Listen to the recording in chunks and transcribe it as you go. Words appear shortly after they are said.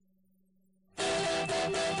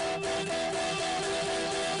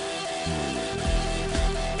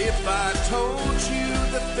If I told you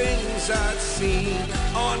the things I've seen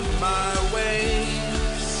on my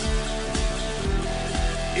ways,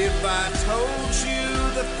 if I told you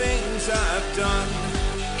the things I've done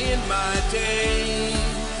in my days,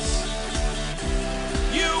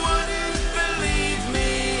 you wouldn't believe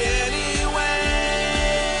me anyway.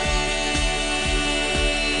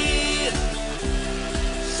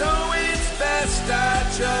 So it's best I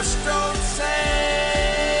just don't say.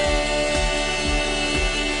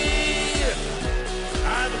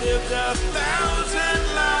 Lived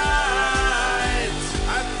 1,000 lives, I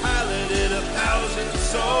piloted 1,000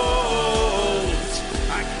 souls,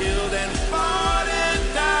 I killed and fought and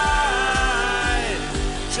died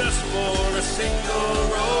just for a single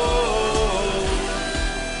role.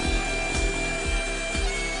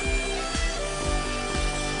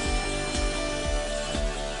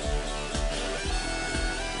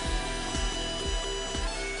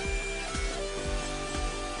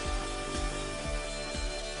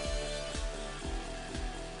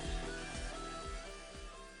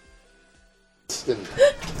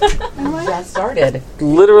 Just started.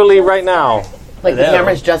 Literally right now. Like the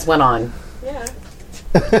cameras just went on. Yeah.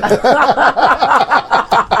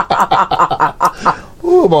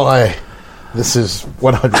 Oh boy. This is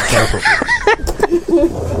 100 cameras.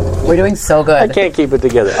 We're doing so good. I can't keep it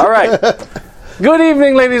together. All right. Good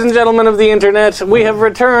evening, ladies and gentlemen of the internet. We have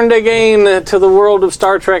returned again to the world of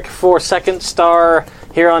Star Trek for Second Star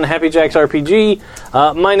here on Happy Jacks RPG.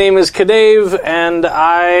 My name is Kadave, and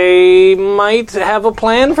I might have a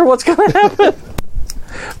plan for what's going to happen.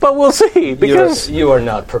 But we'll see, because you are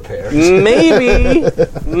not prepared.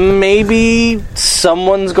 maybe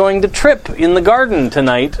someone's going to trip in the garden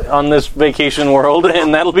tonight on this vacation world,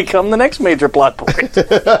 and that'll become the next major plot point.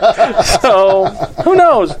 So, who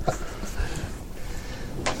knows?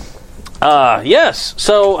 Yes.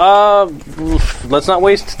 So, let's not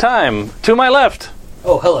waste time. To my left.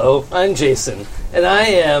 Oh, hello. I'm Jason, and I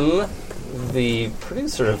am the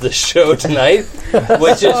producer of the show tonight,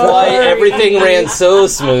 which is why everything ran so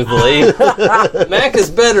smoothly. Mac is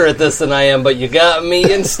better at this than I am, but you got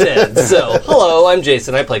me instead. So, hello, I'm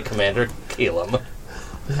Jason. I play Commander Calum.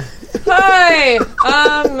 Hi,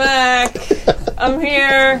 I'm Mac. I'm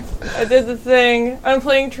here. I did the thing. I'm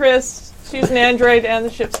playing Trist. She's an android and the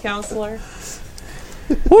ship's counselor.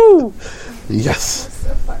 Woo! Yes.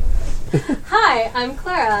 Hi, I'm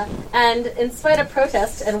Clara, and in spite of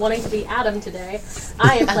protest and wanting to be Adam today,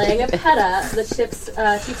 I am playing Apeta, the ship's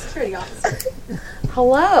chief security officer.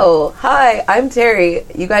 Hello. Hi, I'm Terry.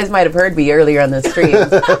 You guys might have heard me earlier on the stream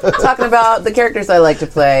talking about the characters I like to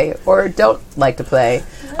play or don't like to play.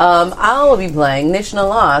 I'll be playing Nishna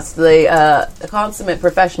Lost, the consummate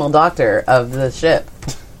professional doctor of the ship.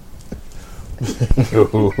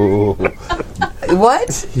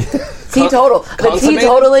 What? Teetotal. The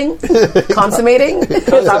teetotaling? Consummating?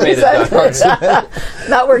 Consummated doctor.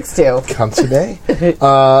 That works too. Consomme.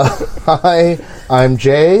 Hi, I'm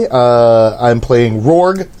Jay. I'm playing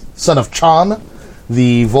Rorg, son of Chan,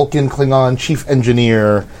 the Vulcan Klingon chief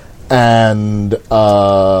engineer, and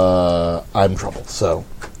I'm trouble. So,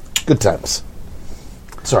 good times.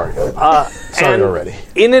 Sorry. Sorry already.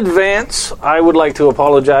 In advance, I would like to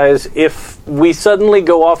apologize if we suddenly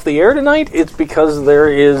go off the air tonight. It's because there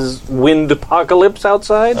is wind apocalypse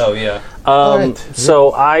outside. Oh, yeah. Right.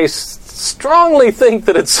 So I strongly think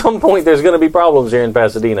that at some point there's going to be problems here in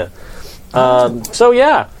Pasadena. So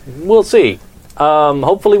yeah, we'll see.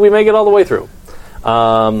 Hopefully we make it all the way through.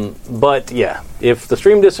 But yeah, if the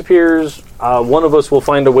stream disappears, one of us will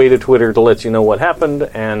find a way to Twitter to let you know what happened,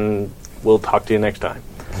 and we'll talk to you next time.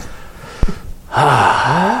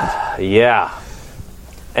 Yeah.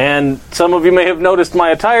 And some of you may have noticed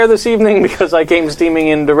my attire this evening because I came steaming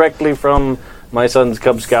in directly from my son's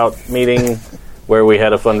Cub Scout meeting where we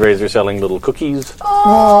had a fundraiser selling little cookies that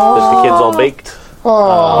the kids all baked.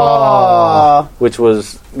 Which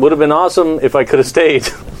would have been awesome if I could have stayed.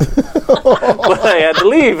 But I had to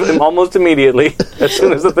leave almost immediately as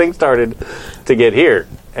soon as the thing started to get here.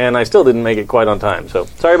 And I still didn't make it quite on time. So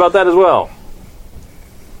sorry about that as well.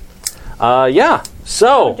 Yeah,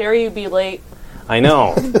 so... How dare you be late? I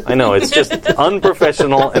know. It's just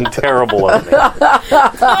unprofessional and terrible of me.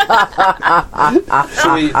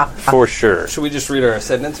 For sure. Should we just read our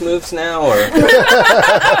ascendance moves now, or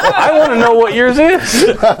I want to know what yours is.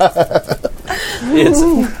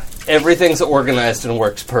 it's everything's organized and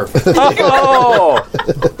works perfectly. Oh,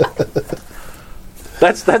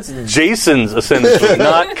 that's Jason's ascendance move,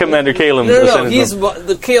 not Commander Calum's ascendance move.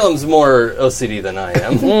 The Calum's more OCD than I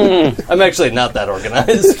am. I'm actually not that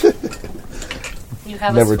organized. You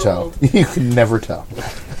have Never us tell. fooled. You can never tell.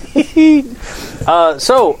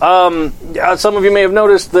 Some of you may have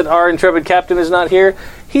noticed that our intrepid captain is not here.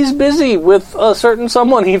 He's busy with a certain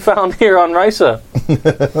someone he found here on Risa.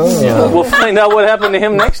 We'll find out what happened to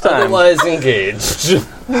him next time. Otherwise engaged. So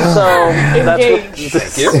that's Engaged.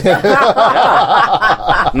 Thank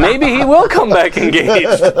you. maybe he will come back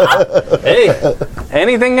engaged. Hey,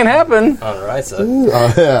 Anything can happen. on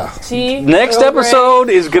Risa. Yeah. Tea, Next Earl Grey. episode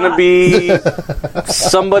is going to be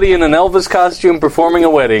somebody in an Elvis costume performing a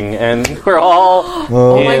wedding, and we're all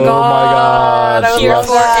Oh my in- God, I would Here love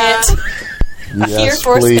for that. it. Yes, Here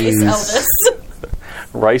for please. Space Elvis.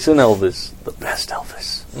 Rice and Elvis, the best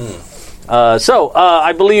Elvis.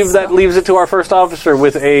 I believe that leaves it to our first officer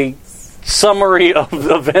with a summary of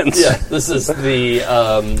events. Yeah, this is the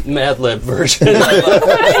Mad Lib version of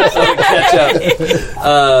a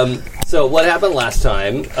catch-up. So what happened last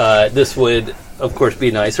time, this would, of course,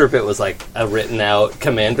 be nicer if it was like a written-out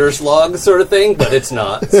commander's log sort of thing, but it's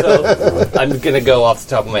not. So I'm going to go off the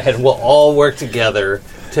top of my head, and we'll all work together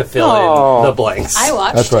to fill in the blanks. I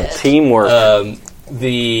watched That's right. it. Teamwork.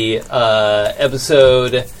 The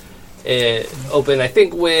episode opened, I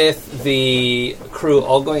think, with the crew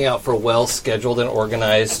all going out for well-scheduled and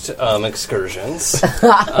organized excursions, That's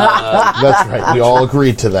right. We all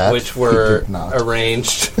agreed to that. which were He did not.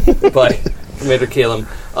 arranged by Commander Calum.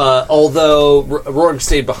 Although Rourke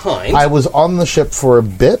stayed behind. I was on the ship for a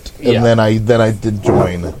bit, and Yeah. then I did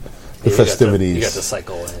join the festivities. You got to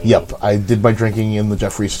cycle in. Yep, I did my drinking in the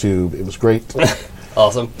Jeffries tube. It was great.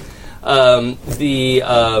 Awesome.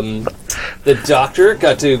 The doctor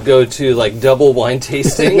got to go to like double wine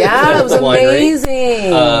tasting. Yeah, it was at the winery.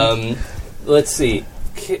 amazing. Let's see.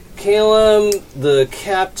 Calum, the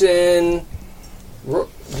captain.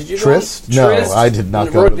 Did you Trist? go on? No, I did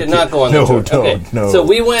not go Rourke to the did not go on no, the tour. no, Okay. no. So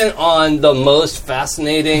we went on the most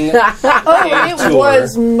fascinating cave It tour.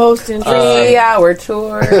 was most interesting. 3-hour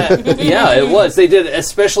tour. Yeah, it was. They did an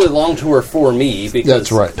especially long tour for me because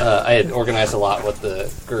That's right. I had organized a lot with the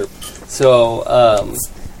group. So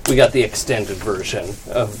we got the extended version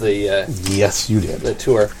of the Yes, you did.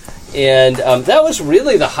 tour. And that was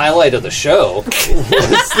really the highlight of the show.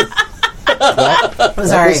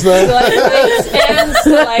 Sorry. Stalagmites and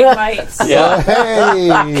stalagmites. Yeah. Hey!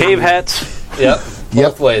 Cave hats. Yep. Yep.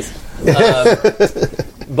 Both ways.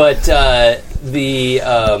 But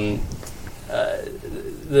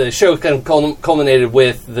the show kind of culminated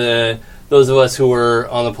with those of us who were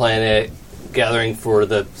on the planet gathering for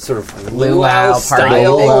the sort of Luau style party.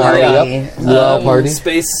 Luau, yeah. yep. Luau party.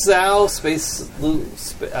 Space Sow, I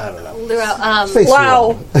don't know. Luau, Space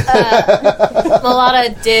Wow.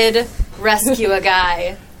 Mulata did rescue a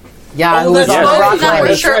guy. Yeah, Oh, who was that's on right. the rock That climbing.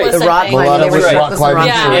 was shirtless, The rock I think. climbing. They were That's right. shirtless Rock rock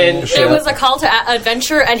climbing. climbing. Yeah, And- it was a call to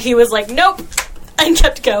adventure, and he was like, "Nope," and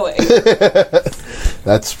kept going.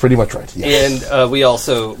 That's pretty much right. Yes. And we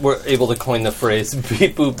also were able to coin the phrase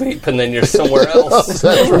 "beep boop beep," and then you're somewhere else.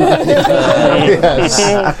 Yes.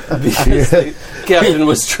 Because the captain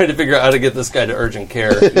was trying to figure out how to get this guy to urgent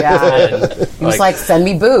care. Yeah. And, It was like, send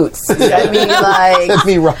me boots. Send me, like, Send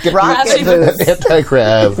me rocket rocket boots.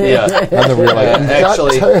 anti-grav. yeah, And then we were like, Yeah, we've got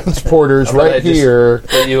actually, transporters I right just here.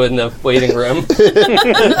 put you in the waiting room.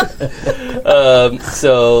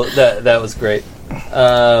 So that was great.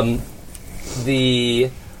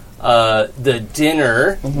 The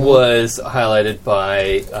dinner was highlighted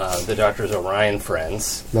by the Doctor's Orion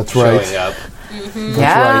friends. That's right. Showing up.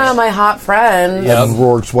 Yeah, right. my hot friend. Yep. And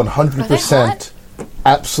Rourke's 100%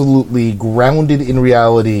 absolutely grounded in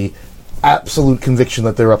reality, absolute conviction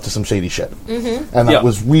that they're up to some shady shit. Mm-hmm. And that Yeah.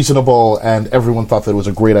 was reasonable, and everyone thought that it was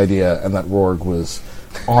a great idea, and that Rourke was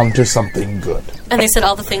onto something good. And they said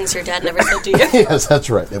all the things your dad never said to you. Yes, that's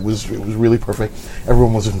right. It was really perfect.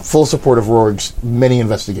 Everyone was in full support of Rourke's many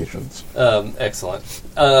investigations. Excellent.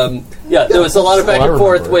 Yeah, there was a lot of back I and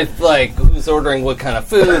forth remember. with like who's ordering what kind of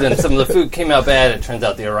food, and some of the food came out bad. It turns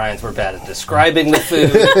out the Orions were bad at describing the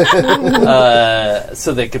food,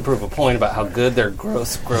 so they could prove a point about how good their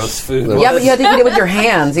gross food was. Yeah, but you had to eat it with your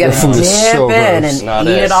hands. You had to Food is dip so in gross. and Not eat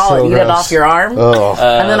it. it all So and eat it gross. off your arm. Oh,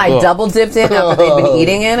 And then I double dipped in after they'd been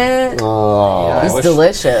eating in it. Yeah, It's I wish-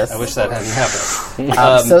 delicious. I wish that hadn't happened.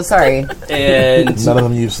 I'm so sorry. And none of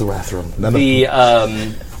them used the bathroom. None the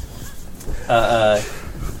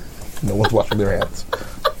no one's washing their hands.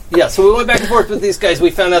 yeah, so we went back and forth with these guys. We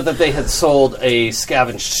found out that they had sold a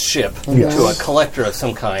scavenged ship Yes. to a collector of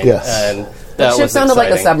some kind. Yes. And The that ship was sounded like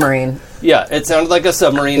a exciting. submarine. Yeah, it sounded like a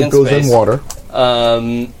submarine It in goes space. in water.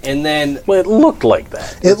 And then Well, it looked like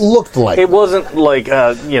that. It looked like It wasn't like,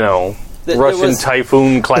 Russian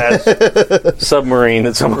Typhoon-class submarine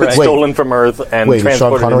that someone had Right. stolen from Earth and Wait, is Sean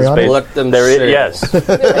transported Connery into on space. it? Let them There share. yes. I'd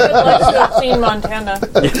like to have seen Montana.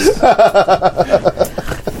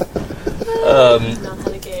 Not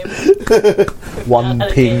had a game. One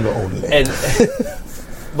Not a ping game. only. And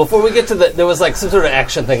before we get to there was like some sort of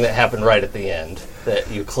action thing that happened right at the end that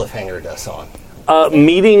you cliffhangered us on.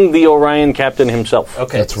 Meeting the Orion captain himself.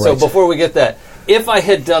 Okay, That's so right. before we get that, if I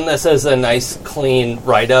had done this as a nice, clean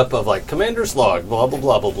write-up of like Commander's Log, blah blah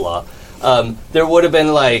blah blah blah, there would have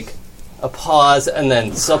been like a pause and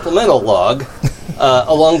then supplemental log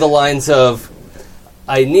along the lines of,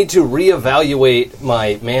 I need to reevaluate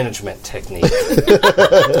my management technique.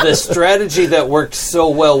 The strategy that worked so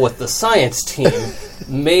well with the science team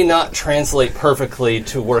may not translate perfectly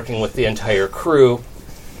to working with the entire crew.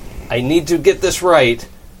 I need to get this right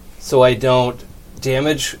so I don't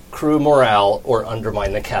damage crew morale or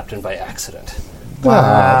undermine the captain by accident.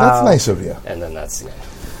 Wow, that's nice of you. And then that's the end.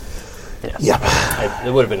 Yep.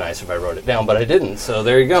 It would have been nice if I wrote it down, but I didn't, so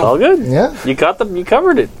there you go. All good. Yeah. You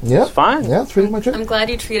covered it. Yeah. It's fine. Yeah, that's pretty much it. I'm glad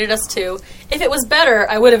you treated us too. If it was better,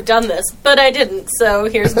 I would have done this, but I didn't, so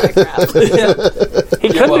here's my crap. He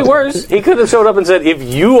could be worse. He could have showed up and said, if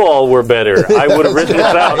you all were better, I would have written this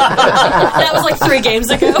out. That was like 3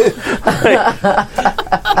 games ago.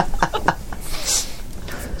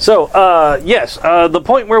 So, yes, the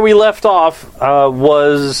point where we left off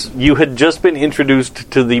was you had just been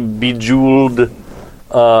introduced to the bejeweled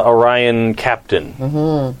Orion captain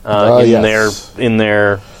yes. in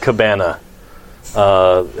their cabana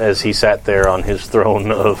as he sat there on his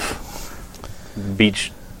throne of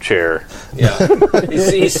beach chair. Yeah.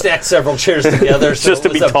 He stacked several chairs together so Just to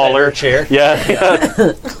it was be a taller. better chair. Yeah.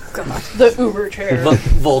 The Uber chair.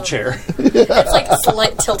 Vol chair. It's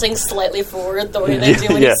like tilting slightly forward the way they do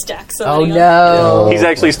when Yeah. you stack so Oh many no! He's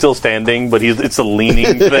actually still standing, but it's a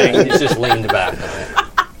leaning thing. He's just leaned back on it.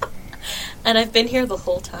 And I've been here the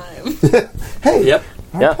whole time. Hey, Yep.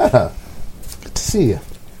 Yeah. good to see you.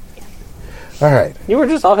 All right. You were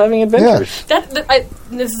just off having adventures.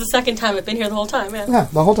 This is the second time I've been here the whole time, yeah. Yeah,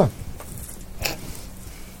 the whole time.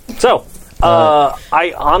 So,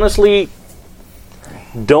 I honestly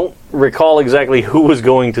don't recall exactly who was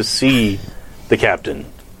going to see the captain.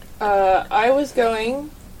 I was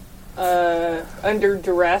going under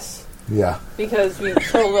duress Yeah. because we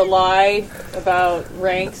told a lie about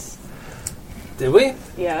ranks. Did we?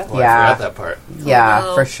 Yeah. Oh, Yeah. I forgot that part. Yeah,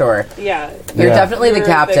 Oh. for sure. Yeah. You're Yeah. definitely the You're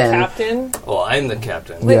captain. The captain. Well, I'm the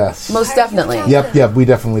captain. Yes. Most definitely. Yep, we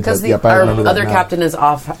definitely Because did. Yep, I our remember that other now. captain is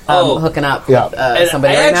off hooking up Yeah. with And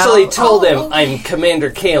somebody I right actually now. told him I'm Commander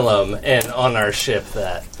Calum, and on our ship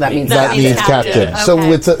that That means That means captain. captain. So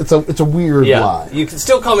Okay. it's a weird yeah. lie. You can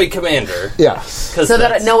still call me Commander. Yes. 'Cause so that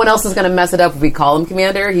that's- no one else is going to mess it up if we call him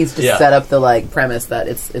commander. He's just Yeah. set up the premise that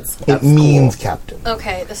it's It that's means cool. captain.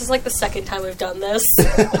 Okay, this is like the second time we've done this.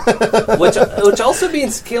 which also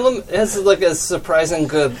means Calum has like a surprising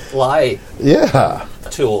good lie Yeah.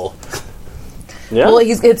 tool. Yeah. Well,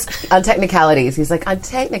 it's on technicalities. He's like,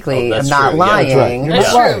 technically, Oh, I'm that's not true. Yeah, that's right. lying. You're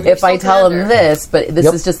That's not true. lying. If I tell him Commander. this, but this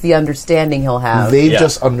Yep. is just the understanding he'll have. They've Yeah.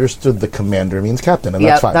 just understood the commander means captain, and Yep,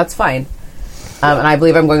 that's fine. that's fine. And I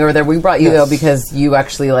believe I'm going over there. We brought you though because you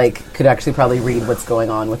actually could actually probably read what's going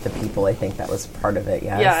on with the people. I think that was part of it.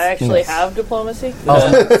 Yes. Yeah, I actually Yes. have diplomacy.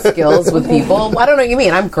 Oh, skills with people. I don't know what you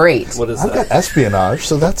mean. I'm great. What is I've that? got espionage,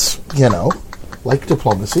 so that's, like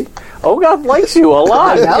diplomacy. Oh, God likes you a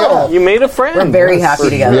lot. I know. You made a friend. We're very happy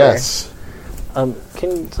together. Yes.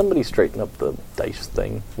 Can somebody straighten up the dice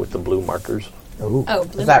thing with the blue markers? Ooh. Oh,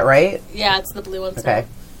 blue. Is that right? Yeah, it's the blue ones. Okay.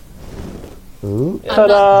 Ooh.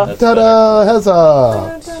 Ta-da! That's Ta-da!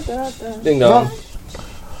 Huzzah! Ding dong.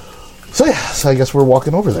 So yeah, so I guess we're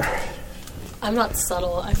walking over there. I'm not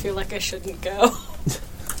subtle. I feel like I shouldn't go.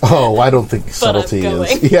 Oh, I don't think subtlety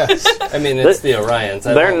going. is. Yes. I mean, it's the Orions.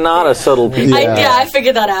 I They're don't- not a subtle people. Yeah. I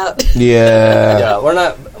figured that out. Yeah. Yeah, we're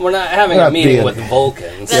not having We're a not meeting being- with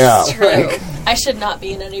Vulcans. That's Yeah. true. I should not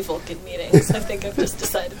be in any Vulcan meetings. I think I've just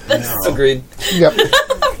decided this. Agreed. Yep.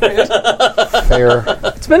 Fair.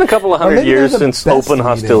 It's been a couple of hundred maybe years they're the since best open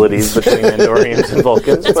hostilities between Andorians and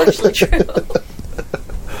Vulcans. That's But actually true.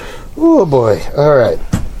 Oh boy. All right.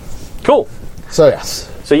 cool. So yes.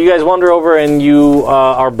 So you guys wander over and you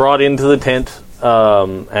are brought into the tent.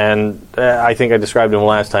 And I think I described him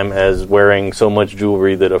last time as wearing so much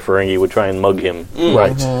jewelry that a Ferengi would try and mug him.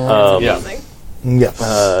 Right. Yeah.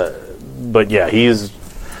 Yes. But yeah, he's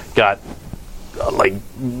got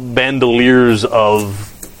bandoliers of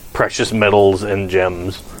precious metals and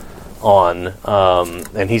gems on,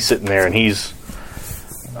 and he's sitting there and he's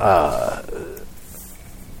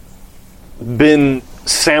been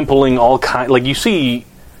sampling all kind. Like you see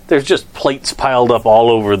there's just plates piled up all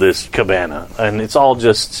over this cabana, and it's all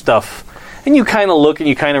just stuff. And you kind of look and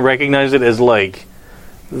you kind of recognize it as like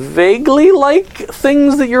vaguely like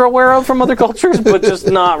things that you're aware of from other cultures, but just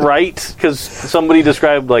not right, because somebody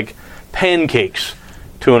described like pancakes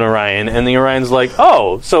to an Orion, and the Orion's like,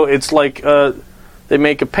 oh, so it's like they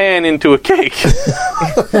make a pan into a cake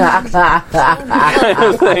kind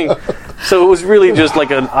of thing. So it was really just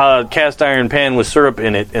like a cast iron pan with syrup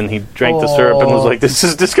in it, and he drank the syrup and was like, this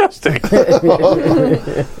is disgusting.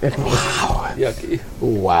 Yucky.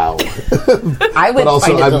 Wow. I would Also,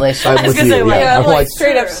 find it I'm delicious. with gonna you. say, Yeah, Yeah, I'm like like,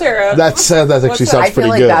 straight up syrup. that actually What's sounds that? I feel pretty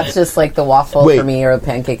like good. that's just like the waffle Wait. for me, or a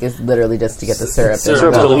pancake is literally just to get the syrup.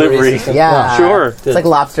 Syrup in. delivery. Yeah. Sure. It's like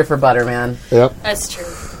lobster for butter, man. Yep. That's true.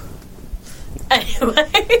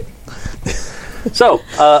 Anyway, So,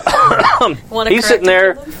 he's sitting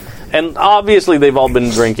there, and obviously they've all been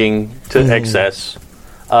drinking to excess.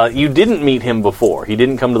 You didn't meet him before. He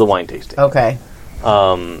didn't come to the wine tasting. Okay.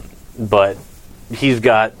 But he's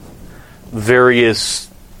got various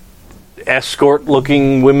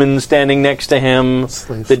escort-looking women standing next to him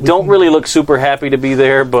Slaves that don't really look super happy to be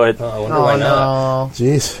there, but I wonder why Oh not. no.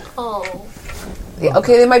 Jeez. oh, Yeah,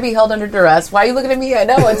 okay, they might be held under duress. Why are you looking at me? I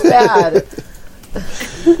know it's bad.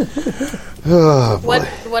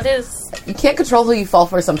 what is? You can't control who you fall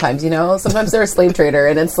for sometimes, you know? Sometimes they're a slave trader,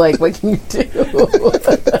 and it's like, what can you do?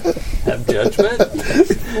 Have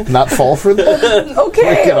judgment? Not fall for them?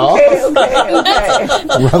 Okay, it off. okay. Run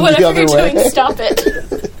the Whatever other you're way? doing, stop it.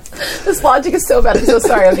 This logic is so bad. I'm so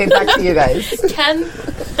sorry. Okay, back to you guys. Ken,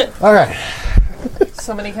 All right.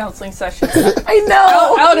 So many counseling sessions. I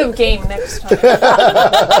know. Out of game next time.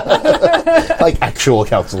 Like actual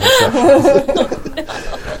counseling sessions.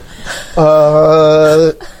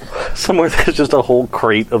 somewhere there's just a whole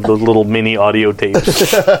crate of those little mini audio tapes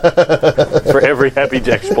for every Happy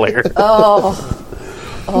Jacks player.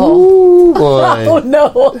 Ooh, boy. Oh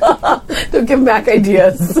no! Don't give Mac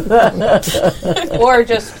ideas. Or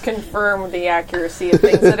just confirm the accuracy of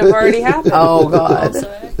things that have already happened. Oh god! also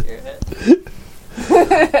accurate.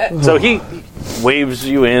 So he waves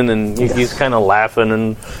you in, and he's kind of laughing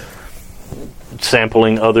and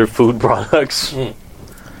sampling other food products.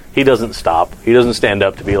 He doesn't stop. He doesn't stand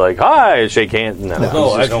up to be like, hi, shake hands.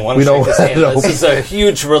 No, I don't want we to don't- shake his hand. no. This is a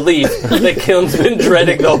huge relief that Killen's been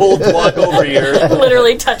dreading the whole walk over here.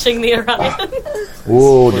 Literally touching the Orion.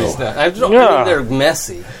 Oh, It's no. not- I don't Yeah. I mean, they're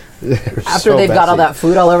messy. After they've got all that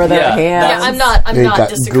food all over their Yeah, hands. Yeah, I'm They not got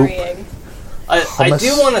disagreeing. I Hummus.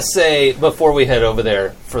 do want to say, before we head over there,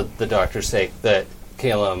 for the doctor's sake, that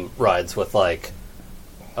Calum rides with, like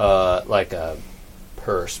a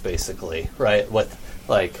purse, basically, right? With,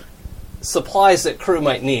 like, supplies that crew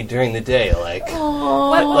might need during the day, like a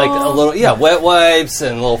little, wet wipes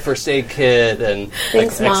and a little first aid kit and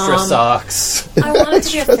Thanks, like, extra Mom. socks. I wanted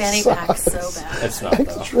to get a fanny pack so bad. It's not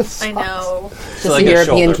though. I know. It's Just like a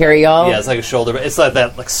European shoulder carry-all. bag. Yeah, it's like a shoulder bag. It's like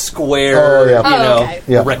that like square, Oh, yeah. you know, okay.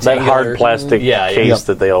 Yeah. That rectangular. hard plastic Yeah, case yeah.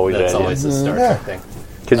 that they always That's had. always the Star Yeah. Trek thing.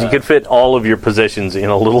 Because you could fit all of your possessions in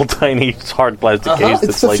a little tiny hard plastic case It's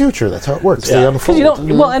that's the like... future. That's how it works. Yeah. They 'Cause unfold. you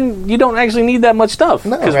don't, well, and you don't actually need that much stuff.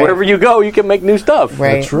 No. Because Right. wherever you go, you can make new stuff.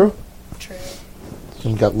 Right. That's true. True.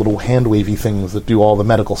 You've got little hand wavy things that do all the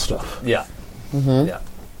medical stuff. Yeah. Yeah.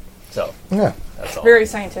 So Yeah. that's all. Very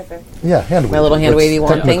scientific. Yeah, hand wavy. My little hand wavy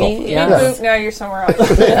wand technical. thingy. Yeah. Yeah. Boop, now you're somewhere else.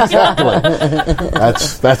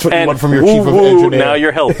 That's what you And want from your chief of woo-woo, engineering. now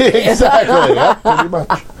you're healthy. Exactly. Yeah, pretty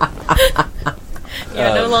much.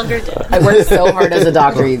 You're no longer dead. I worked so hard as a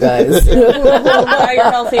doctor, you guys. Now you're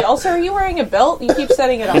healthy. Also, are you wearing a belt? You keep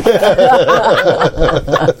setting it off.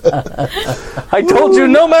 I told you,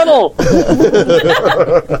 no metal!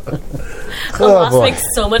 The loss boy. makes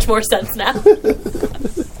so much more sense now.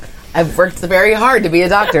 I've worked very hard to be a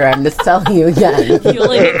doctor. I'm just telling you again. You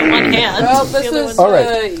only need the one hand. Well, The this other is one- All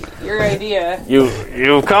right. your idea.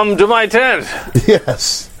 You've come to my tent.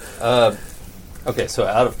 Yes. Okay, so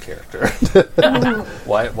out of character.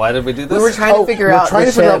 Why did we do this? We were trying to figure out. We're trying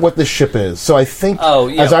the to figure ship. out what this ship is. So I think, Oh,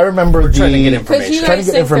 yeah. as I remember, We're trying to get Because you information. trying to guys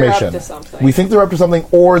get think they're information. up to something. We think they're up to something,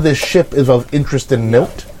 or this ship is of interest and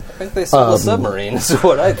note. I think they stole a submarine. Is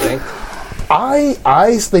what I think.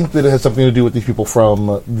 I think that it has something to do with these people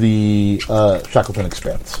from the Shackleton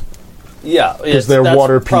Expanse. Yeah, Because they're that's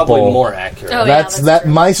water Probably people. more accurate. Oh, yeah. That's that's that.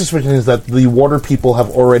 true. My suspicion is that the water people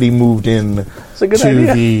have already moved in a good to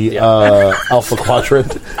idea. the Alpha Quadrant.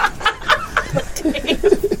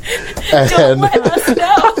 Don't And let us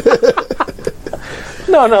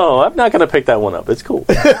know. No, I'm not going to pick that one up. It's cool.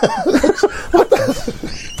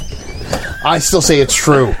 I still say it's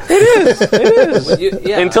true.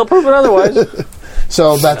 Yeah. Until proven otherwise.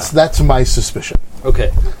 So that's my suspicion.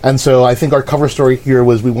 Okay. And so I think our cover story here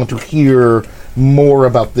was we want to hear more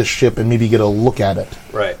about this ship and maybe get a look at it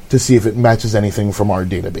Right. to see if it matches anything from our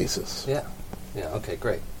databases. Yeah. Yeah. Okay.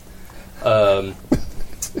 Great.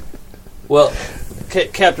 Well,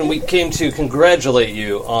 Captain, we came to congratulate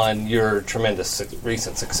you on your tremendous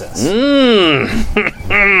recent success.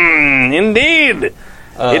 Indeed.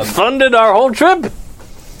 It funded our whole trip.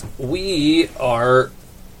 We are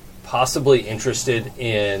possibly interested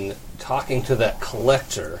in talking to that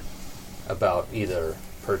collector about either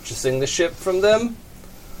purchasing the ship from them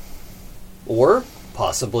or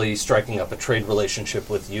possibly striking up a trade relationship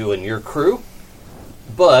with you and your crew.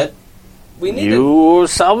 But we need You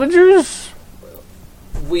salvagers?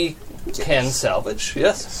 we can salvage,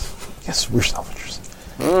 yes. Yes, we're salvagers.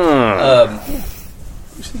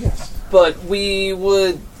 But we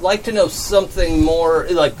would like to know something more,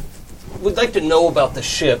 we'd like to know about the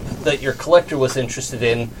ship that your collector was interested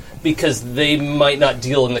in, because they might not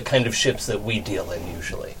deal in the kind of ships that we deal in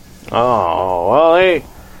usually. Oh, well,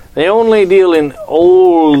 they only deal in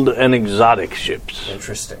old and exotic ships.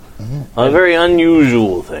 Interesting. Very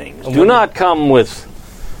unusual things. Do not come with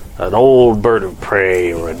an old bird of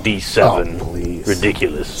prey or a D7. Oh, please.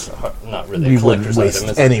 Ridiculous. Not really We a collector's wouldn't item,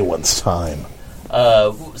 waste is it? anyone's time.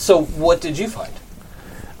 So what did you find?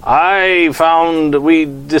 We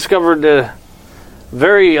discovered a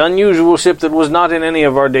very unusual ship that was not in any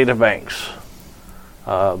of our data banks.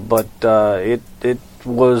 But it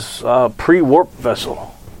was a pre-warp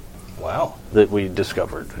vessel Wow. that we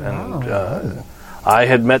discovered. And I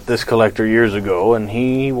had met this collector years ago, and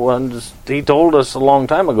he told us a long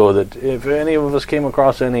time ago that if any of us came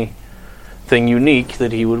across anything unique,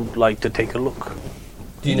 that he would like to take a look.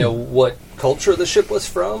 Do you know what culture the ship was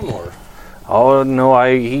from, or? Oh, no,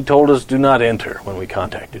 he told us do not enter when we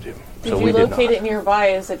contacted him. Did So you we locate did it nearby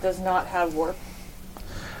as it does not have warp?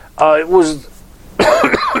 not. It was...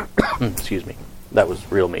 Excuse me. That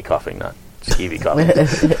was real me coughing, not skeevy coughing.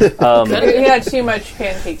 You had too much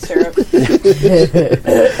pancake syrup.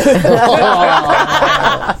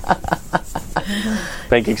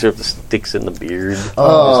 Pancake syrup that sticks in the beard.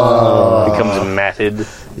 Becomes matted.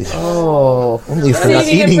 Oh. Only if you're not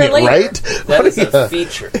Saving it eating for it, later. right? That is a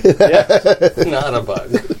feature, not a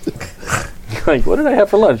bug. Like, what did I have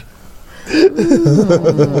for lunch?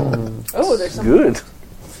 Oh, there's some. Good.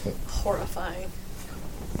 Horrifying.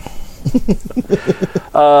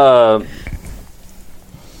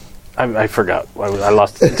 I forgot. I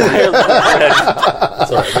lost it entirely.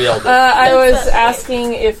 Sorry, we all did. I was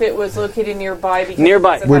asking if it was located nearby. Because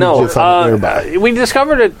Nearby. it's a- Where did No. you find it nearby? We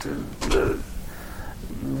discovered it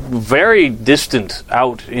very distant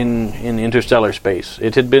out in interstellar space.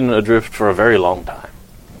 It had been adrift for a very long time.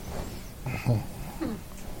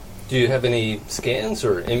 Do you have any scans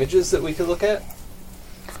or images that we could look at?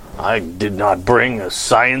 I did not bring a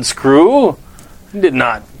science crew. Did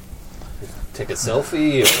not. Take a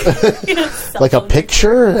selfie? Or Like a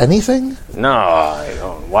picture? Anything? No, I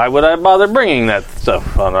don't. Why would I bother bringing that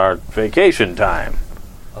stuff on our vacation time?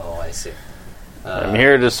 oh, I see. I'm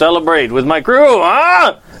here to celebrate with my crew,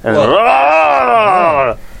 huh? And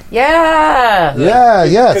Yeah. Yeah,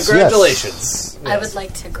 yes, Congratulations. I would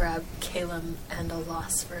like to grab Caleb and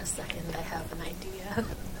Alas for a second. I have an idea.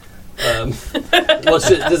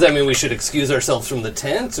 Does that mean we should excuse ourselves from the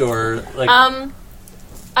tent, or like?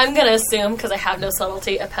 I'm gonna assume, because I have no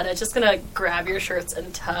subtlety, Apetta just gonna grab your shirts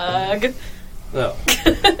and tug. No.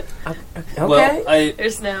 Okay. Well,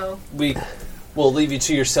 There's no. we'll leave you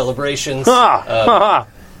to your celebrations,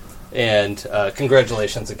 and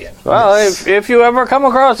congratulations again. Well, if you ever come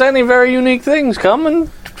across any very unique things, come and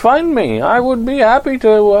find me. I would be happy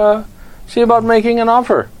to see about making an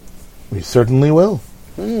offer. We certainly will.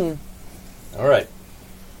 All right.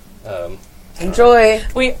 Enjoy.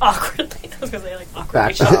 We awkwardly. I was gonna say, like, awkwardly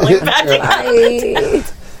Back. shuffling back. Bye.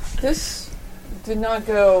 This did not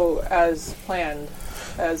go as planned,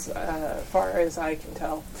 as far as I can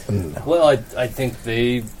tell. Well, I think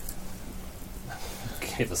they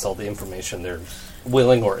gave us all the information they're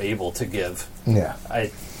willing or able to give. Yeah.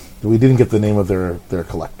 We didn't get the name of their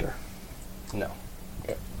collector. No.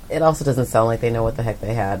 It also doesn't sound like they know what the heck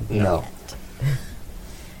they had. No.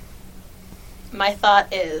 My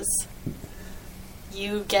thought is,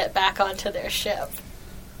 you get back onto their ship.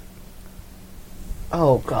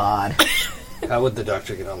 Oh, God. How would the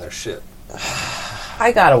doctor get on their ship?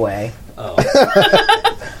 I got away. Oh.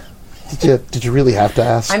 Did you really have to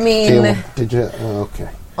ask? I mean- Caleb? Did you? Oh, okay.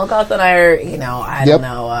 Well, Goth and I are, I don't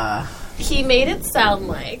know. He made it sound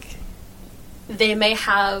like they may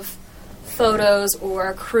have photos or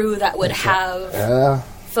a crew that would have Yeah.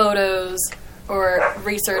 photos or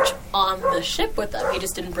research on the ship with them. He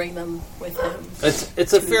just didn't bring them with him.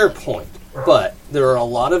 It's a fair point, but there are a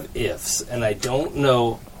lot of ifs, and I don't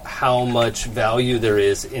know how much value there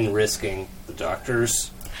is in risking the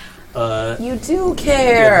doctor's You do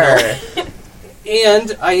care.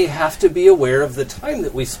 and I have to be aware of the time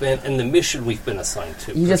that we spent and the mission we've been assigned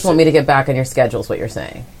to. You just want me to get back on your schedule is what you're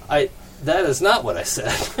saying. That is not what I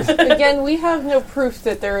said. Again, we have no proof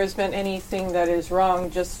that there has been anything that is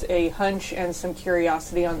wrong, just a hunch and some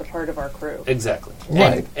curiosity on the part of our crew. Exactly.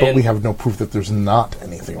 Right, but And we have no proof that there's not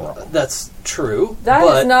anything wrong. that's true. That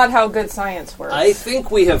but is not how good science works. I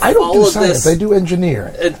think we have I don't do followed science, this. I do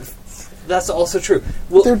engineering. That's also true.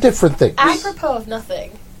 Well, They're different things. Apropos of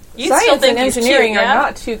nothing. You Science still think and he's engineering cute, are yeah?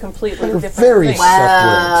 not two completely They're different very things. separate.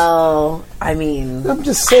 Well, I mean, I'm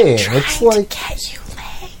just saying, it's like get you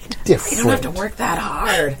laid. different. You don't have to work that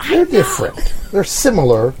hard. They're different. They're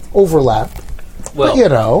similar, overlap, well, but you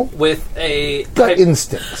know, with a gut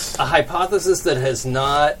instincts. a hypothesis that has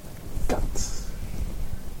not Guts.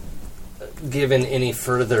 given any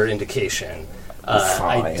further indication, I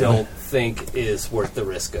Fine. don't think is worth the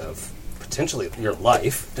risk of potentially your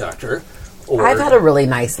life, Doctor. Or, I've had a really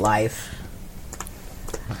nice life.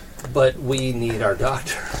 but we need our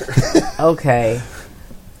doctor. Okay.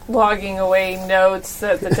 Logging away notes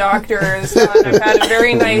that the doctor is I've had a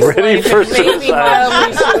very nice Ready life. for It may be suicide.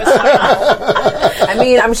 mildly suicidal. I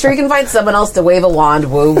mean, I'm sure you can find someone else to wave a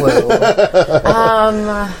wand. Woo woo.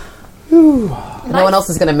 No one else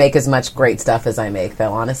is going to make as much great stuff as I make,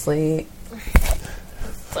 though. Honestly,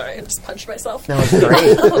 Sorry, I just punched myself. no, it's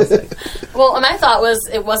great. Well, my thought was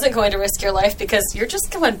it wasn't going to risk your life because you're just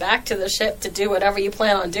going back to the ship to do whatever you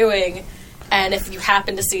plan on doing. And if you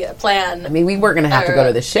happen to see a plan, I mean, we weren't going to have to go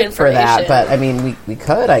to the ship for that, but I mean, we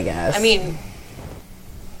could, I guess. I mean,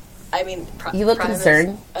 you look Primus-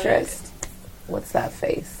 concerned, okay. Trist. What's that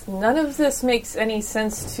face? None of this makes any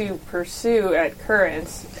sense to pursue at current.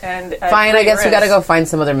 And at Fine, I great guess we risk. got to go find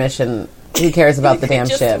some other mission. Who cares about the damn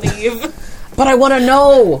just ship? leave. But I want to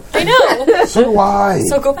know. I know. So do I.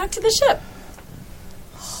 So go back to the ship.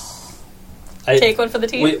 Take one for the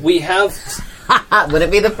team. We have Would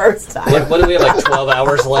it be the first time? what do we have, like 12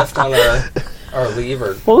 hours left on our leave,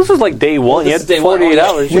 or Well, this is like day one. You This had is day one. 48 Oh, yeah.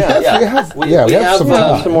 hours. We have some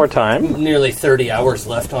time. Some more time. nearly 30 hours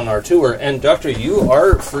left on our tour. And Doctor, you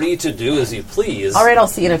are free to do as you please. All right, I'll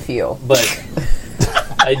see you in a few. But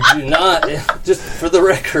I do not, just for the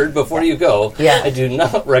record, before you go, Yeah. I do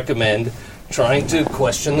not recommend trying to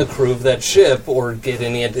question the crew of that ship or get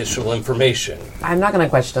any additional information. I'm not going to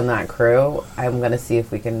question that crew. I'm going to see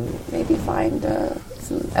if we can maybe find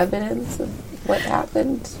some evidence of what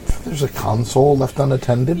happened. There's a console left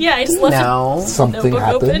unattended. Yeah, I just left No. Something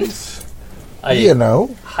Notebook open. happens. I You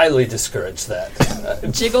know. highly discourage that.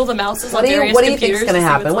 it. Jiggle the mouses What on do various you think computers. is going to see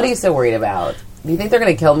happen? what's What are you up. so worried about? Do you think they're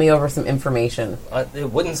going to kill me over some information?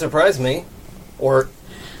 It wouldn't surprise me. Or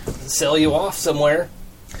sell you off somewhere.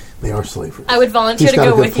 They are slavers. I would volunteer He's to got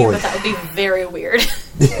a go good with you, point. but that would be very weird.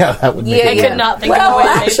 Yeah, that would make I it could not think well, of a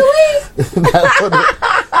way to actually, that would,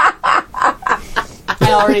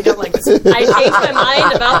 I already don't like this. I changed my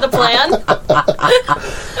mind about the plan.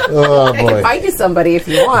 oh I can boy. find you somebody if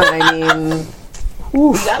you want. I mean,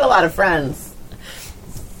 we got a lot of friends.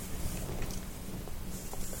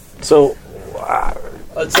 So,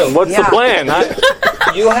 So what's Yeah. the plan?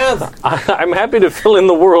 you have, I'm happy to fill in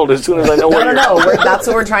the world as soon as I know what No. That's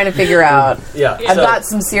what we're trying to figure out. yeah. I've so- got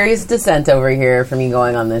some serious dissent over here from you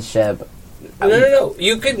going on this ship. No.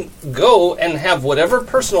 You can go and have whatever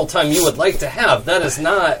personal time you would like to have. That is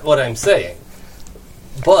not what I'm saying.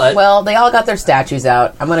 But Well, they all got their statues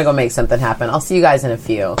out. I'm going to go make something happen. I'll see you guys in a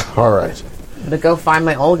few. All right. I'm going to go find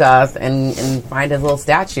my Olga and find his little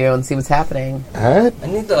statue and see what's happening. Alright. I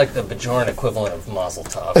need the Bajoran equivalent of Mazel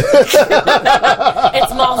Tov.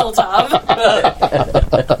 It's Mazel Tov.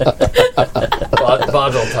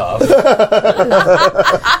 Mazel Tov.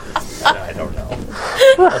 I don't know.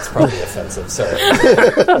 That's probably offensive. Sorry.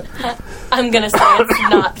 I'm going to say it's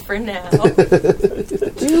not for now.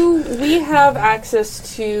 Do we have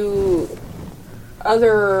access to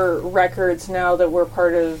other records now that we're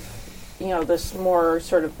part of, this more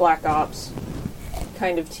sort of Black Ops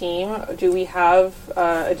kind of team? Do we have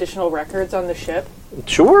additional records on the ship?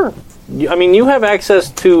 Sure. I mean, you have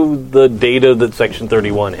access to the data that Section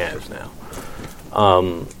 31 has now.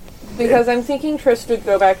 Because I'm thinking Trist would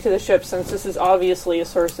go back to the ship, since this is obviously a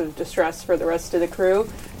source of distress for the rest of the crew,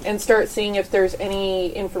 and start seeing if there's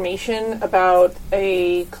any information about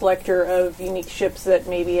a collector of unique ships that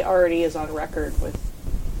maybe already is on record with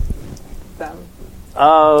them.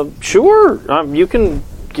 Sure. You can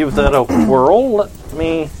give that a whirl. Let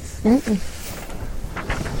me...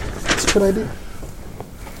 That's a good idea.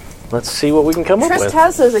 let's see what we can come up Trist with.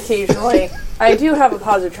 has those occasionally. I do have a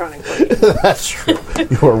positronic brain. That's true.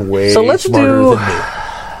 You are way So let's smarter do- than me.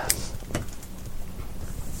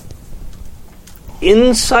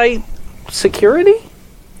 Insight security?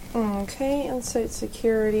 Okay, insight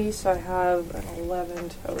security, so I have an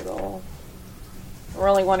 11 total. We're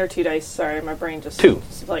rolling 1 or 2 dice. Sorry, my brain just 2.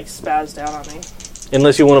 like spazzed out on me.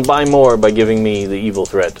 Unless you want to buy more by giving me the evil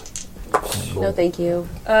threat. No, thank you.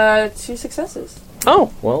 2 successes.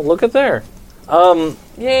 Oh, well, look at there.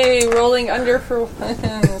 Yay, rolling under for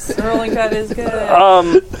once. Rolling that is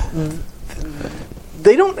good.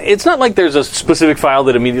 They don't. It's not like there's a specific file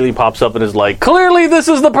that immediately pops up and is like, clearly this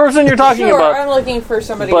is the person you're talking Sure, about. I'm looking for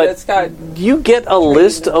somebody But- that's got... You get a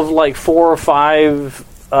list of like 4 or 5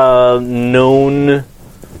 known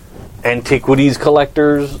antiquities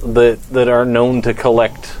collectors that are known to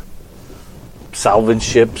collect salvage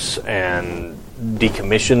ships and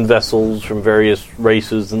decommissioned vessels from various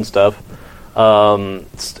races and stuff.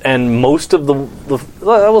 And most of the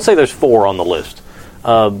I will say there's 4 on the list.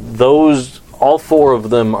 All 4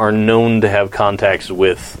 of them are known to have contacts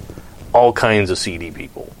with all kinds of seedy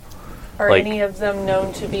people. Are like- any of them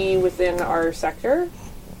known to be within our sector?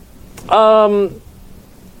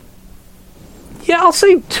 Yeah, I'll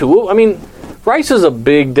say 2. I mean, Rice is a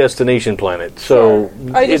big destination planet, so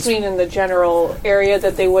I just it's- mean in the general area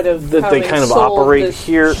that they would have that they having kind of sold operate this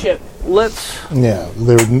here. ship. Let's. Yeah,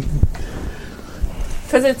 they're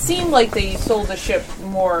Because it seemed like they sold the ship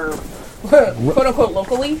more, quote-unquote,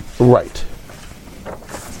 locally. right.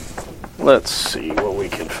 Let's see what we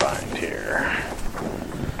can find here.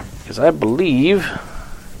 Because I believe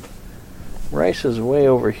Rice is way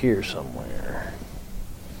over here somewhere.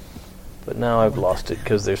 But now I've lost it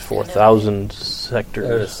because there's 4,000 sectors.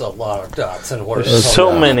 There's a lot of dots and words. There's so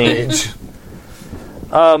on that many. page.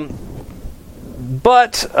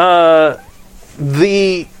 But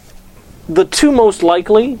the 2 most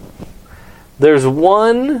likely, there's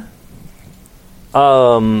one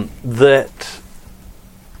that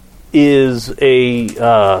is a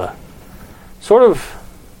sort of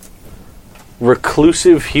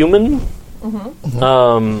reclusive human.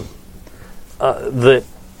 That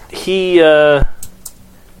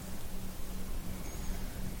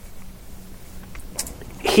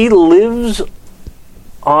he lives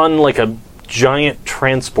on like a giant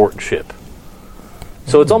transport ship.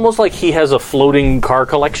 So it's almost like he has a floating car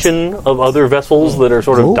collection of other vessels that are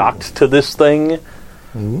sort of Oh. docked to this thing.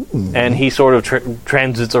 And he sort of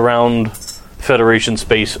transits around Federation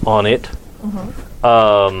space on it.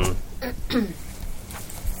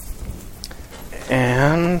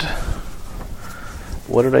 And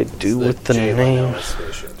what did I do with the J-Lo name? Noah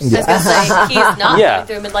spaceship. I was going to say, he's not Yeah.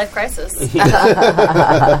 going through a midlife crisis.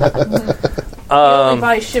 They only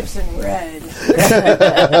buy ships in red.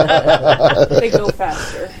 They go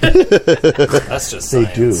faster. That's just They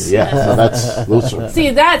science. do. Yeah, no, those are,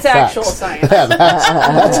 See, that's actual Facts. science.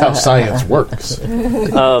 that's how science works.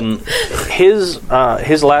 His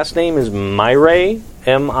last name is Miray,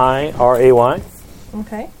 Miray,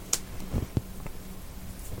 Okay.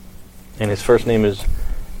 and his first name is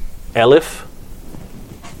Elif,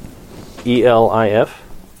 Elif.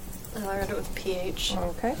 Oh, I read it with PH.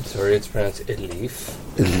 Okay. Sorry, it's pronounced Elif.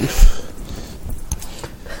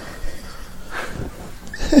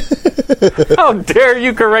 How dare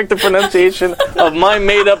you correct the pronunciation of my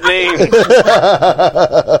made-up name,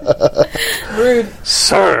 Rude.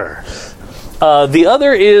 sir? The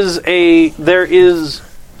other is there is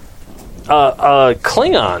a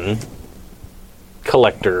Klingon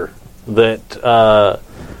collector that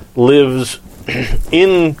lives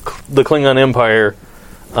in the Klingon Empire.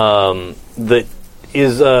 That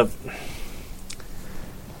is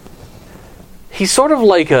he's sort of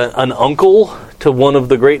like an uncle to one of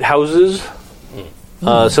the great houses.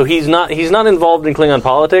 So he's not involved in Klingon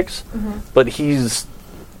politics, but he's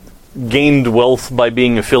gained wealth by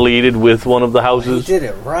being affiliated with one of the He houses. did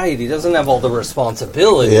it right. He doesn't have all the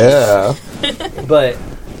responsibilities. Yeah. But,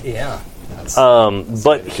 yeah. That's,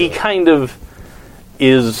 But he kind of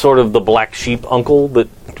is sort of the black sheep uncle that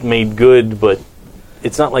made good, but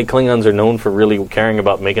it's not like Klingons are known for really caring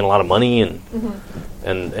about making a lot of money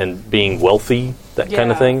and being wealthy, that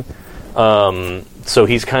kind of Yeah. thing. So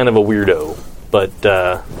he's kind of a weirdo, but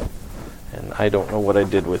and I don't know what I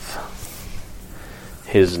did with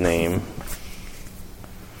his name.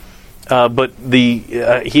 But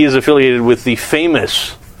he is affiliated with the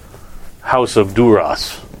famous House of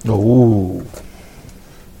Duras. Ooh.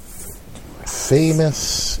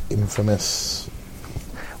 Famous, infamous.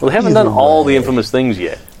 Well, they haven't Either done all the way. infamous things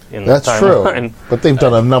yet. In the That's true. timeline. But they've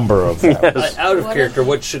done a number of them. Yes. out of character,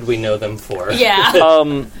 what should we know them for? Yeah.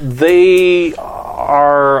 They are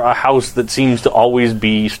are a house that seems to always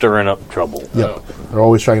be stirring up trouble. Yep. They're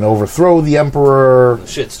always trying to overthrow the emperor.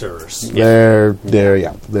 Shit stirrers. They I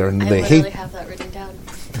hate. have that written down.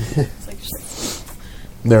 It's like shit.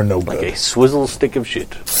 They're no Like good. a swizzle stick of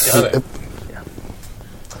shit. Got it.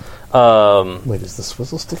 Wait, is the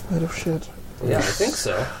swizzle stick made of shit? Yeah, I think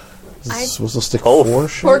so. Is the swizzle stick Oh. for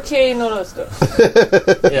shit? Porque no nos dos.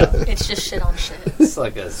 Yeah. It's just shit on shit. It's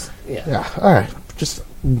like a... Yeah. Yeah. All right. Just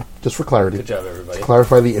for clarity. Good job, everybody.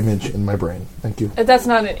 Clarify the image in my brain. Thank you. That's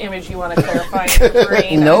not an image you want to clarify in your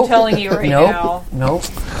brain. Nope. I'm telling you right now. Nope.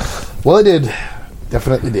 Well, I did.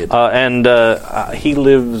 Definitely did. And he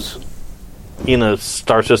lives in a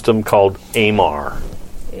star system called Amar.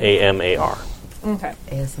 A-M-A-R. Okay.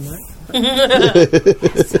 ASMR.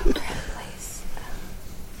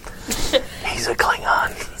 He's a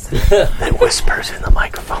Klingon that whispers in the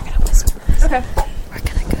microphone. Okay.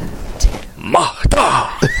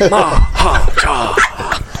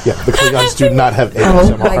 Yeah, the Klingons do not have Oh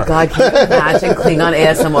ASMR. my god, can you imagine Klingon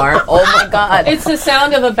ASMR? Oh my god. It's the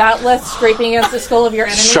sound of a batleth scraping against the skull of your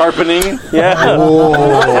enemy. Sharpening. Yeah. Oh,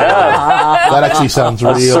 Yeah. that actually sounds A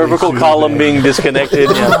really cervical soothing. column being disconnected.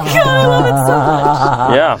 Yeah.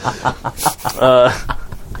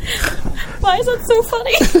 Why is that so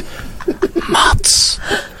funny? Mats.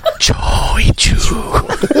 Choichu.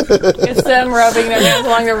 It's them rubbing their hands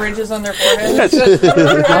along the ridges on their forehead.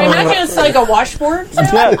 I imagine it's like a washboard.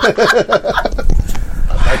 Yeah.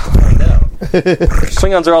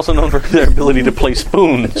 Klingons are also known for their ability to play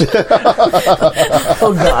spoons.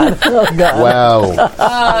 Oh god. Oh god. Wow.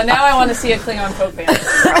 Now I want to see a Klingon folk band.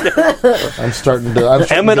 I'm starting to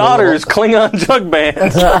Emmett get a Otter's Klingon Jug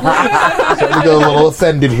Band. starting to get a little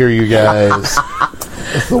offended here, you guys.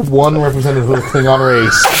 It's the one representative of the Klingon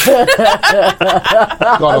race.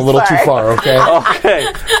 Gone a little too far, okay? Okay,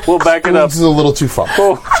 we'll back it up. This is a little too far.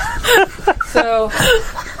 So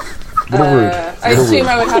Little rude. I Little assume rude.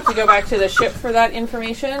 I would have to go back to the ship for that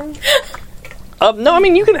information. No, I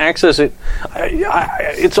mean, you can access it.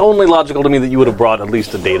 It's only logical to me that you would have brought at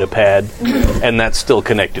least a data pad, and that's still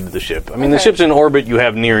connected to the ship. I mean, the Okay. ship's in orbit, you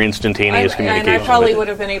have near instantaneous And communication. I probably with it. would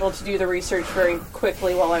have been able to do the research very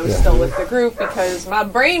quickly while I was still with the group because my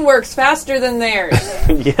brain works faster than theirs.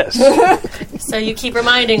 Yes. So you keep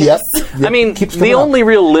reminding Yep. us. I mean, Keeps the coming up. only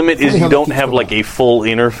real limit is Funny how you that don't keeps have coming like a full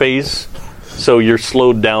interface, so you're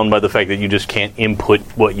slowed down by the fact that you just can't input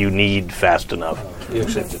what you need fast enough. You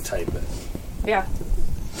actually have to type it. Yeah.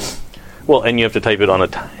 Well, and you have to type it on a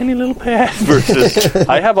tiny little pad versus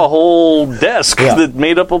I have a whole desk Yeah. that's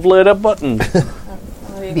made up of lit up buttons.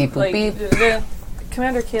 Beep, Like, beep.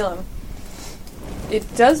 Commander Kalem,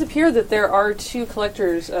 it does appear that there are 2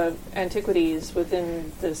 collectors of antiquities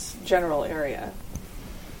within this general area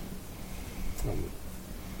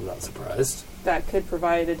I'm not surprised. that could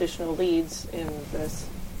provide additional leads in this.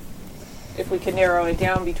 If we could narrow it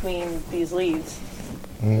down between these leads,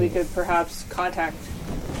 we could perhaps contact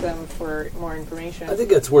them for more information. I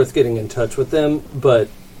think it's worth getting in touch with them, but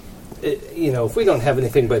if we don't have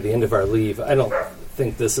anything by the end of our leave, I don't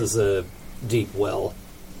think this is a deep well.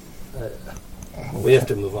 We have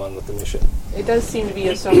to move on with the mission. It does seem to be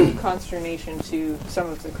of some consternation to some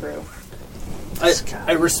of the crew.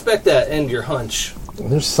 I respect that and your hunch,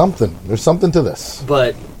 There's something. There's something to this.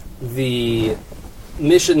 but the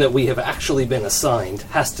mission that we have actually been assigned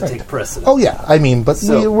has to take precedent. Oh, yeah. I mean, but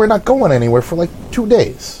So- we're not going anywhere for like 2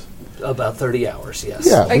 days. About 30 hours, yes.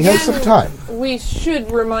 Yeah, we have some time. We should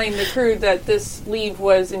remind the crew that this leave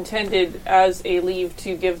was intended as a leave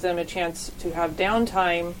to give them a chance to have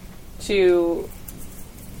downtime to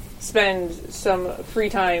spend some free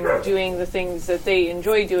time doing the things that they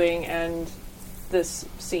enjoy doing, and this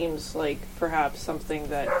seems like perhaps something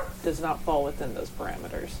that does not fall within those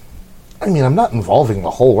parameters. I mean, I'm not involving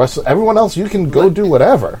the whole rest. Everyone else, you can go do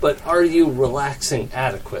whatever. But are you relaxing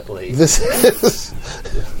adequately, This is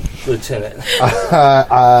Lieutenant?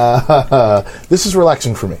 this is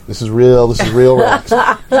relaxing for me. This is real relaxing.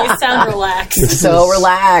 You sound relaxed. So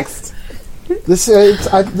relaxed. This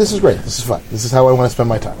is great. This is fun. This is how I want to spend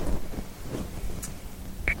my time.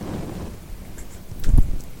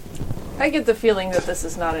 I get the feeling that this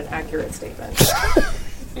is not an accurate statement.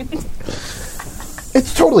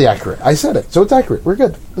 It's totally accurate. I said it, so it's accurate. We're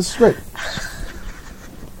good. This is great.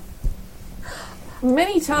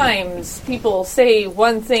 Many times people say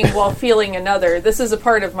one thing while feeling another. This is a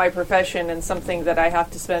part of my profession and something that I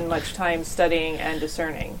have to spend much time studying and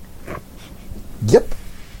discerning. Yep.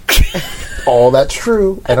 All that's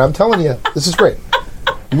true, and I'm telling you, this is great.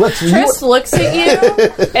 Tris looks at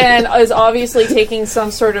you and is obviously taking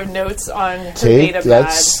some sort of notes on her data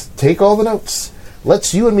pad. Take all the notes.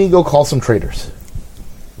 Let's you and me go call some traders.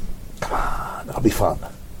 Come on, That'll be fun.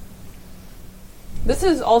 This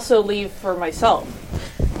is also leave for myself.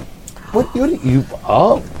 What you?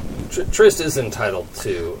 Oh, Trist is entitled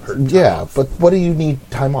to her time yeah. off. But what do you need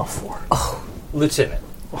time off for? Lieutenant,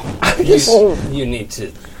 Yes. you need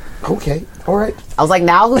to... Okay. All right. I was like,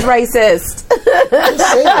 now who's racist?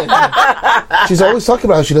 She's always talking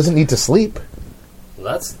about how she doesn't need to sleep.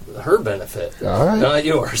 That's her benefit, All right. not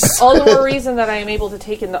yours. All the more reason that I am able to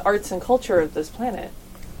take in the arts and culture of this planet.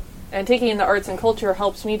 And taking in the arts and culture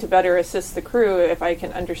helps me to better assist the crew if I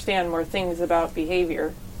can understand more things about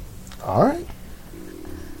behavior. All right.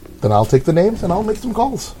 Then I'll take the names and I'll make some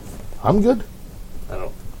calls. I'm good. I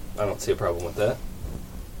don't see a problem with that.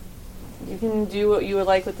 You can do what you would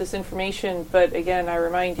like with this information, but again, I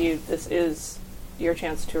remind you, this is your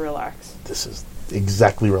chance to relax. This is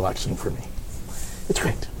exactly relaxing for me. It's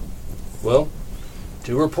great. Well,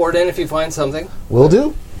 do report in if you find something. Will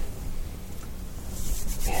do.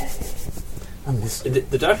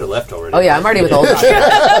 The doctor left already. Oh yeah, I'm already with old doctor.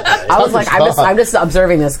 I was like, I'm just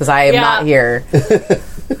observing this because I am Yeah. not here.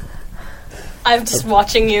 I'm just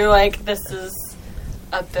watching you like this is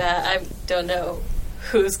a bad. I don't know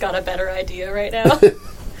who's got a better idea right now.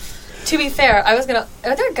 To be fair, I was gonna.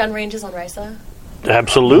 Are there gun ranges on Risa?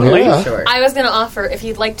 Absolutely. Yeah. Sure. I was gonna offer if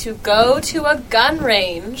you'd like to go to a gun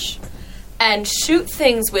range and shoot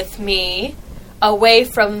things with me away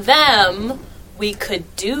from them, we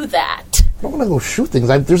could do that. I don't want to go shoot things.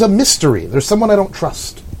 There's a mystery. There's someone I don't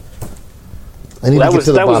trust. I need That to get was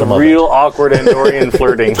to the bottom of real awkward Andorian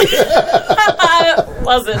flirting. It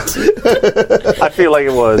wasn't. I feel like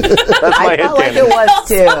it was. That's my I felt like headcanon. it was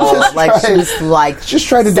too. Like she was like Just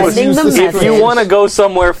trying to sending diffuse the the message. If you want to go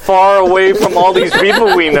somewhere far away from all these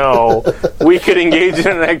people we know, we could engage in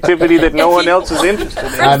an activity that no one else is interested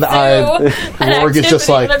in. And Morg is just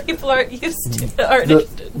like, other people aren't used to. Aren't they're,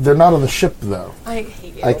 interested. they're not on the ship, though. I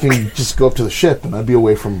hate you. I can just go up to the ship and I'd be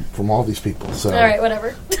away from all these people. So All right,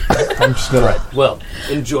 whatever. I'm just going to Well,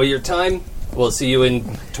 enjoy your time. We'll see you in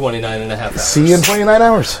 29 and a half hours. see you in 29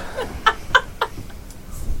 hours.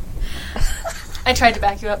 I tried to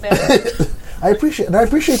back you up, man. I appreciate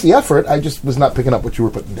the effort. I just was not picking up what you were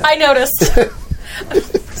putting down. I noticed. I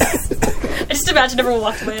just imagine everyone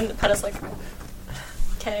walked away and the Petta's like,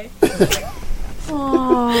 okay.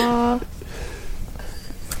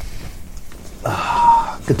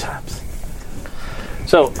 Good times.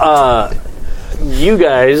 So, you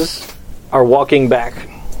guys are walking back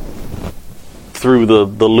through the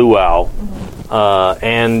luau,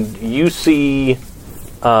 and you see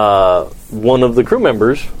one of the crew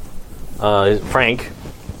members, Frank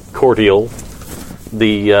Cordial,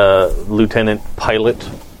 the lieutenant pilot.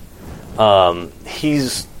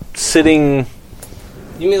 He's sitting...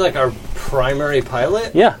 You mean like our primary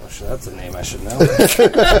pilot? Yeah. Oh, shit, that's a name I should know.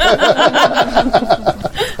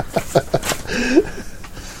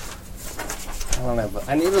 I don't have.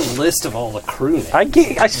 I need a list of all the crew names.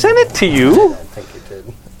 I sent it to you, I think you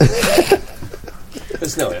did.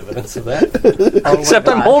 There's no evidence of that. except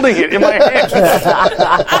I'm holding it in my hand.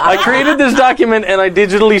 I created this document and I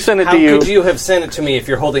digitally sent it How to you. could you have sent it to me if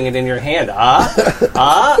you're holding it in your hand?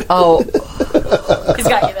 Oh, He's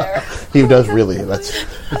got you there. He does really. That's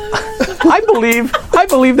I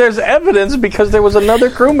believe there's evidence because there was another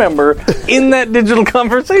crew member in that digital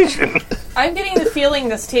conversation. I'm getting the feeling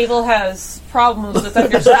this table has problems with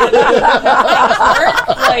understanding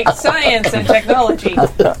like science and technology.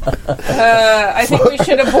 I think we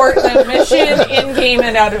should abort the mission in game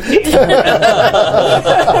and out of game.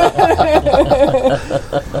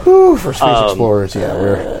 Whew, for space explorers. Yeah,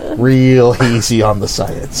 we're real easy on the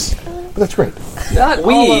science, but that's great. Not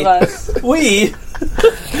all of us.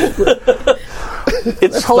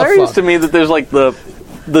 It's hilarious to me that there's like the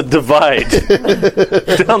divide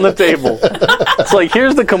down the table. It's like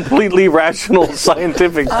here's the completely rational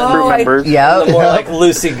scientific crew members, yeah. More like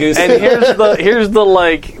loosey goosey. and here's the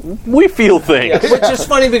like we feel things. Which is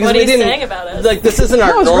funny because What are we you didn't saying about it? like this isn't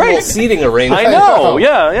our it's normal great. seating arrangement. I know,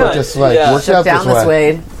 yeah. Just like Yeah. worked Shut out down this this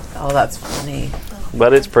way. Wade. Oh, that's funny.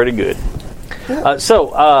 But it's pretty good.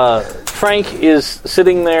 So Frank is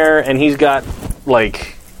sitting there, and he's got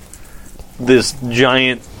like this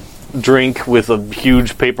giant drink with a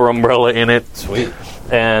huge paper umbrella in it, Sweet.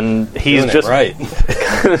 and he's Doing it just right.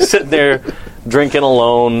 sitting there drinking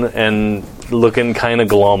alone and looking kind of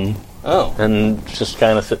glum, Oh. and just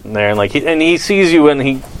kind of sitting there, and like he sees you, and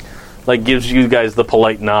he like gives you guys the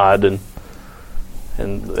polite nod and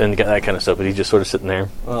that kind of stuff, but he's just sort of sitting there.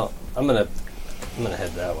 Well, I'm gonna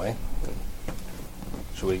head that way.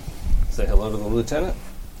 Should we say hello to the lieutenant?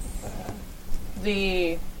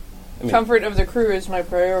 The I mean- comfort of the crew is my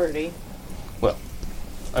priority. Well,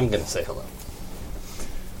 I'm gonna say hello.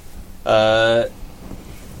 Lieutenant,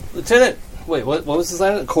 wait, what was his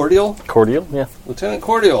name? Cordial? Cordial, yeah. Lieutenant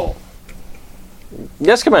Cordial.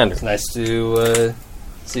 Yes, Commander. It's nice to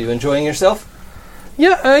see you enjoying yourself.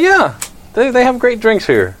 Yeah, yeah. They have great drinks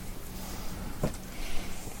here.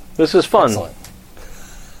 This is fun. Excellent.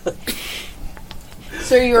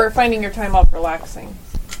 So you are finding your time off relaxing.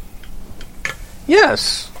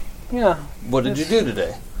 Yes. Yeah. What did you do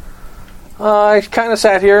today? I kind of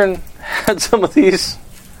sat here and had some of these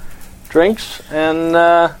drinks, and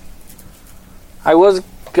I was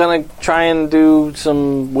gonna try and do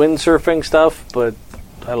some windsurfing stuff, but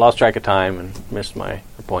I lost track of time and missed my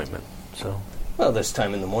appointment. So Well, there's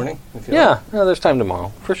time in the morning. If you yeah, there's time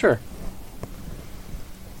tomorrow for sure.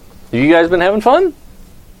 You guys been having fun?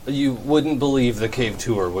 You wouldn't believe the cave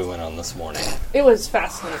tour we went on this morning. It was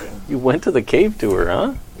fascinating. You went to the cave tour,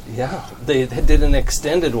 huh? Yeah, they did an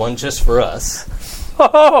extended one just for us.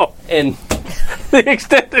 Oh, And the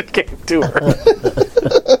extended cave tour.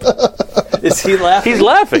 is he laughing? He's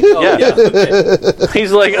laughing. Oh, yeah. yeah. Okay.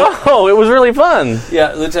 He's like, oh, it was really fun.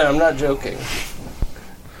 Yeah, Lieutenant, I'm not joking.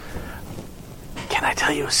 Can I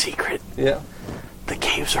tell you a secret? Yeah. The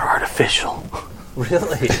caves are artificial.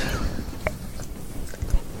 Really?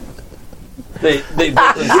 They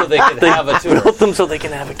built them so they could have a tour. Built them so they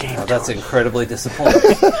can have a cave Oh, tour. that's incredibly disappointing. You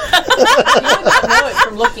didn't know it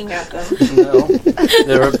from looking at them. No,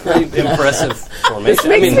 they're a pretty impressive formation.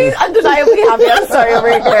 Makes me undeniably happy. I'm sorry, I'm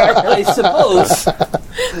very clear. I suppose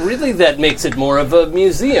really that makes it more of a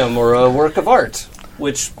museum or a work of art,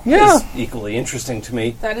 which Yeah. is equally interesting to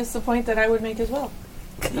me. That is the point that I would make as well.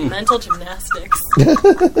 Mental gymnastics.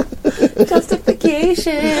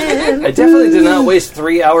 Justification. I definitely did not waste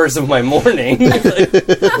 3 hours of my morning.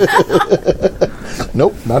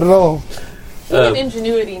 Nope, not at all. Human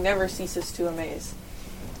ingenuity never ceases to amaze.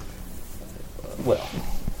 Well,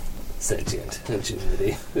 sentient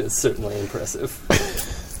ingenuity is certainly impressive.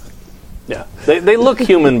 Yeah, they look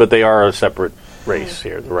human, but they are a separate race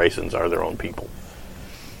here. The Rysons are their own people.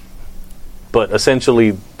 But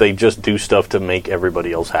essentially, they just do stuff to make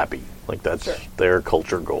everybody else happy. Like, that's their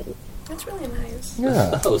culture goal. That's really nice.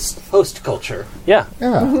 Yeah, Host culture. Yeah,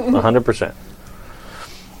 yeah. 100%.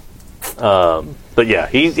 But yeah,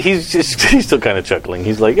 he's still kind of chuckling.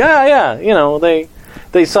 He's like, yeah, you know, they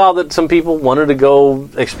saw that some people wanted to go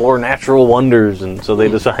explore natural wonders, and so they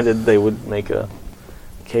decided they would make a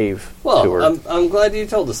cave Well, tour. I'm glad you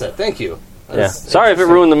told us that. Thank you. Yeah, That's sorry if it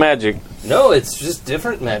interesting. ruined the magic. No, it's just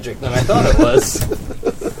different magic than I thought it was.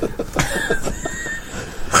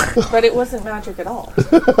 But it wasn't magic at all.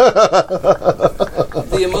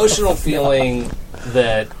 The emotional feeling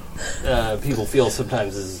that people feel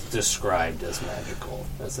sometimes is described as magical,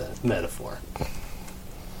 as a metaphor.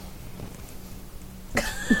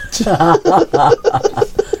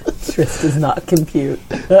 Trist does not compute.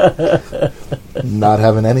 Not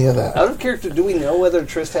having any of that. Out of character, do we know whether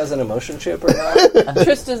Trist has an emotion chip or not?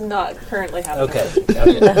 Trist does not currently have Okay. that.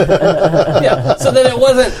 Okay. Yeah, so then it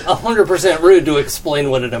wasn't 100% rude to explain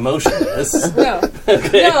what an emotion is. No.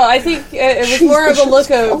 No, I think it was more of a look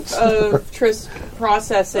of Trist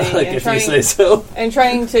processing Like and if you say so.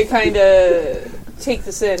 trying to kind of take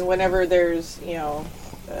this in whenever there's,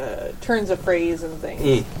 turns of phrase and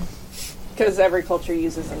things. Because every culture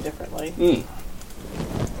uses them differently.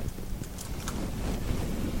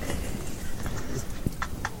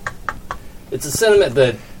 It's a sentiment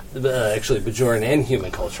that actually Bajoran and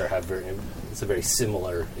human culture have it's a very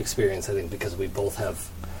similar experience, I think, because we both have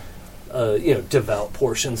devout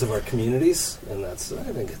portions of our communities, and I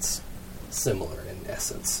think it's similar in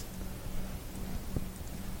essence.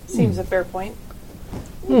 Seems a fair point.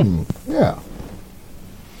 Yeah.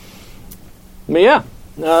 But yeah,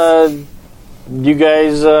 you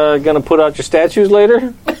guys gonna put out your statues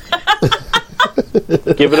later?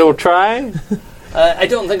 Give it a try. I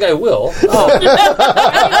don't think I will. I do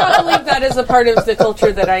not believe that is a part of the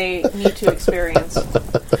culture that I need to experience.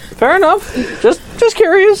 Fair enough. Just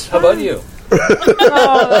curious. How about you?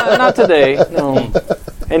 No, not today. No.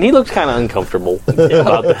 And he looks kind of uncomfortable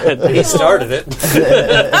about that. He started it.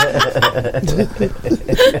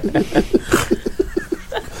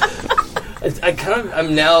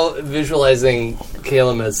 I'm now visualizing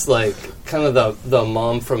Caleb as like kind of the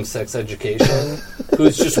mom from Sex Education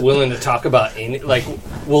who's just willing to talk about any, like,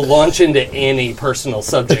 will launch into any personal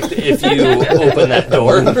subject if you open that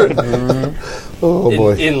door. Oh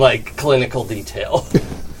boy. In like clinical detail.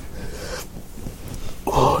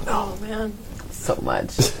 Oh man. So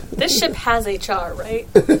much. This ship has HR, right?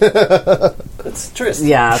 That's Trist.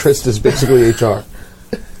 Yeah. Trist is basically HR.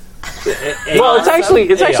 Well, it's actually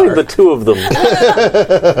the two of them.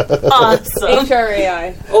 Awesome.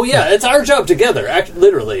 HRAI. Oh yeah, it's our job together.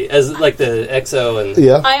 Literally, as like the XO and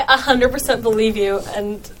Yeah. I 100% believe you,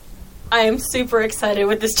 and I am super excited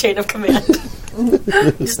with this chain of command.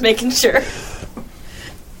 Just making sure.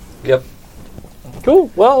 Yep.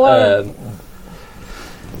 Cool. Well,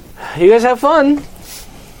 you guys have fun.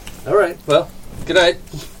 All right. Well, good night.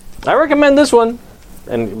 I recommend this one,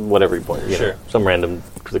 and whatever you point, Sure. some random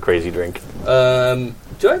crazy drink.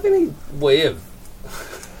 Do I have any way of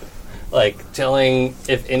like telling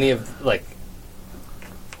if any of like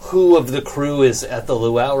who of the crew is at the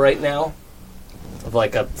luau right now? Of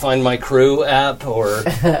like a Find My Crew app or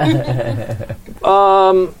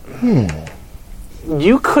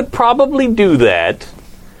You could probably do that.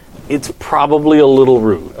 It's probably a little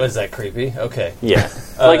rude. is that creepy? Okay. Yeah.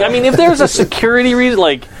 Like, I mean, if there's a security reason,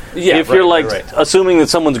 like, Yeah, if you're, right, like, right. assuming that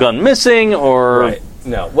someone's gone missing or... Right.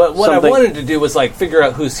 No. What I Something- wanted to do was like figure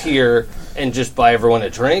out who's here and just buy everyone a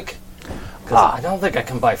drink. Because I don't think I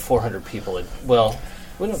can buy 400 people. Well,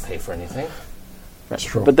 we don't pay for anything. That's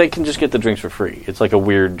true. But they can just get the drinks for free. It's like a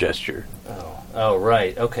weird gesture. Oh,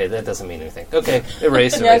 right. Okay, that doesn't mean anything. Okay,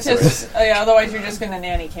 erase. Yeah, erase. just otherwise you're just going to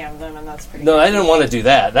nanny cam them, and that's pretty. No, I didn't want to do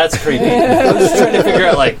that. That's creepy. I was just trying to figure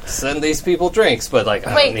out, like, send these people drinks, but, like,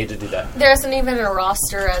 I Wait. don't need to do that. There isn't even a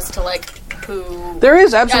roster as to, like, who... There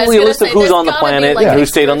is absolutely I a was list gonna of say, who's there's on the gotta be, planet like, and who an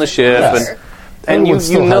stayed on the ship. excursion roster. And Everyone you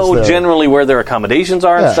still know has their- generally where their accommodations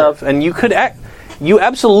are Yeah. and stuff. And you could you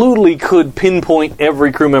absolutely could pinpoint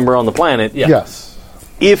every crew member on the planet Yeah. Yes.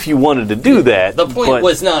 if you wanted to do that. The point but-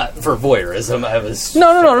 was not for voyeurism. I was...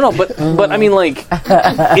 No. But I mean, like,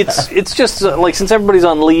 it's just like since everybody's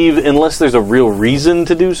on leave, unless there's a real reason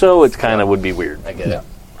to do so, it kind of would be weird. I get it.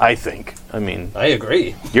 I think. I mean, I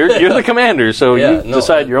agree. you're the commander, so Yeah, you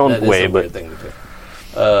decide your own that is way. a weird But thing to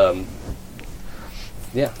do.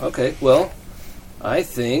 Yeah, okay. Well, I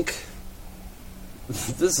think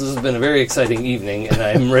this has been a very exciting evening, and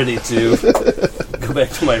I'm ready to go back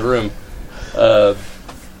to my room.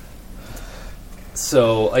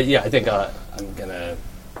 So, yeah, I think I'm going to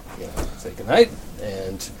say goodnight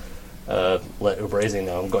and let Ubrazi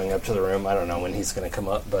know I'm going up to the room. I don't know when he's going to come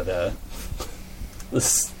up, but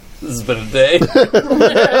this has been a day.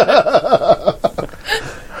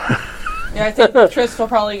 Yeah, I think Trist will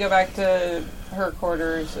probably go back to her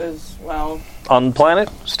quarters as well. on planet,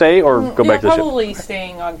 stay or go back to the ship. Probably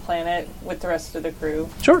staying on planet with the rest of the crew.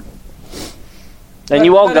 Sure. And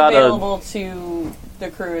you all but got available to the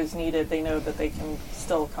crew as needed. They know that they can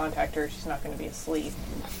still contact her. She's not going to be asleep.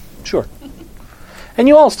 sure. And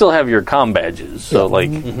you all still have your comm badges, so like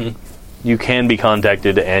you can be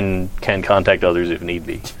contacted and can contact others if need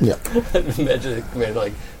be. Yeah. Imagine a commander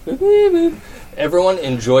like, boop, boop, boop. Everyone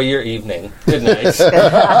enjoy your evening. Good night.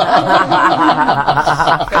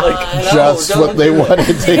 Just what they wanted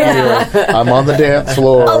to hear. I'm on the dance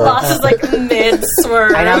floor. Boss is like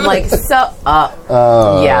mid-swerve. And I'm like,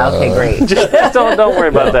 yeah, okay, great. Just don't worry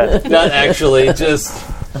about that. Not actually, just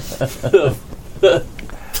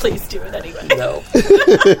Please do it anyway. no.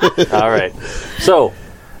 All right. So,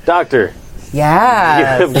 Doctor, you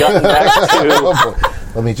Yeah. have gotten back to Oh, boy.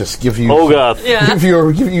 Let me just give you Ogoth. Yeah. give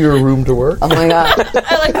you your room to work. Oh my god.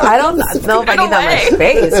 I don't know if I need that much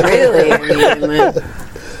space, really. I mean, I'm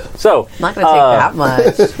So, not going to take that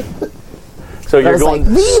much. so I you're was like,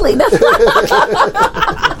 going, really? That's not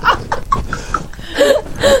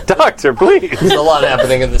Doctor, please. There's a lot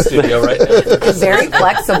happening in the studio right now. very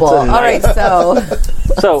flexible. All right, so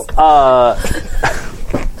So,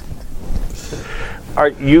 are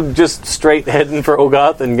you just straight heading for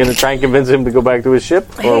Ogoth and going to try and convince him to go back to his ship,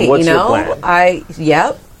 or hey, what's you your know, plan?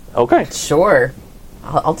 Yep, Okay, sure.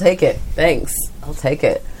 I'll take it. Thanks. I'll take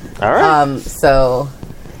it. all right. So,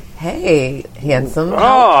 hey, handsome.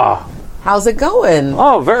 How's it going?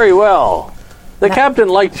 Oh, very well. The captain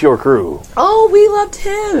liked your crew. Oh, we loved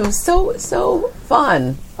him. So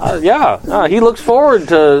fun. Yeah, he looks forward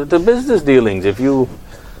to business dealings. If you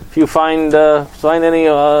find any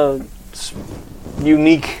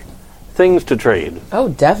unique things to trade. Oh,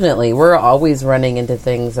 definitely. We're always running into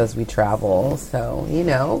things as we travel. So,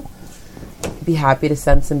 be happy to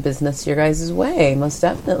send some business your guys' way. Most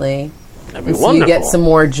definitely. That'd be So wonderful. you get some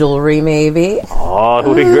more jewelry, maybe. Oh, it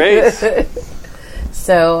would be great.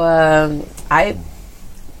 So,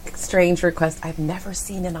 strange request. I've never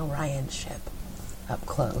seen an Orion ship up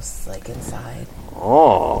close, like inside.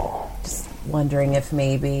 Oh, Just wondering if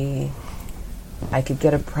maybe I could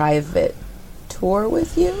get a private tour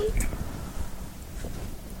with you.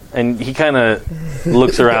 and he kind of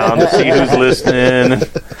looks around to see who's listening.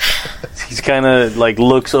 He's kind of like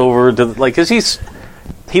looks over to because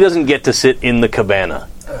he doesn't get to sit in the cabana.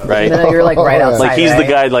 right? No, you're like right outside. Like he's the right?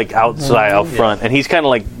 guy like outside out front, and he's kind of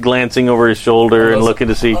like glancing over his shoulder and Those looking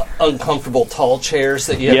to see. Uncomfortable tall chairs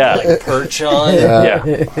that you Yeah. have to like perch on. Yeah,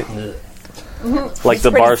 like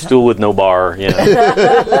the bar stool with no bar. Yeah,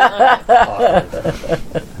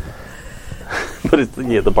 but it's,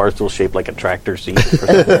 the bar stool's shaped like a tractor seat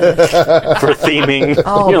for theming.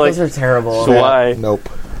 Oh, You're those are terrible. so why? Nope.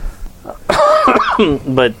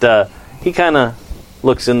 But he kind of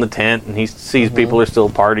looks in the tent and he sees people are still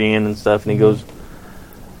partying and stuff, and he goes,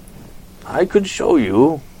 I could show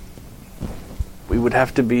you. We would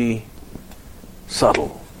have to be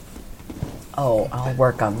subtle. Oh, I'll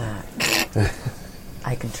work on that.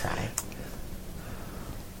 I can try.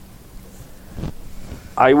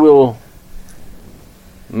 I will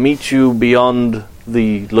meet you beyond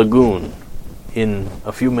the lagoon in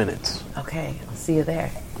a few minutes. Okay, I'll see you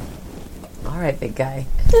there. All right, big guy.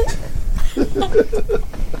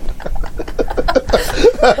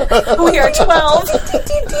 We are 12.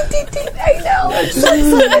 I know.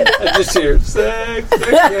 I just hear sex.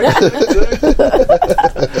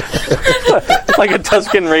 Like a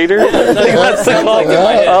Tuscan Raider? That's the call. like in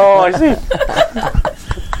my head. Oh, I see.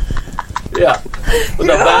 Yeah. With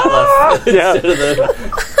the bat Yeah.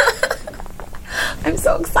 I'm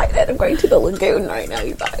so excited. I'm going to the lagoon right now,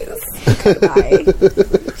 you guys. Bye.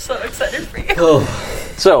 So excited for you. Oh,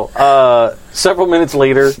 So, several minutes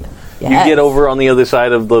later, you Yes. get over on the other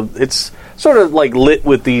side of the... It's sort of like lit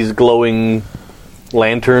with these glowing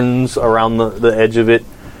lanterns around the edge of it.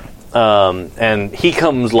 And he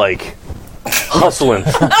comes like hustling.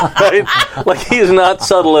 Right? Like he is not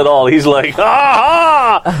subtle at all. He's like,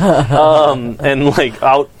 ah! And like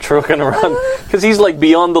out trucking around. Because he's like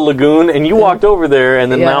beyond the lagoon, and you walked over there, and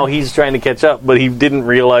then Yeah. now he's trying to catch up, but he didn't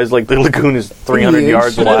realize like the lagoon is 300 Huge.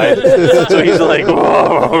 yards wide. So he's like,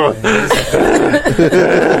 whoa.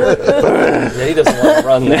 yeah, he doesn't want to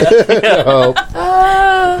run that.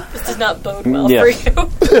 This does not bode well Yeah. for you.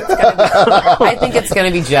 I think it's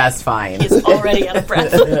going to be just fine. He's already out of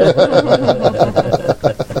breath.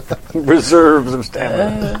 Reserves of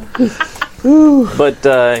stamina.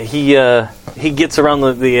 But he gets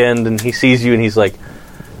around the end and he sees you and he's like,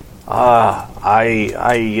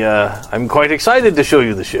 I'm quite excited to show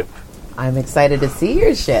you the ship. I'm excited to see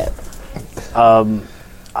your ship.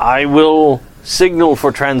 I will signal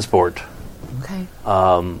for transport. Okay.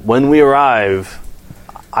 When we arrive,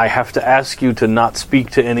 I have to ask you to not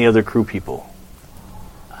speak to any other crew people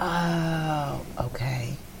Oh,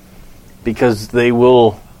 okay. because they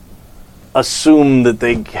will assume that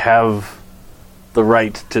they have the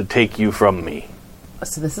right to take you from me.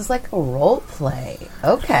 So this is like a role play.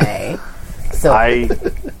 Okay. So I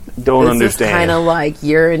don't this understand. is kind of like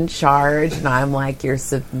you're in charge and I'm like you're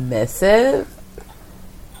submissive.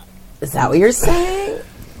 Is that what you're saying?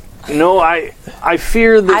 No, I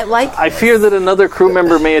fear that I fear that another crew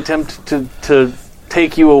member may attempt to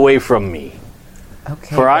take you away from me.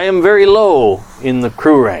 Okay. For I am very low in the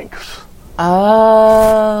crew ranks.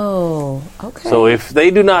 Oh. Okay. So if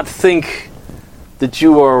they do not think that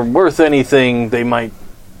you are worth anything, they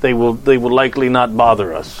will likely not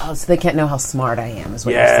bother us. Oh, so they can't know how smart I am, is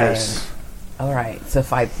what you're Yes. saying. All right. So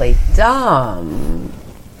if I play dumb,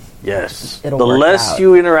 Yes. It'll the work less out.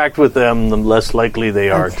 you interact with them, the less likely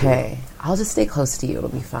they are to. okay, I'll just stay close to you. It'll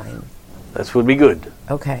be fine. That would be good.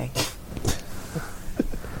 Okay.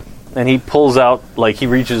 And he pulls out, like, he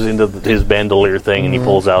reaches into his bandolier thing and he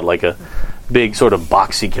pulls out, like, a big sort of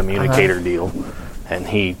boxy communicator deal. And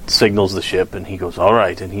he signals the ship and he goes, all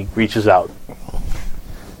right. And he reaches out,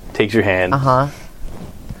 takes your hand. Uh-huh.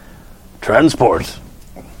 Transport.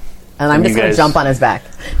 And I'm You just going to guys- jump on his back.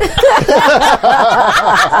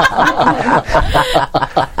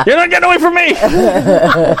 You're not getting away from me!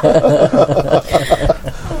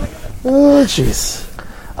 Oh, jeez.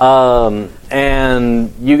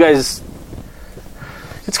 And you guys,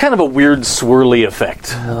 it's kind of a weird swirly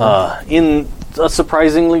effect in a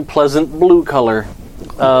surprisingly pleasant blue color.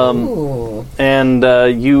 Ooh. And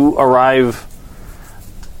you arrive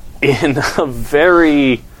in a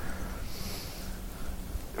very,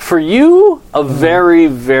 for you, a very,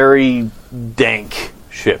 very dank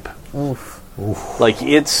ship. Oof. Like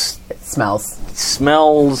it Smells.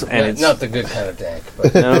 smells and it's not the good kind of dank,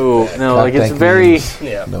 but no, like it's dank very means-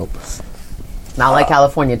 yeah. Nope. Not like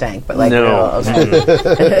California dank, but like no. real,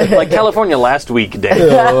 okay. like California last week dank.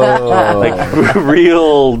 Oh. Like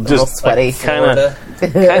real, a little just sweaty. kind of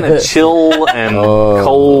Florida. chill and Oh.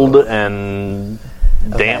 cold and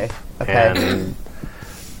damp Okay. and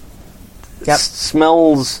Yep.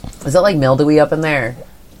 smells. Is it like mildewy up in there?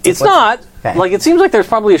 It's What's- not. Okay. Like, it seems like there's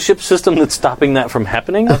probably a ship system that's stopping that from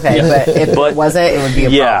happening. Okay, but if it wasn't, it would be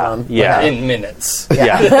a problem. Yeah. Okay. In minutes.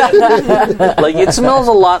 Yeah. Like, it smells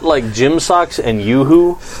a lot like gym socks and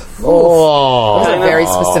Yoo-Hoo. Oh. Those are very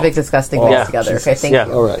specific, disgusting things Yeah. together. Okay, thank Yeah.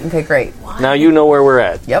 you. All right. Okay, great. Now you know where we're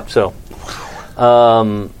at. Yep. So,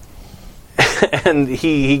 and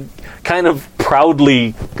he kind of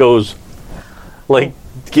proudly goes, like,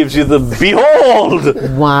 gives you the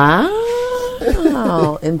behold.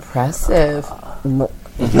 Wow, impressive.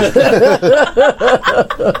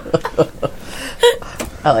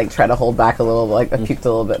 I like try to hold back a little, like I puked a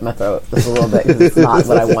little bit in my throat just a little bit because it's not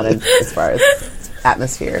what I wanted as far as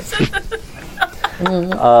atmosphere.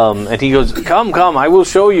 And he goes, come, I will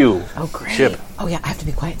show you. Oh, great. Ship. Oh, yeah, I have to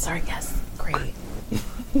be quiet. Sorry, yes. Great.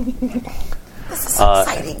 This is so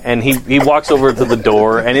exciting. And he walks over to the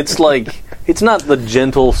door, and it's like, it's not the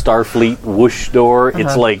gentle Starfleet whoosh door.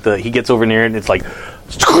 It's like he gets over near it, and it's like,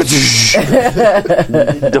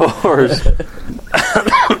 doors.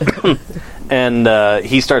 And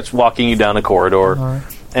he starts walking you down a corridor,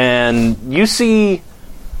 and you see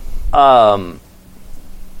a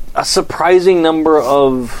surprising number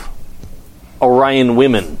of Orion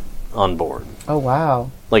women on board. Oh,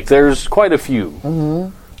 wow. Like, there's quite a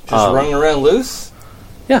few. Just running around loose?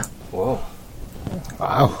 Yeah. Whoa.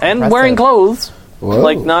 Wow. And Impressive. wearing clothes. Whoa.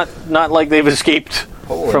 Like, not like they've escaped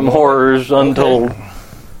Holy from moly. horrors untold.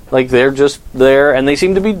 Like, they're just there, and they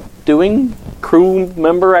seem to be doing crew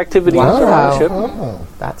member activities Wow. around the ship. Oh.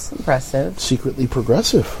 That's impressive. Secretly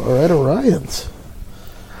progressive. All right, Orions.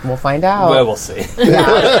 We'll find out. Well, we'll see.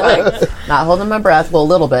 Not holding my breath. Well, a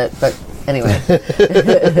little bit, but anyway.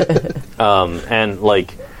 And,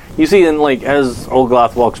 like, you see, and like, as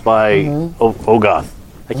Olgoth walks by, Ogoth.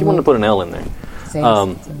 I keep wanting to put an L in there.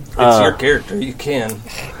 Same. It's your character. You can.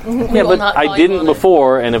 Yeah, but not I call you didn't on it.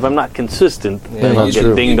 before, and if I'm not consistent, then I'll you get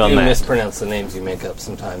do, dinged you on do that. mispronounce the names you make up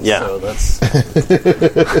sometimes. Yeah. So that's.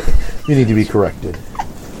 You need to be corrected.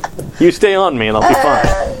 You stay on me, and I'll be fine.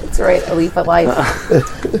 It's right. A leaf of life.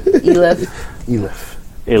 Elif. Elif.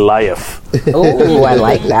 Elias. Oh, I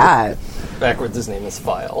like that. Backwards, his name is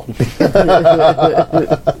File.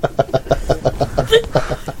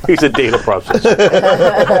 He's a data processor.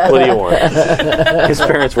 What do you want? His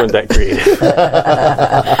parents weren't that creative.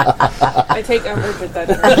 I take umbrage with that.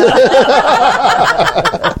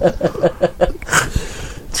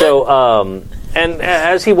 So, and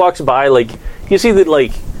as he walks by, like, you see that,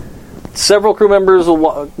 like, several crew members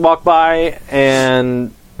will walk by,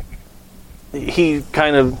 and he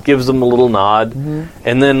kind of gives them a little nod,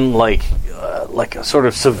 and then, like a sort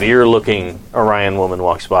of severe-looking Orion woman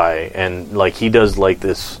walks by, and, like, he does, like,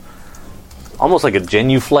 this, almost like a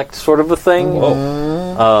genuflect sort of a thing.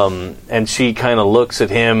 And she kind of looks at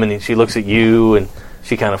him, and she looks at you, and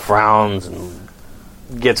she kind of frowns, and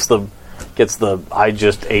gets the I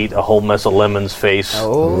just ate a whole mess of lemons face.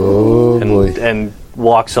 Oh, boy. And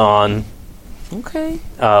walks on. Okay.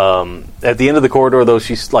 At the end of the corridor, though,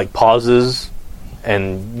 she like pauses,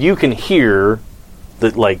 and you can hear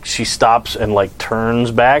that, like, she stops and, like, turns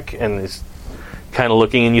back and is kind of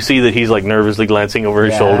looking, and you see that he's, like, nervously glancing over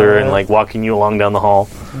his shoulder and, like, walking you along down the hall.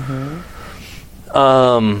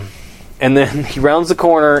 And then he rounds the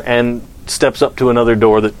corner and steps up to another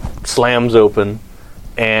door that slams open,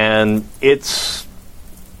 and it's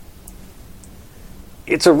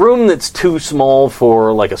a room that's too small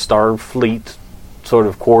for, like, a Starfleet sort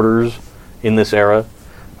of quarters in this era.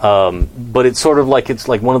 But it's sort of like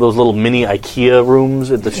one of those little mini IKEA rooms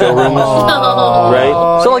at the showrooms,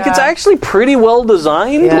 right? So, like, it's actually pretty well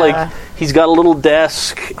designed. Yeah. Like, he's got a little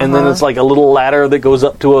desk, and then it's like a little ladder that goes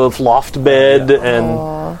up to a loft bed,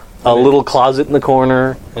 and a little closet in the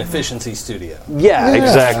corner. An efficiency studio. Yeah,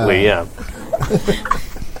 exactly. Yeah.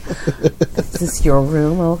 Is this your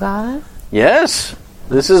room, oh God? Yes,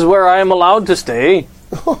 this is where I am allowed to stay.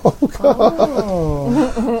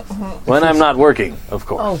 When I'm not working, of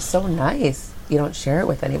course. Oh, so nice. You don't share it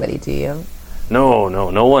with anybody, do you?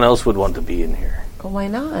 No one else would want to be in here. Oh, why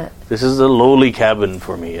not? This is a lowly cabin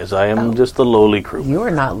for me, as I am just a lowly crew. You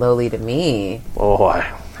are not lowly to me. Oh,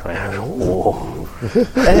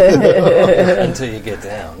 Until you get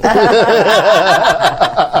down.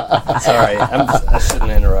 Sorry, I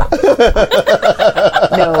shouldn't interrupt.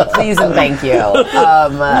 No, please and thank you.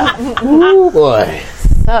 Oh, boy.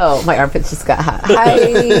 So, my armpits just got hot. Hi.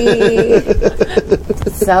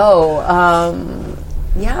 So,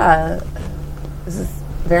 yeah, this is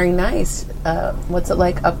very nice. What's it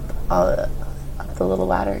like up the little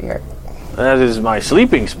ladder here? That is my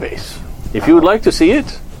sleeping space. If you would like to see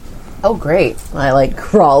it. Oh, great. I, like,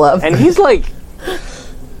 crawl up. And he's like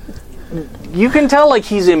you can tell like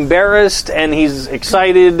he's embarrassed and he's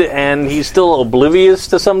excited and he's still oblivious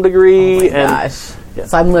to some degree. Gosh. Yeah.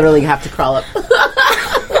 So I'm literally gonna have to crawl up.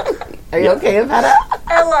 Are you okay, Iveta?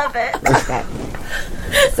 I love it. Okay.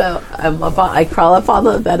 So I crawl up on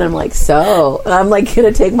the bed. I'm like, and I'm like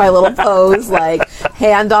gonna take my little pose, like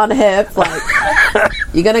hand on hip, like,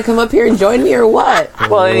 you gonna come up here and join me or what?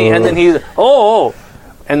 Well, and then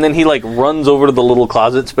and then he like runs over to the little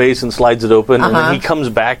closet space and slides it open, and then he comes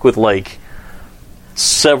back with like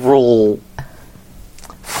several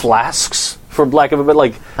flasks, for lack of a bit,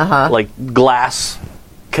 like glass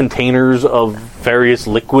containers of various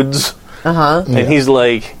liquids, and he's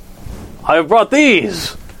like, "I've brought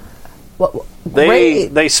these. What?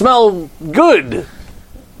 They smell good."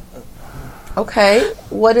 Okay.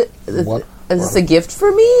 What is this a gift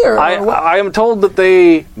for me or what? I am told that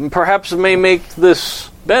they perhaps may make this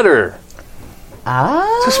better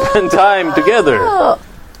to spend time together.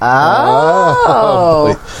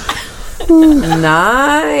 Oh.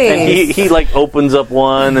 Nice. And he like opens up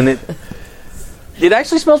one, and it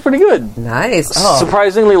actually smells pretty good. Nice. Oh,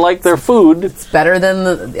 Surprisingly like their food. it's better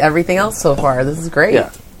than everything else so far. This is great.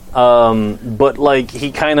 Yeah. But like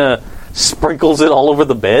he kind of sprinkles it all over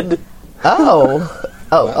the bed.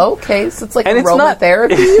 Oh, okay. So it's like And it's not-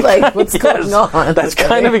 aromatherapy. Like, what's Yes, going on? That's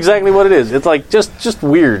kind of exactly what it is. It's like just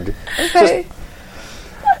weird. Okay.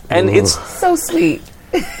 And it's So sweet.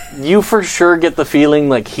 you for sure get the feeling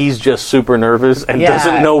like he's just super nervous and Yeah.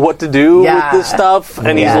 doesn't know what to do Yeah. with this stuff,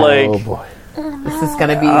 and Yeah. he's Oh like, boy. This is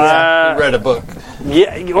gonna be. Read a book.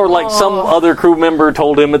 yeah, or like some other crew member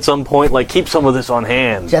told him at some point, like, keep some of this on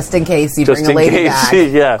hand. just in case you Just bring a in lady case,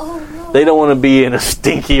 back. yeah. They don't want to be in a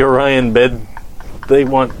stinky Orion bed. They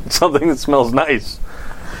want something that smells nice.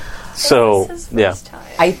 So, yeah.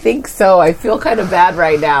 I think so. I feel kind of bad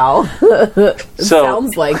right now. It So,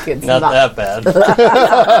 sounds like it's Not not. that bad.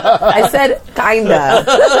 I said kinda.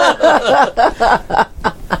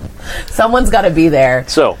 Someone's got to be there.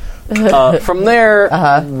 so from there,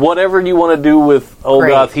 whatever you want to do with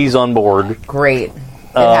Olgoth, Great. he's on board. Great.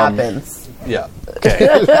 It happens. Yeah.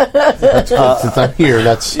 Since I'm here,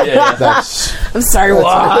 that's Yeah. that's I'm sorry.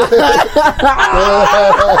 What?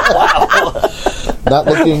 not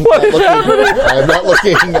looking. I am not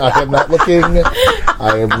looking. I am not looking.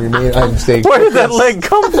 I'm staying. Where did that leg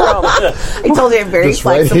come from? I told you I'm very just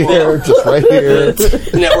right flexible. here? Just right here.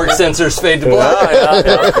 Network sensors fade to black.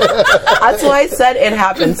 That's why I said it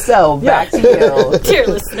happened. So back to you. Dear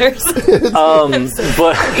listeners.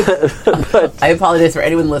 But I apologize for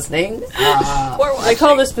anyone listening. Or I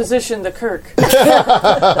call this position the Kirk.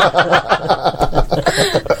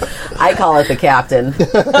 I call it the captain.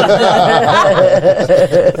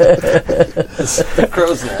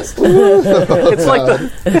 Crow's nest.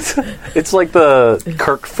 it's like the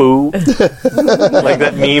Kirk Fu, like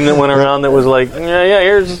that meme that went around that was like, yeah,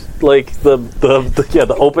 here's like the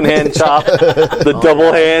open hand chop, the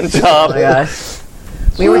double hand chop. Oh my gosh.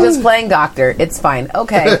 We were just playing doctor. It's fine.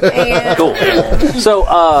 Okay. And Cool. So,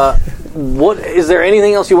 what is there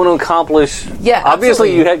anything else you want to accomplish? Yeah, obviously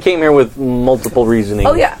absolutely. you came here with multiple reasoning.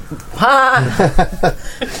 Oh yeah.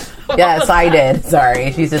 Yes, I did.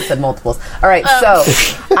 Sorry, she just said multiples. All right, so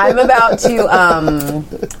I'm about to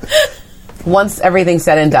once everything's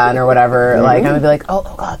said and done or whatever, like I'm gonna be like, oh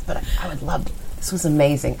God, but I would love this was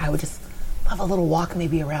amazing. I would just love a little walk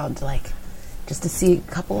maybe around, like just to see a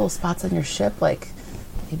couple little spots on your ship, like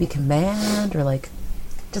maybe command or like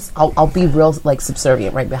just I'll be real like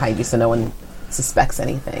subservient right behind you so no one suspects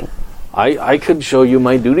anything. I could show you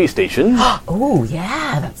my duty station. Oh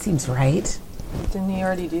yeah, that seems right. Didn't he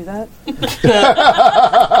already do that?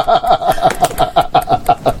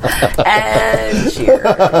 And cheers.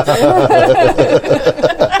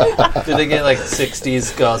 Did they get like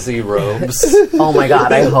 60s gauzy robes? Oh my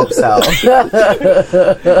God, I hope so.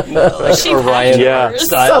 Like Orion Yeah.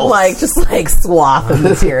 style? Some like just like swath of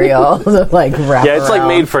material, like wrap Yeah, it's like around.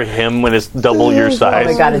 made for him when it's double your Oh size.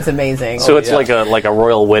 my God, it's amazing. So it's yeah. like a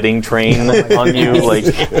royal wedding train on you, like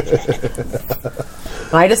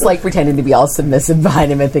I just like pretending to be all submissive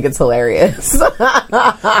behind him and think it's hilarious.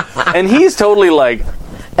 and he's totally like,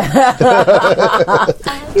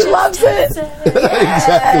 He loves it.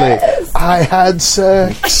 Exactly. I had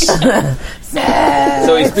sex.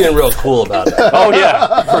 So he's being real cool about it. oh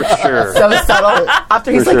yeah, for sure. So subtle.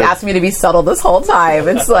 After he's For like sure. asked me to be subtle this whole time,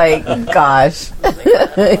 it's like, gosh,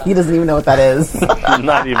 he doesn't even know what that is.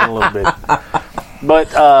 Not even a little bit.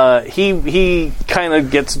 But he kind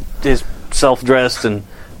of gets his self dressed and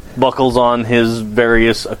buckles on his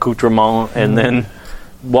various accoutrements, and then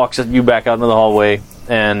walks you back out into the hallway,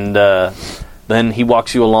 and then he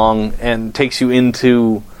walks you along and takes you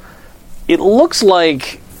into. It looks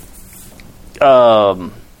like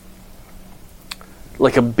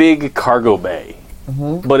like a big cargo bay,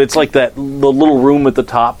 but it's like the little room at the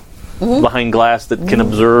top behind glass that can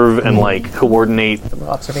observe and like coordinate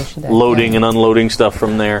Observation deck. loading and unloading stuff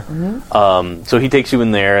from there. So he takes you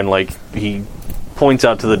in there and like he points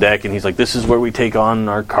out to the deck and he's like, "This is where we take on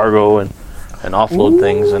our cargo and offload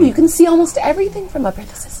things." And you can see almost everything from up here.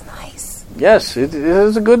 This is nice. yes, it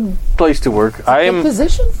is a good place to work. Good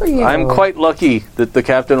position for you. I'm quite lucky that the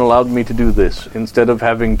captain allowed me to do this instead of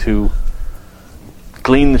having to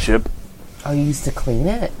clean the ship. Oh, you used to clean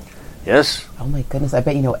it? Yes. Oh my goodness, I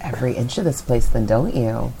bet you know every inch of this place then, don't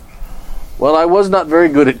you? Well, I was not very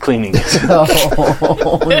good at cleaning it,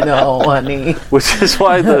 Oh, no, honey. which is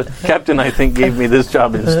why the captain, I think, gave me this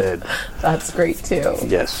job instead. That's great, too.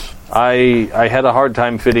 Yes. I had a hard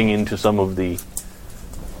time fitting into some of the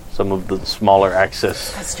smaller access.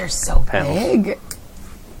 Because you're so Panels. big.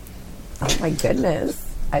 Oh my goodness.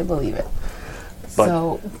 I believe it. But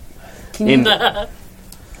so, can you... in I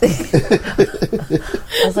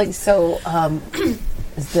was like, so,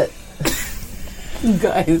 is that... You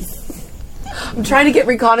guys... I'm trying to get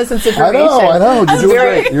reconnaissance information. I know. You're doing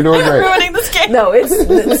very- great. You're doing great. Ruining this game. No,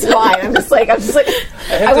 it's fine. I'm just like,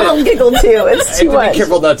 I will giggle too. It's I too have to much. be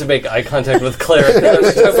careful not to make eye contact with Claire.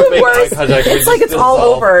 Every time we make eye Worse. contact, we It's like just it's all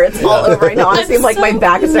dissolve. over. It's all over right now. I seem like my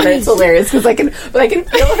back is hurting. It's hilarious because I can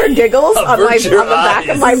feel her giggles on Avert your the back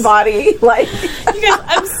of eyes. my body. Like, You guys,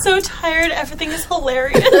 I'm so tired. Everything is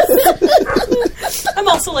hilarious. I'm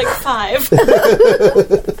also like 5. and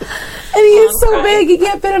he's so crying. big, he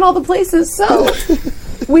can't fit in all the places. So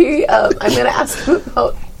I'm going to ask him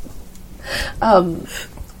about.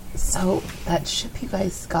 So that ship you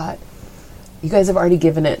guys got, you guys have already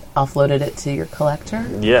offloaded it to your collector.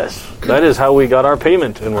 yes, that is how we got our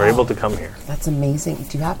payment and were able to come here. That's amazing.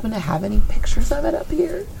 Do you happen to have any pictures of it up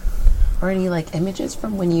here, or any like images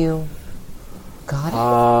from when you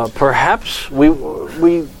got it? Perhaps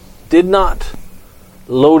we did not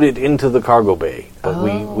load it into the cargo bay, but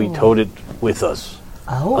we towed it with us.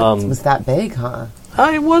 Oh, it was that big, huh?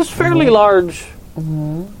 It was fairly large.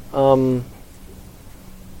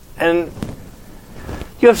 And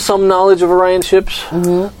you have some knowledge of Orion ships,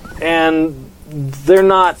 and they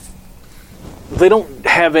don't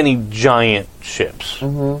have any giant ships.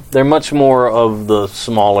 They're much more of the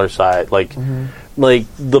smaller side. Like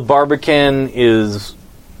the Barbican is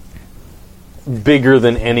bigger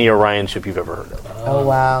than any Orion ship you've ever heard of. Oh,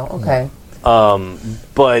 wow. Okay.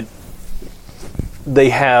 But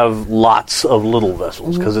they have lots of little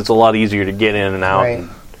vessels because it's a lot easier to get in and out Right. and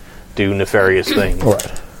do nefarious things.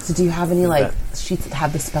 Right. So do you have any sheets that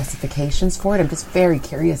have the specifications for it? I'm just very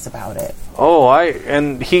curious about it. Oh,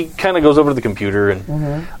 and he kind of goes over to the computer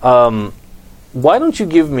and why don't you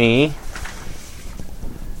give me,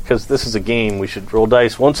 because this is a game, we should roll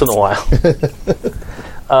dice once in a while.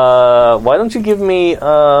 Why don't you give me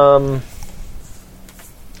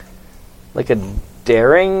like a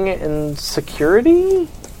daring and security?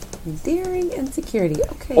 Daring and security.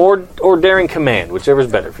 Okay. Or daring command, whichever's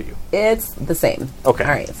better for you. It's the same. Okay. All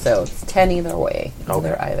right. So it's 10 either way.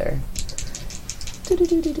 Okay. Either.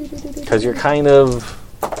 Because you're kind of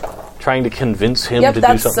trying to convince him Yep, to do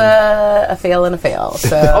that's something. a fail and a fail.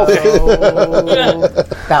 So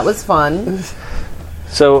that was fun.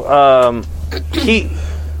 So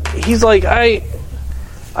he's like, I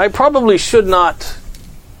probably should not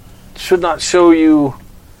show you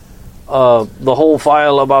the whole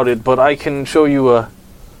file about it, but I can show you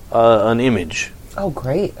an image. Oh,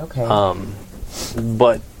 great. Okay.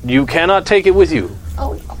 But you cannot take it with you.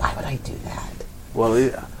 oh, why would I do that? Well,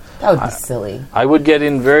 That would be silly. I would get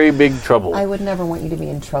in very big trouble. I would never want you to be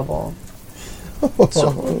in trouble.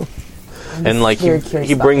 And like very curious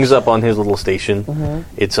he about brings up on his little station,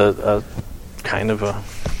 it's a kind of a.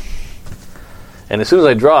 And as soon as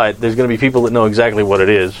I draw it, there's going to be people that know exactly what it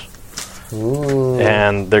is,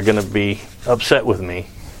 and they're going to be upset with me.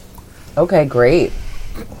 Okay, great.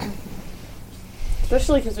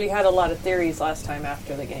 Especially because we had a lot of theories last time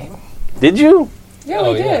after the game. Did you? Yeah,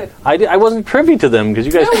 Oh, we yeah. did. I wasn't privy to them because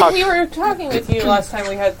you guys No, talked. we were talking with you last time.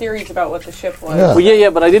 We had theories about what the ship was. Yeah. Well,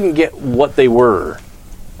 yeah, but I didn't get what they were.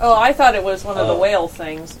 Oh, I thought it was one of the whale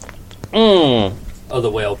things. Mm. Oh,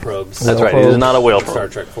 the whale probes. That's right. It is not a whale Star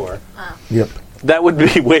probe. Trek 4. Yep. That would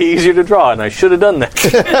be way easier to draw, and I should have done that.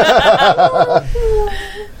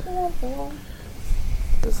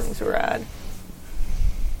 Those things were rad.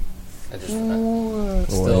 I just Well,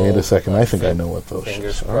 still wait a second. I think I know what those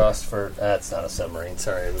fingers ships are. crossed for. That's not a submarine.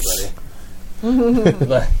 Sorry, everybody.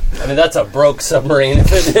 But, I mean, that's a broke submarine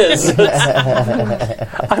if it is. I'm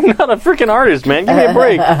not a freaking artist, man. Give me a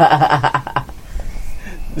break.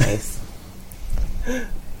 Nice.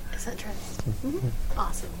 Is that true?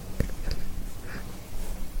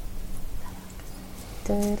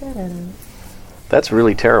 That's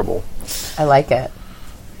really terrible. I like it.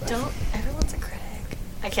 Everyone's a critic.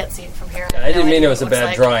 I can't see it from here. I didn't mean it was a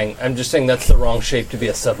bad drawing. I'm just saying that's the wrong shape to be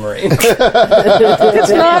a submarine.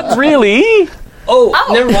 It's not really. Oh,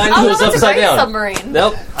 never mind. It was that's a upside great down. submarine.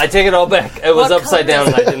 Nope, I take it all back. It was What upside color down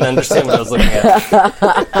and I didn't understand what I was looking at. Yeah.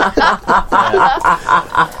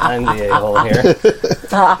 I'm the a-hole here.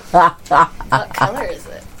 What color is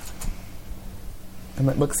it?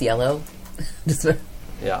 It looks yellow. Just for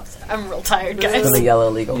Yeah. I'm real tired, guys. the yellow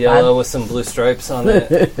legal Yellow with some blue stripes on it.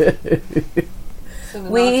 pad.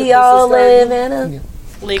 We all live in a...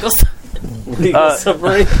 Legal. Legal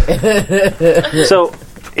submarine. So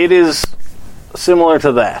it is similar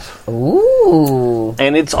to that, Ooh.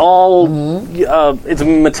 and it's all it's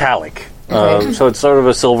metallic. So it's sort of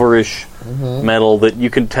a silverish metal that you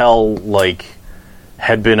could tell like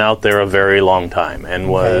had been out there a very long time and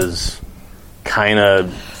was kind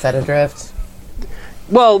of Set adrift.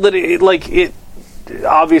 well that it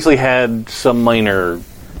obviously had some minor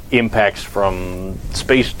impacts from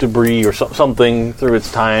space debris or something through its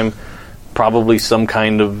time, probably some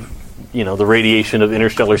kind of the radiation of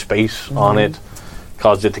interstellar space on it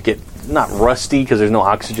caused it to get not rusty because there's no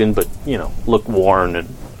oxygen, but look worn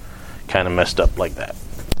and kind of messed up like that.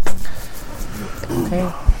 Okay.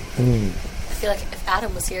 I feel like if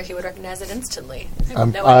Adam was here, he would recognize it instantly.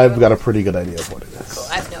 I've got a pretty good idea of what it is. Cool.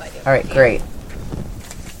 I have no idea. All right, great.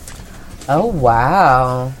 Oh,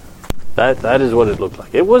 wow. That is what it looked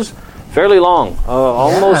like. It was fairly long,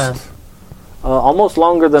 almost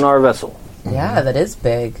longer than our vessel. Yeah, that is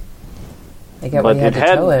big. I get But why you had to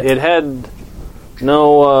tow it. it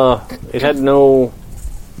had no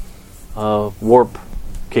warp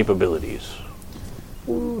capabilities.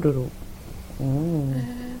 Ooh.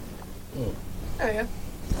 There you go.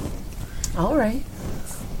 All right.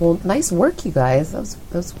 Well, nice work, you guys. That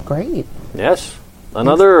was great. Yes,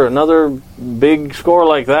 another big score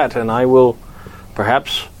like that, and I will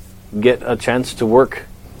perhaps get a chance to work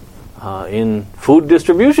in food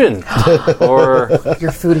distribution. Or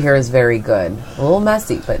Your food here is very good. A little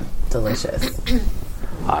messy, but delicious.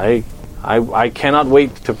 I cannot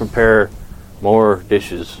wait to prepare more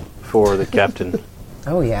dishes for the captain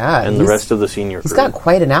Oh yeah, and the rest of the senior crew. He's got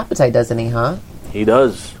quite an appetite, doesn't he? Huh? He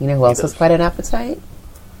does. You know who else has quite an appetite?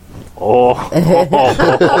 Oh.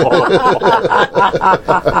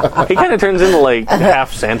 He kind of turns into like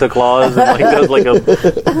half Santa Claus and like does like a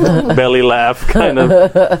belly laugh kind of.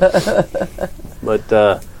 But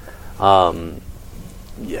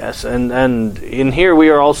yes, and in here we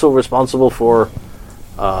are also responsible for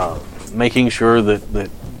making sure that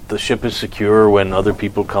the ship is secure when other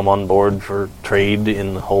people come on board for trade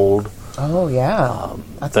in the hold. Oh yeah.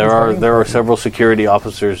 That There sounds are very there are important. several security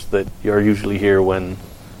officers that are usually here when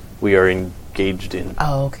we are engaged in.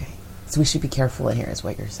 Oh okay. So we should be careful in here, is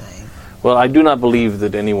what you're saying. Well, I do not believe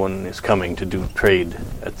that anyone is coming to do trade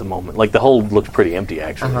at the moment. Like the hold looks pretty empty,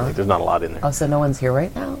 actually. Like, there's not a lot in there. Oh, so no one's here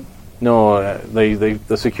right now? No,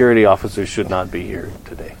 the security officers should not be here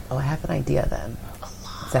today. Oh, I have an idea then.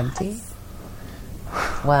 It's empty.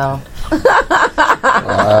 Well,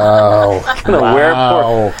 Wow. Where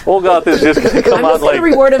poor Olgoth is just going to come I'm out just going like to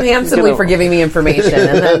reward him handsomely you know. for giving me information,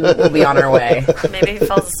 and then we'll be on our way. Maybe he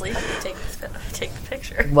falls asleep and take the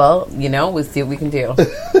picture. Well, we'll see what we can do.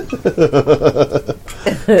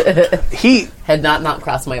 he. Had not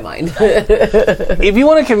crossed my mind. If you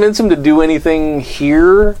want to convince him to do anything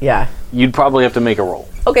here, Yeah. you'd probably have to make a roll.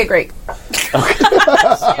 Okay, great. She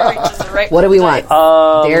reaches the right What do we want?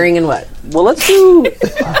 Daring and what? Well, let's do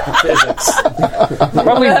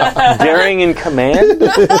probably daring in command.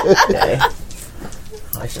 Okay.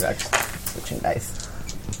 I should actually switching dice.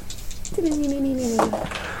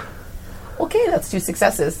 Okay, that's 2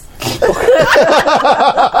 successes. Okay.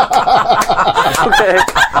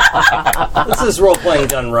 This is role playing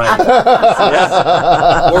done right.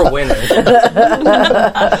 We're winning.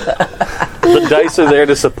 The dice are there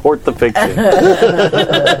to support the fiction.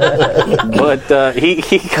 But he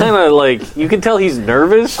kind of like, you can tell he's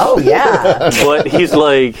nervous, Oh yeah. but he's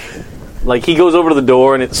like he goes over to the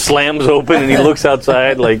door and it slams open and he looks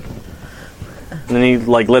outside and then he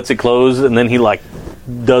like lets it close and then he like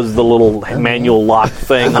does the little manual lock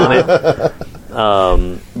thing on it.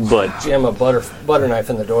 But Jam a butter knife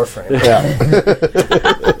in the door frame. Yeah.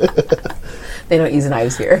 They don't use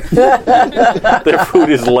knives here. their food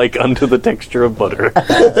is like unto the texture of butter.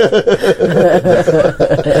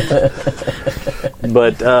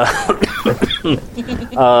 But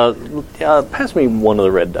pass me one of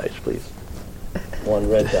the red dice, please. One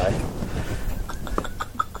red die.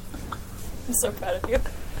 I'm so proud of you.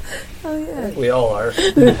 We all are.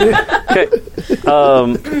 Okay.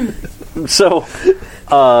 So,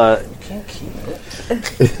 Can't keep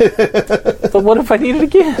it. but what if I need it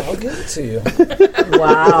again? I'll give it to you.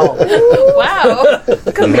 Wow. Wow.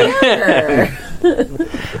 Come here.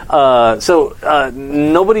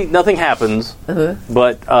 Nothing happens.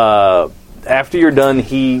 But after you're done,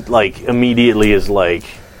 he like immediately is like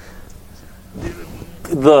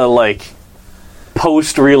the like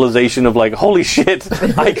post realization of like, holy shit,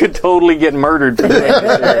 I could totally get murdered for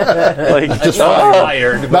that. Like just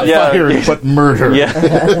Fired. Not fired, but murder. yeah.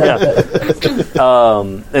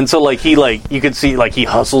 And so like he like you could see like he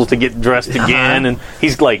hustles to get dressed again, and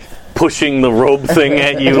he's like pushing the robe thing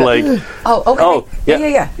at you like. Oh, okay. Oh,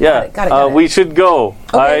 yeah. Got it. We should go.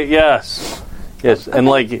 Okay. Yes. And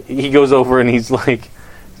like he goes over and he's like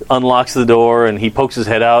unlocks the door and he pokes his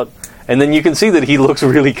head out, and then you can see that he looks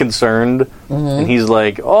really concerned, and he's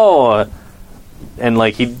like, "Oh," and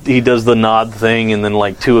like he does the nod thing, and then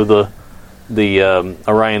like two of the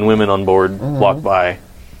Orion women on board walk by,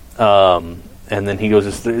 and then he goes,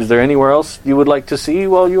 "Is there anywhere else you would like to see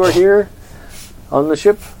while you are here on the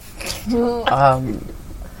ship?"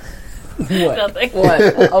 What? Nothing.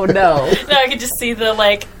 What? Oh no. No, I could just see the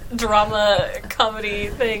like drama comedy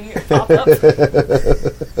thing pop up.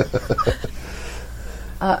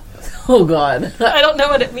 Oh god. I don't know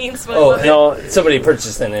what it means, but Oh, I No. somebody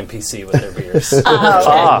purchased an NPC with their beers.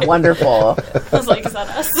 Okay. Wonderful. was like, is that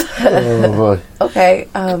us? Oh, boy. Okay.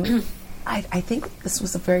 I think this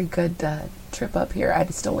was a very good trip up here. I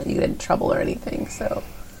just don't want you to get in trouble or anything. So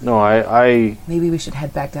No, I maybe we should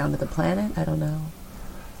head back down to the planet. I don't know.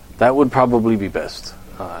 that would probably be best.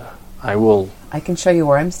 I will. I can show you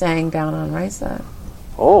where I'm staying down on Risa.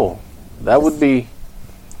 Oh, that would be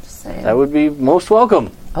Just saying. most welcome.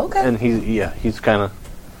 Okay. And he's kind of.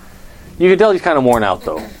 You can tell he's kind of worn out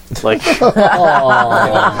though. Like I'm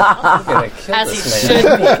gonna kill As he this should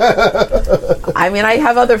man. be. I mean, I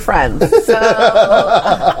have other friends. So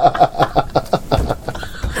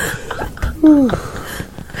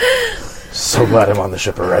So glad I'm on the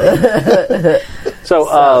ship already.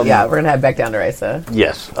 so. yeah, we're gonna head back down to Risa.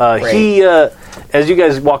 Yes. Great. He. As you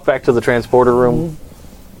guys walk back to the transporter room,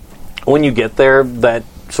 when you get there, that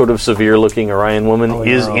sort of severe-looking Orion woman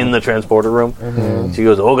is in the transporter room. She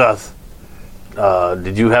goes, "Ogath,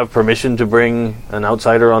 did you have permission to bring an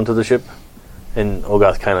outsider onto the ship?" And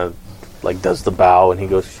Ogath kind of like does the bow, and he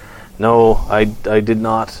goes, "No, I did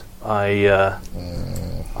not. I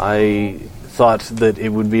thought that it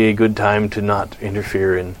would be a good time to not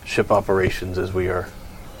interfere in ship operations as we are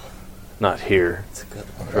not here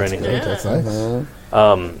for anything." That's nice.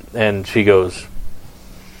 And she goes,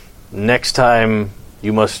 "Next time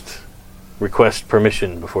you must request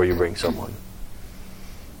permission before you bring someone.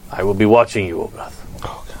 I will be watching you, Ogath."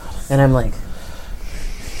 And I'm like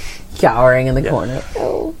cowering in the corner.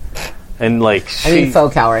 And like I mean,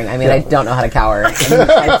 faux cowering. I mean, I don't know how to cower. I mean,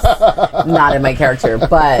 it's not in my character,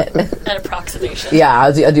 but An approximation. yeah,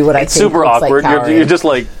 I'll do what I think. super looks awkward. Like You're just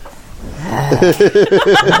like,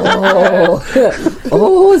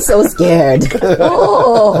 oh, so scared.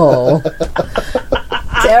 Oh,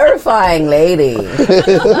 terrifying lady.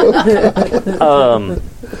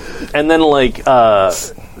 and then like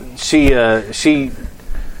she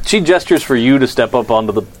gestures for you to step up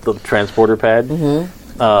onto the transporter pad. And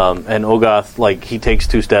Ogath, like, he takes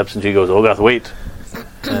 2 steps and she goes, "Ogath, wait."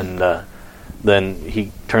 And then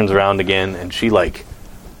he turns around again and she like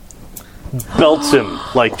belts him,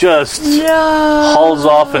 like just hauls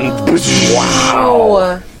off and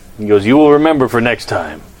Oh, he goes, "You will remember for next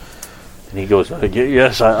time." And he goes,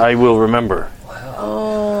 "Yes, I will remember."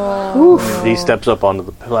 He steps up onto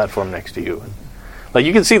the platform next to you. Like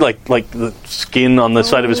you can see, like the skin on the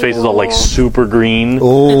side of his face is all like super green.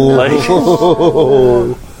 Oh, Like,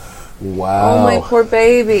 wow. oh my poor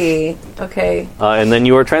baby. Okay. and then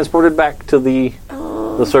you are transported back to the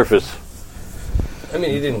surface. I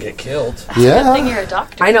mean, he didn't get killed. Good thing Yeah. you're a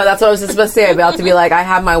doctor. I know, that's what I was just about to say. I'm about to be like, I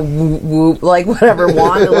have my whoop, like whatever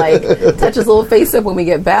wand to like touch his little face up when we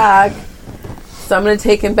get back. So I'm going to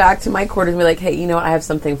take him back to my quarters and be like, hey, you know what? I have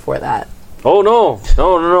something for that. Oh no.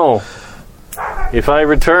 If I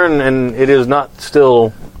return and it is not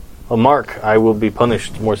still a mark, I will be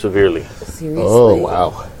punished more severely. Seriously? Oh,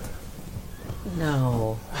 wow.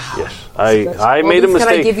 No. Yes, I Well, made a Can I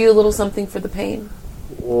mistake. give you a little something for the pain?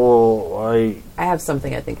 Oh, I have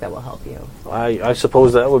something I think that will help you. I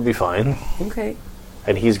suppose that would be fine. Okay.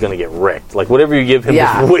 And he's gonna get wrecked. Like whatever you give him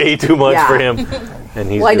Yeah. is way too much Yeah. for him.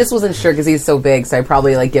 And he's Well, I just wasn't sure because he's so big, so I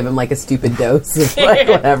probably like give him like a stupid dose of like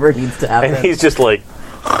whatever needs to happen. and he's just like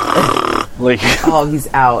Like, Oh,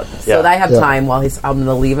 he's out. Yeah. So I have Yeah. time while he's. I'm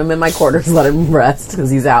gonna leave him in my quarters, let him rest because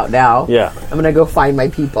he's out now. yeah. I'm gonna go find my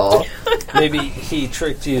people. Maybe he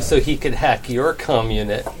tricked you so he could hack your comm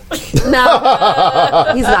unit.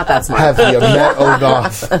 No, he's not that smart. Have you met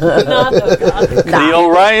Ogoth? Not oh god. The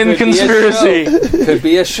Orion Could be a conspiracy. show. Could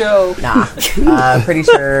be a show. Nah, pretty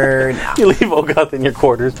sure. Nah. You leave Ogoth in your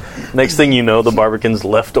quarters. Next thing you know, the Barbican's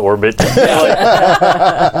left orbit.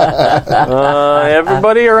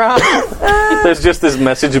 Everybody around? There's just this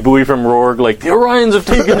message buoy from Rorg, like, the Orions have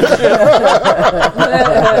taken the ship.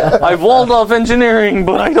 I've walled off engineering,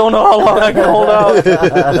 but I don't know how long I can hold out.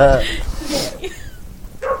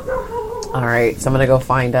 All right, so I'm gonna go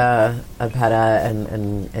find Peta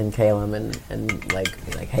and Calum and like,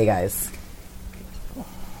 hey guys.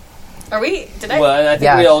 Are we? Did I? Well, I think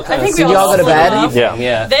Yeah. we all kind I of. think we Did you all go to split bed? off. Yeah.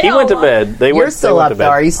 Yeah. They He all went to left. bed. They You're went, still they went up to though. bed.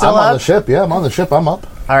 Are you still I'm on the up? ship. Yeah, I'm on the ship. I'm up.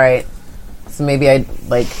 All right. So maybe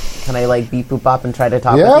can I like beep boop bop and try to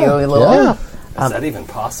talk Yeah, with you a little? yeah. Is that even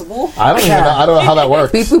possible? I don't even know. I don't know how that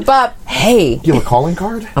works. Beep boop bop. Hey. Do you have a calling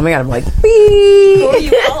card? Oh my god. I'm like Who beep. are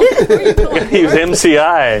you calling? Who are you calling? He was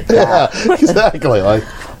MCI. Yeah, exactly. Like,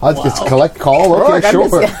 I'll just collect call. Okay, Rourke, I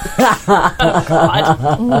miss sure. you.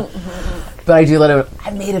 God. But I do let him. I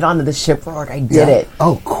made it onto the ship, Rourke. I did it.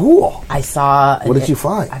 Oh, cool. I saw. What did you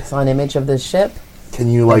find? I saw an image of this ship. Can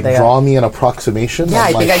you like they draw me an approximation? Yeah,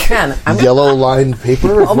 of, I think like, I can. I'm yellow lined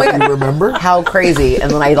paper. Oh my what God. you remember? how crazy, and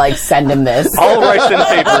then I like send him this. All Russian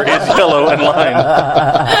paper is yellow and lined.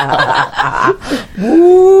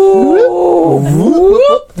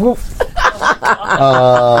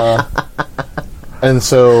 And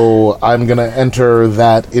so I'm gonna enter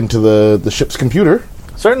that into the ship's computer.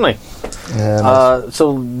 Certainly. And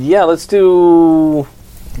So, yeah, let's do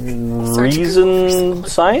reason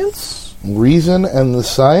science? reason and the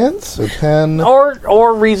science. A 10.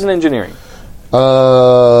 Or reason engineering.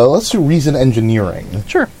 Let's do reason engineering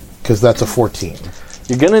Sure. because that's a 14.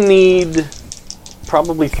 You're going to need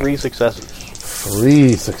probably 3 successes.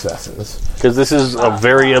 3 successes. Because this is a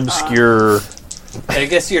very obscure I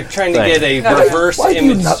guess you're trying to Thanks. get a reverse Why do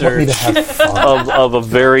you image not want me to search have fun? of a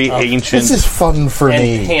very ancient This is fun for and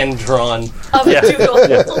me. hand drawn. Of a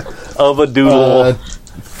doodle. of a doodle Uh,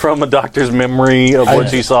 from a doctor's memory of what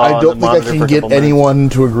she saw. I on don't the think I monitor for can a get couple minutes. anyone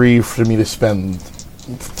to agree for me to spend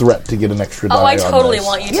threat to get an extra die Oh, I on totally this.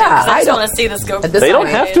 want you to. Yeah, 'Cause I I just don't- want to see this go. At this They don't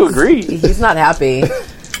point, have to agree. He's not happy.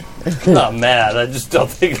 I'm not mad. I just don't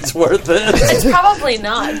think it's worth it. It's probably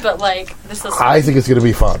not, but like this is. I think it's going to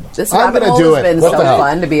be fun. This I'm rabbit going to hole do has it. been What so the hell?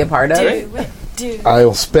 fun to be a part of. Dude.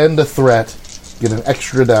 I'll spend a threat, get an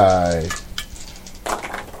extra die.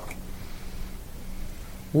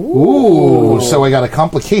 Ooh, so I got a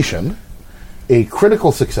complication, a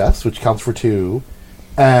critical success, which counts for 2,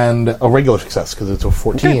 and a regular success because it's a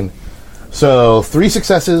 14. So 3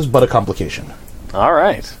 successes, but a complication. All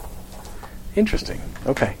right. Interesting.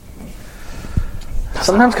 Okay.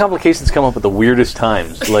 Sometimes complications come up at the weirdest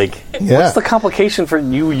times. Like, Yeah. what's the complication for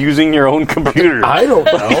you using your own computer? I don't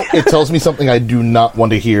know. It tells me something I do not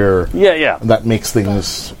want to hear. Yeah, yeah. That makes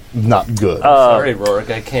things not good. Sorry, Rourke,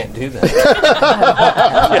 I can't do that.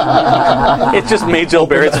 It just made Jill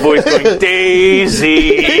Barrett's voice going,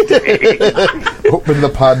 Daisy. Open the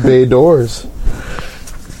pod bay doors.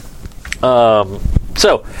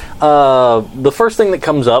 So, the first thing that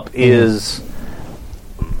comes up is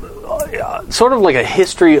sort of like a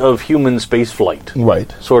history of human spaceflight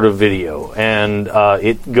Right. sort of video. And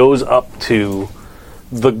it goes up to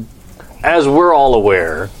as we're all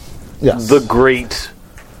aware, Yes. the great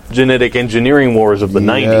genetic engineering wars of the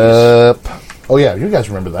 90s. Yep. Oh yeah, you guys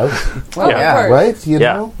remember that, Oh, yeah. right? You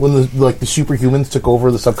Yeah. know, when the superhumans took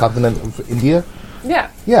over the subcontinent of India. Yeah.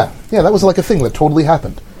 Yeah, that was like a thing that totally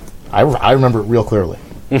happened. I remember it real clearly.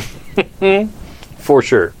 For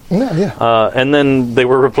sure. Yeah. And then they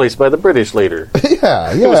were replaced by the British later.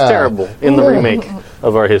 Yeah. It was terrible in the remake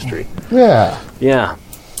of our history. Yeah. Yeah.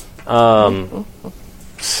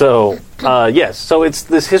 So, yes. So it's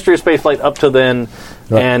this history of spaceflight up to then,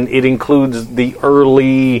 Right. and it includes the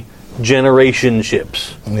early generation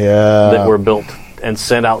ships Yeah. that were built and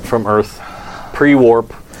sent out from Earth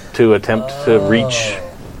pre-warp to attempt to reach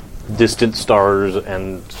distant stars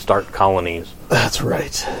and start colonies That's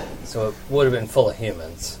right. So it would have been full of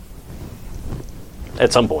humans.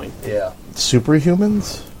 at some point. Yeah.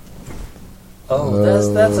 Superhumans? Oh,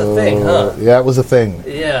 that's a thing, huh? Yeah, it was a thing.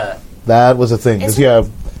 Yeah. That was a thing. 'Cause, yeah,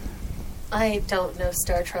 I don't know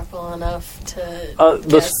Star Trek well enough to.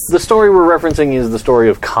 The story we're referencing is the story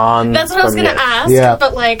of Khan. That's what I was from going to Yes. ask, Yeah.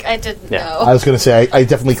 but like I didn't Yeah. know. I was going to say, I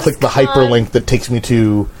definitely This clicked is the hyperlink that takes me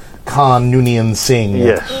to Khan Noonien Singh.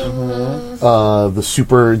 Yes.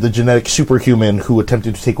 the genetic superhuman who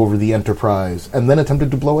attempted to take over the Enterprise and then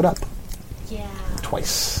attempted to blow it up Yeah.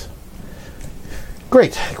 twice.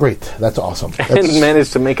 Great. That's awesome. And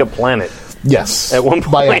managed to make a planet. Yes, At one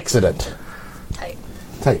by point. accident.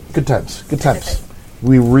 Tight. Good times.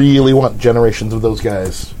 We really want generations of those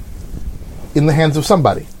guys in the hands of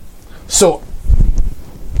somebody. So,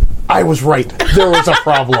 I was right. There was a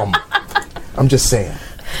problem. I'm just saying.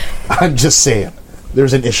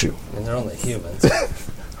 There's an issue. And they're only humans.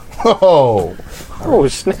 Oh. Oh,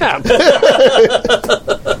 snap.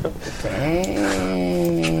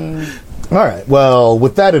 Dang. All right. Well,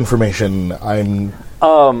 with that information, I'm...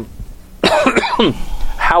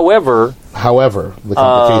 However, the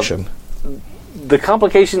complication... the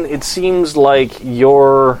complication, it seems like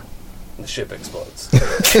your... The ship explodes. The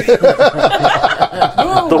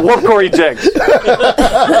warp core ejects. Is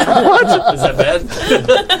that bad?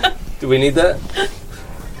 Do we need that?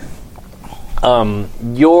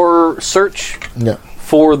 Your search yeah.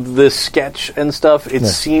 for this sketch and stuff, it Yeah.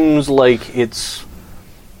 seems like it's...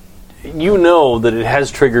 You know that it has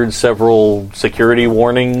triggered several security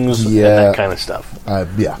warnings and Yeah. that kind of stuff.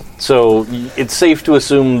 Yeah. So it's safe to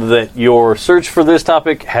assume that your search for this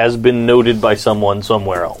topic has been noted by someone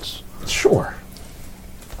somewhere else. Sure.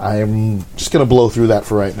 I'm just going to blow through that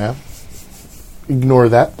for right now. Ignore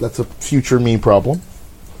that. That's a future me problem.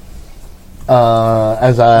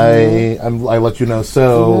 As I let you know,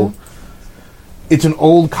 so it's an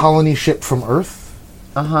old colony ship from Earth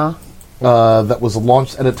that was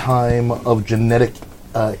launched at a time of genetic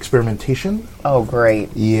experimentation. Oh, great.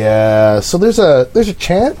 Yeah, so there's a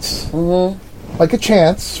chance, like a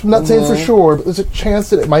chance. I'm not saying for sure, but there's a chance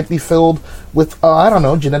that it might be filled with I don't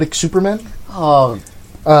know, genetic supermen. Oh,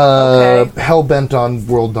 okay. Hell bent on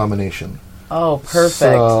world domination. Oh, perfect.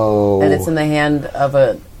 So, And it's in the hand of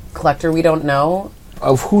a collector we don't know.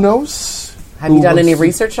 of who knows? Have you done any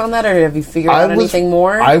research on that, or have you figured out anything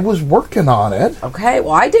more? I was working on it. Okay,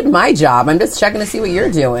 well, I did my job. I'm just checking to see what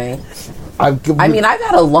you're doing. I mean, I've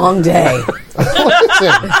had a long day.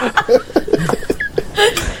 listen,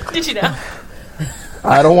 Did you know?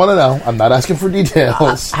 I don't want to know. I'm not asking for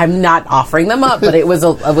details. I'm not offering them up, but it was a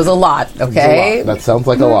lot. Okay, It's a lot. That sounds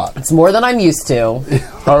like a lot. it's more than I'm used to.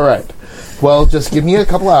 All right. Well, just give me a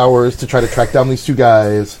couple hours to try to track down these two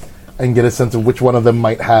guys and get a sense of which one of them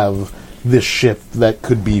might have this ship that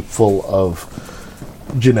could be full of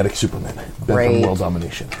genetic supermen bent on Great. world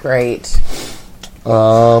domination. Great.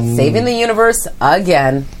 Saving the universe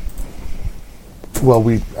again. Well,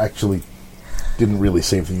 we actually didn't really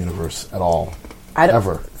save the universe at all.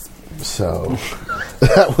 Ever. So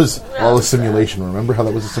that was all a simulation. Remember how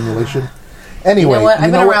that was a simulation? Anyway, You know what?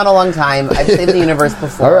 I've been around a long time. I've saved the universe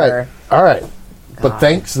before. All right. But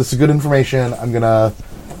thanks. This is good information. I'm gonna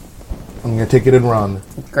take it and run.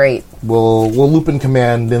 Great. We'll loop in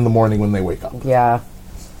command in the morning when they wake up. Yeah.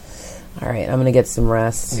 All right. I'm gonna get some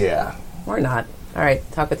rest. Yeah. Or not. All right.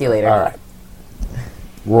 Talk with you later. All right.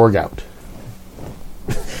 Rorg out.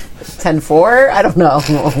 10-4? I don't know.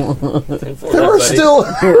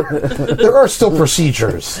 There are still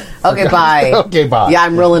procedures. Okay, bye. Okay, bye. Yeah,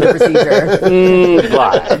 I'm real into procedure.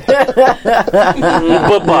 Bye.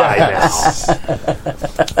 Bye-bye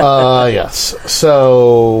now. Yes.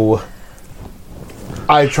 So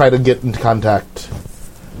I try to get into contact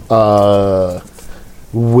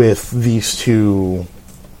with these two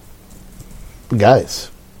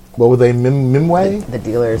guys. What were they? Mimway? The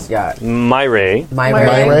dealers, yeah. Myray.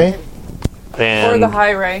 Myray? And, Or the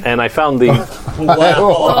high ray. and I found the...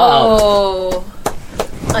 Oh.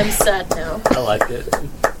 I'm sad now. I like it.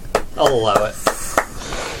 I'll allow it.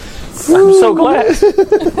 I'm so glad. Of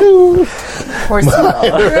course you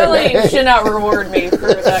will. You really should not reward me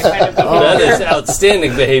for that kind of behavior. That is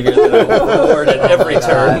outstanding behavior that I will reward at every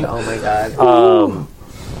turn. Oh my god.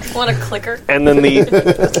 Want a clicker? And then the...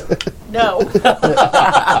 No.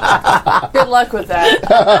 Good luck with that.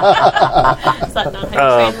 Is that not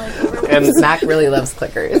how you train like And Mac really loves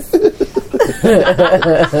clickers.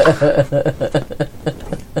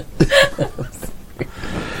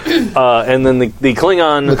 and then the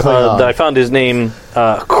Klingon, that I found his name,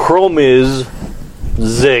 Chromiz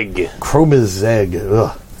Zig. Chromazeg.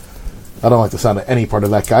 Ugh. I don't like the sound of any part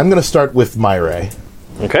of that guy. I'm going to start with Myray.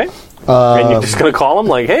 Okay. And you're just going to call him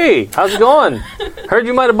like, hey, how's it going? Heard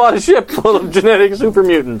you might have bought a ship full of genetic super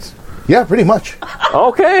mutants. Yeah, pretty much.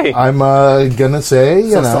 Okay. I'm gonna say,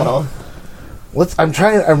 you So know, subtle.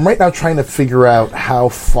 I'm right now trying to figure out how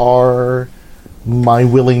far my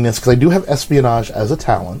willingness, because I do have espionage as a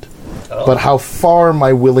talent, but how far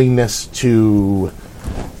my willingness to,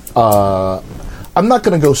 I'm not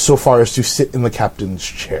going to go so far as to sit in the captain's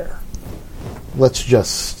chair. Let's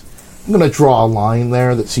just I'm going to draw a line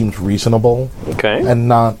there that seems reasonable Okay. and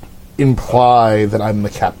not imply that I'm the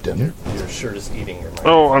captain. Your shirt is eating your mic.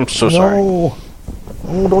 Oh, I'm so sorry. No.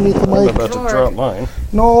 Oh, don't eat the I'm mic. about to drop mine.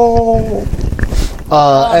 No.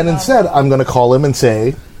 And instead, I'm going to call him and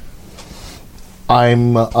say,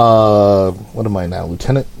 I'm, what am I now?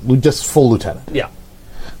 Lieutenant? Just full lieutenant. Yeah.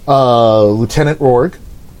 Lieutenant Rorg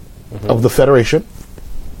of the Federation.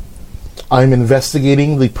 I'm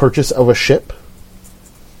investigating the purchase of a ship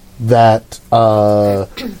that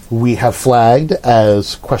we have flagged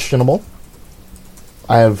as questionable.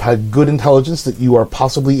 I have had good intelligence that you are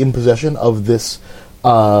possibly in possession of this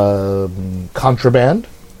contraband,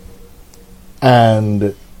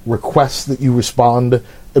 and request that you respond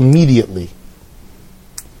immediately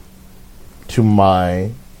to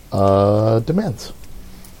my demands.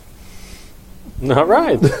 All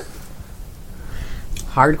right.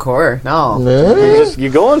 Hardcore. No.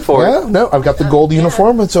 You're going for it. Yeah, no, I've got the gold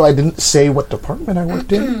uniform, and so I didn't say what department I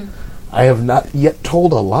worked in. I have not yet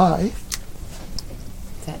told a lie.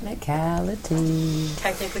 Technicality.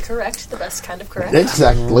 Technically correct, the best kind of correct.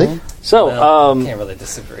 Exactly. So, Well, can't really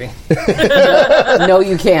disagree. No,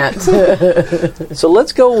 you can't. so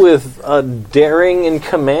let's go with daring and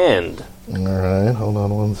command. All right, hold on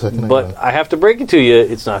one second. But I have to break it to you,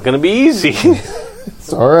 it's not going to be easy.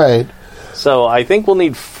 It's all right. So I think we'll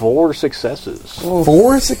need 4 successes.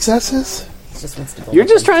 4 successes? Just wants to go You're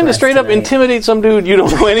with just trying to impress straight up tonight. intimidate some dude you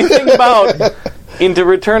don't know anything about into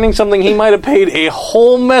returning something he might have paid a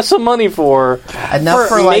whole mess of money for. Enough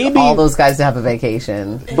for like maybe, all those guys to have a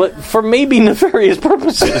vacation. but for maybe nefarious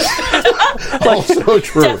purposes. Also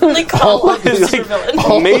true. Definitely call him a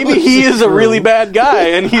supervillain. Maybe he is a really bad guy,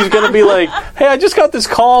 and he's going to be like, "Hey, I just got this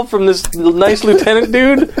call from this nice lieutenant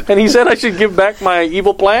dude, and he said I should give back my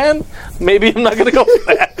evil plan. Maybe I'm not going to go with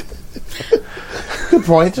that." Good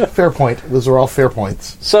point. Fair point. Those are all fair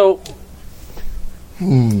points. So,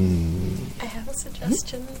 I have a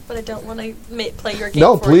suggestion, but I don't want to play your game.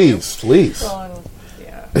 No, for please, please.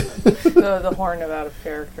 Yeah. the horn of out of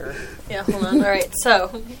character. You. Yeah, hold on. All right,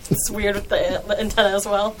 so it's weird with the antenna as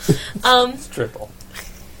well. Triple.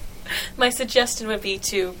 My suggestion would be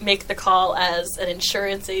to make the call as an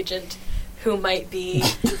insurance agent who might be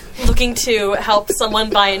looking to help someone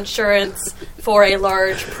buy insurance for a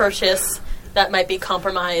large purchase that might be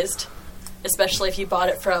compromised, especially if you bought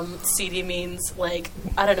it from seedy means like,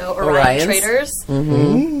 I don't know, Orion Orions. Traders.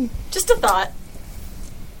 Mm-hmm. Just a thought.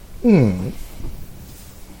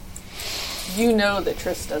 You know that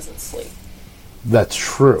Triss doesn't sleep. That's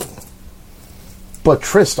true. But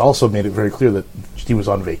Trist also made it very clear that he was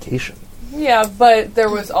on vacation. Yeah, but there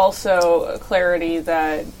was also a clarity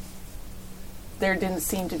that there didn't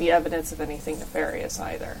seem to be evidence of anything nefarious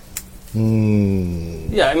either.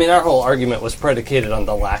 Yeah, I mean, our whole argument was predicated on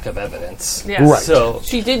the lack of evidence. Yeah. Right. So,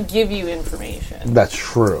 She did give you information. That's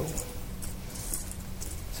true.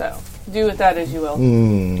 So, do with that as you will.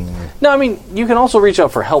 no, I mean, you can also reach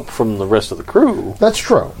out for help from the rest of the crew That's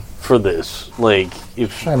true. for this. Like,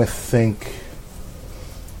 if Trying to think.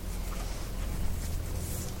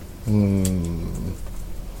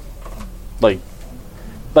 like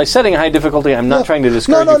by setting high difficulty, I'm not No. trying to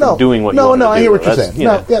discourage you from doing what you want to do. I hear what you're That's,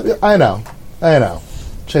 saying. I know.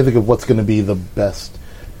 Trying to think of what's going to be the best.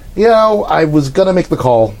 You know, I was going to make the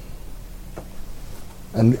call,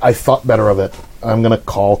 and I thought better of it. I'm going to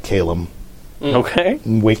call Calum Okay.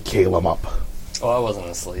 and wake Calum up. oh, I wasn't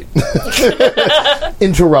asleep.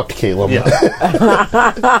 Interrupt Calum. Yeah.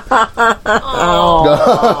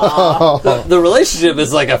 The relationship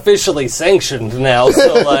is like officially sanctioned now,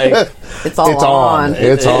 so like, It's all It's on. on.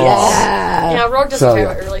 It's on. Yeah, Rogue doesn't So, care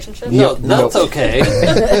yeah. about your relationship. no, Yep, that's nope. okay.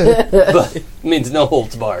 But it means no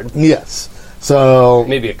holds barred. Yes. So,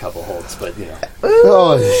 Maybe a couple holds, but you know.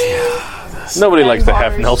 oh, Nobody likes to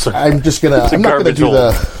have Nelson. I'm just gonna. It's a I'm not gonna garbage do hole.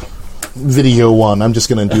 the video one. I'm just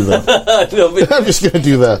gonna do the. No, but I'm just gonna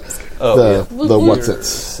do the what's it?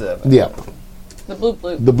 seven. Yep. The bloop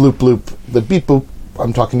bloop. The bloop bloop. The beep boop.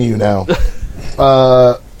 I'm talking to you now.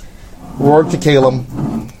 Roar to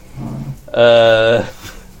Calum.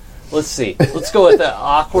 Let's see. Let's go with the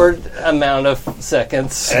awkward amount of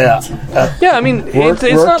seconds. Yeah. Yeah, I mean, it's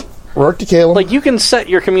not Roar to Calum. like you can set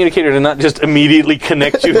your communicator to not just immediately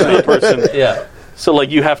connect you to the person. Yeah. So,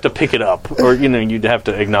 like, you have to pick it up, or you'd have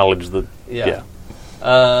to acknowledge the. Yeah.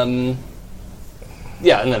 Yeah,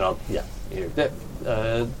 and then I'll here.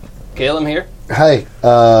 Calum here. Hi,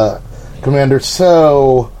 Commander.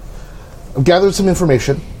 So, I've gathered some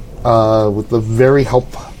information with the very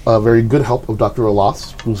good help of Dr.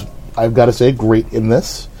 Olas, who's, I've got to say, great in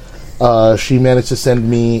this. She managed to send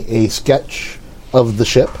me a sketch of the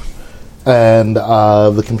ship, and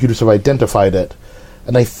the computers have identified it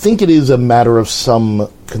and I think it is a matter of some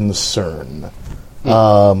concern.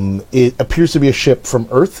 It appears to be a ship from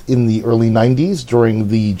Earth in the early 90s during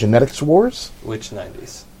the genetics wars. Which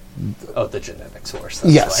 90s? Oh, the genetics wars.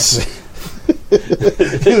 That's Yes.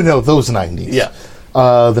 fine. You know, those 90s. Yeah.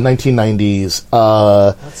 The 1990s.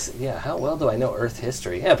 How well do I know Earth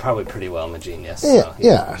history? Yeah, probably pretty well. I'm a genius. Yeah, so,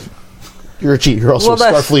 yeah. You're a cheat. You're also Well, a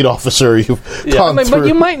that's- Starfleet officer. You've gone But through.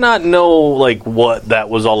 you might not know like what that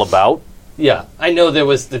was all about. Yeah, I know there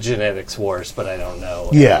was the genetics wars, but I don't know.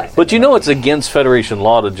 Yeah. everything But you about know it's against Federation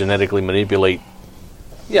law to genetically manipulate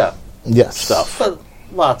it. Yeah, Yes. stuff. but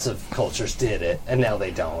lots of cultures did it, and now they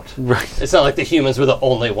don't. Right. It's not like the humans were the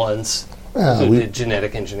only ones who we- did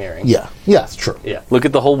genetic engineering. Yeah. Yeah, it's true. Yeah. Look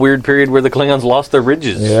at the whole weird period where the Klingons lost their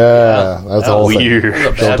ridges. Yeah, that's That all was weird. That was a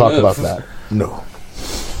Don't bad talk move. about that. No.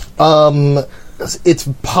 It's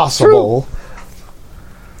possible.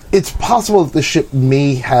 It's possible that the ship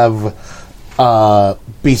may have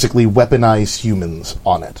basically weaponized humans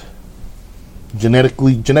on it.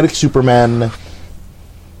 Genetic Superman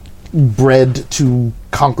bred to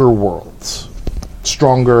conquer worlds.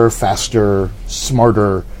 Stronger, faster,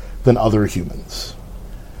 smarter than other humans.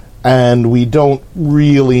 And we don't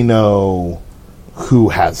really know who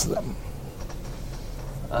has them.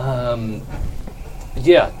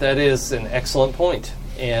 Yeah, that is an excellent point,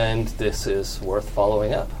 and this is worth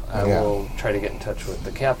following up. I Yeah. will try to get in touch with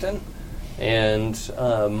the captain and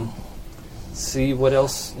see what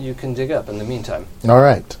else you can dig up in the meantime. All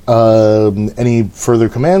right. Any further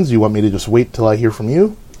commands? You want me to just wait till I hear from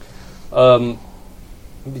you?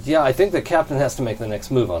 Yeah, I think the captain has to make the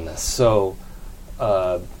next move on this. So,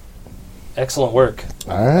 excellent work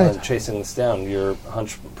All right. on chasing this down. Your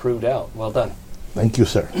hunch proved out. Well done. Thank you,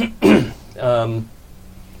 sir.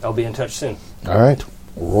 I'll be in touch soon. All right.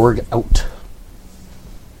 Rorg out.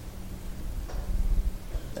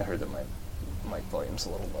 I heard that my mic volume's a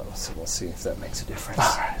little low, so we'll see if that makes a difference.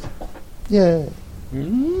 Yeah.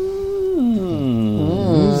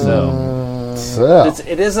 So. So.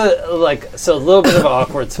 It is a little bit of an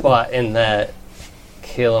awkward spot in that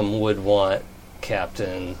Calum would want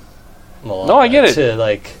Captain Milana No, I get it.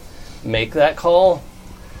 to make that call.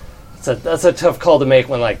 That's a tough call to make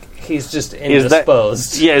when he's just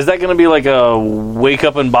indisposed. Is that going to be like a wake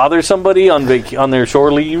up and bother somebody on their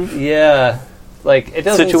shore leave? Yeah, it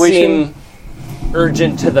doesn't Situation? seem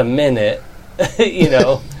urgent to the minute. We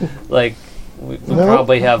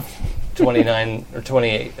probably have 29 or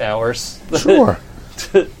 28 hours. Sure.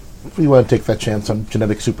 If you want to take that chance on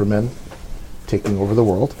genetic Supermen taking over the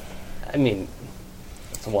world. I mean,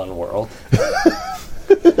 it's one world. I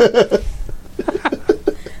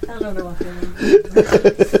don't know what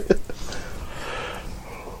to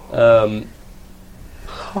do.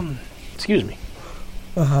 Excuse me.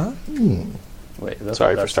 Wait, Sorry for that's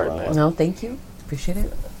the starting wrong that. one. No, thank you. Appreciate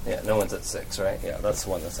it. Yeah, no one's at 6, right? Yeah, that's the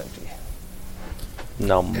one that's empty.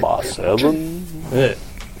 Number 7.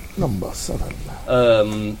 Number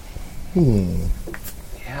 7.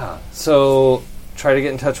 Yeah, so try to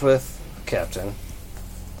get in touch with Captain.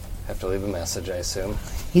 Have to leave a message, I assume.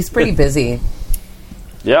 He's pretty busy.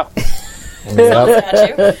 Yeah. Yep. Got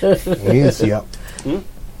you. Yes, yep.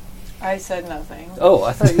 I said nothing. Oh,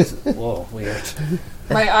 I thought you said... Whoa, weird.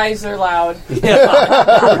 My eyes are loud. Yeah,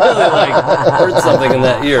 I really heard something in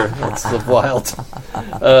that ear. It's wild.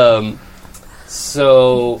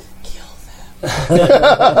 So... It's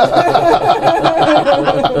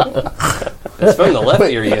from the left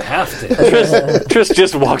ear, you have to. Triss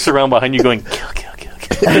just walks around behind you going, kill, kill, kill,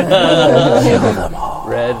 kill.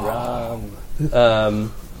 Red rum.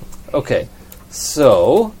 Okay,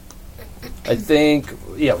 so I think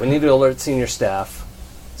we need to alert senior staff.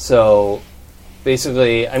 So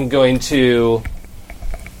basically, I'm going to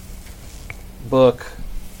book.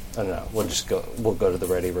 I don't know. We'll go to the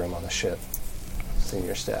ready room on the ship.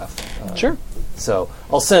 Senior staff. Sure. So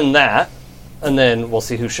I'll send that, and then we'll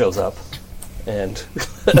see who shows up. And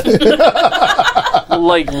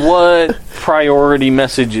What priority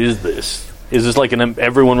message is this? Is this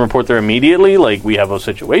everyone report there immediately, we have a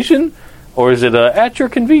situation? Or is it at your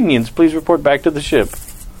convenience, please report back to the ship?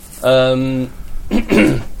 well,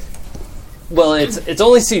 it's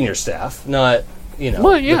only senior staff, not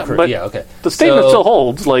Well, yeah, the crew. but yeah, okay. The statement So- still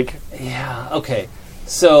holds, Yeah, okay.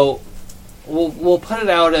 So we'll put it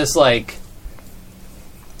out as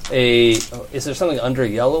is there something under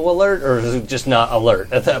yellow alert, or is it just not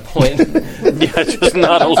alert at that point? yeah, just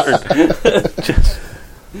not alert.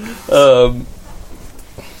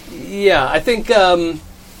 Yeah, I think there's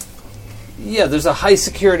a high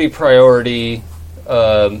security priority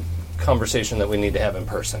conversation that we need to have in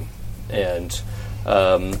person, and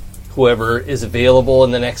whoever is available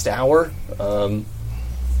in the next hour,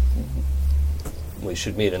 we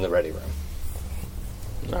should meet in the ready room.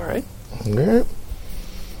 All right. Yeah.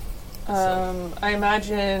 I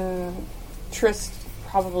imagine Trist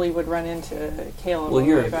probably would run into Caleb Well, on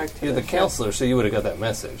the way back to you're the ship. counselor, so you would have got that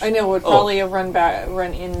message. I know, would probably have run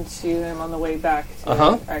into him on the way back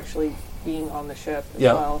to actually being on the ship as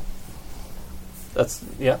Yeah. well. That's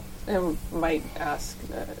And might ask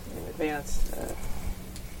in advance,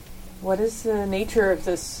 what is the nature of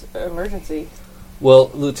this emergency?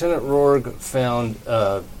 Well, Lieutenant Rourke found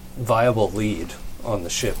a viable lead on the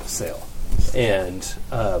ship sail, and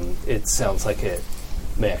it sounds like it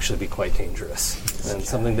may actually be quite dangerous and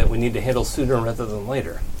something that we need to handle sooner rather than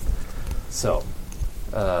later. So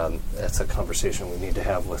that's a conversation we need to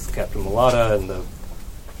have with Captain Mulata and the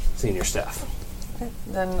senior staff. Okay.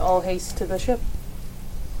 Then all haste to the ship.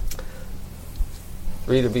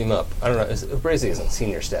 3 to beam up. I don't know. Brazy isn't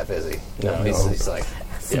senior staff, is he? No, he's like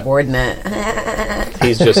Subordinate.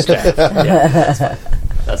 He's just staff.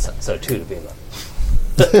 That's so 2 to beam up.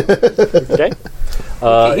 Okay.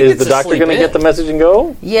 He Is gets the to doctor sleep going to in. get the message and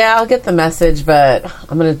go? Yeah, I'll get the message, but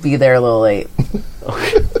I'm going to be there a little late.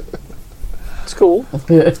 It's cool.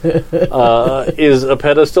 Is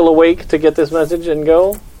Apetta still awake to get this message and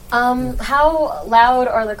go? How loud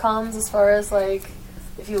are the comms as far as like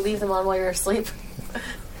if you leave them on while you're asleep? I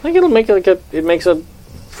think it'll make it makes a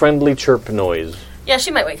friendly chirp noise. Yeah, she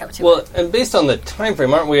might wake up too. Well, and based on the time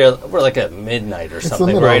frame, aren't we? We're like at midnight or the something,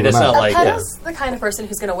 middle right? of the It's not night. like Petta's the kind of person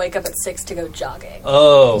who's going to wake up at 6 to go jogging.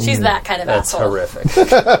 oh, She's that kind of that's asshole. horrific.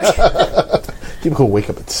 People who wake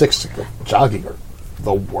up at 6 to go jogging are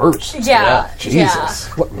the worst. Yeah, Jesus,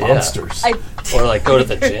 what monsters! Or like go to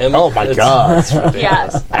the gym. Oh my It's- God. it's ridiculous.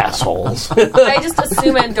 Yeah. Assholes. I just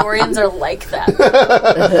assume Andorians are like that.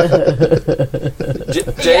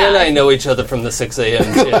 Jay and I know each other from the 6 a.m.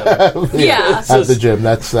 gym. Yeah, At the gym.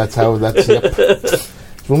 That's how. Yep.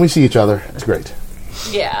 When we see each other, it's great.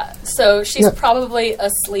 yeah. So she's Yeah. probably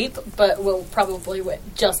asleep, but will probably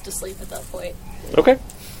just asleep at that point. Okay.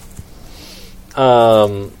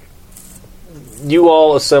 You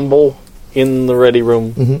all assemble in the ready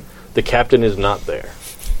room. Mm-hmm. The captain is not there.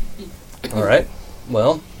 All right.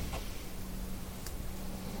 Well,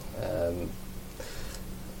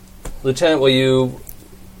 Lieutenant, will you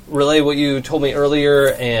relay what you told me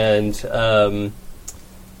earlier, and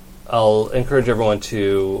I'll encourage everyone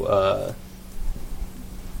to.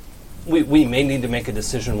 We may need to make a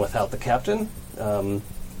decision without the captain,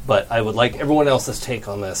 but I would like everyone else's take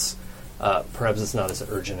on this. Perhaps it's not as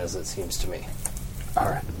urgent as it seems to me. All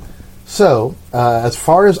right. So, as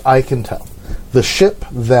far as I can tell, the ship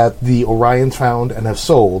that the Orions found and have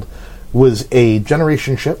sold was a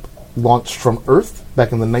generation ship launched from Earth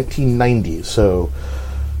back in the 1990s, so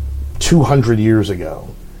 200 years ago.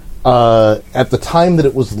 At the time that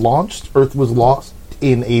it was launched, Earth was lost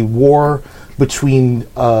in a war between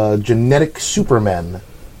genetic supermen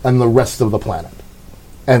and the rest of the planet.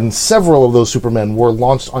 And several of those supermen were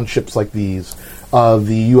launched on ships like these.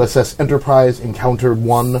 The USS Enterprise encountered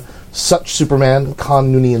one such Superman,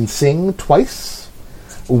 Khan Noonien Singh, twice.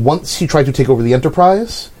 Once he tried to take over the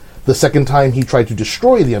Enterprise. The second time he tried to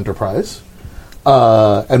destroy the Enterprise,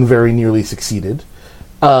 and very nearly succeeded.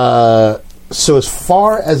 So as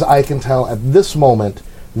far as I can tell at this moment,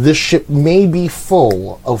 this ship may be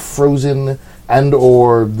full of frozen and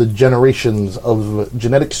or the generations of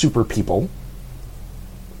genetic super people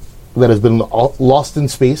that has been lost in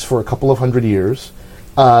space for a couple of hundred years,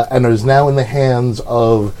 and is now in the hands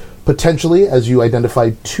of potentially, as you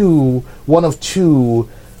identified, one of two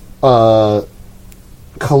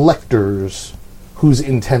collectors whose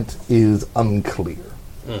intent is unclear.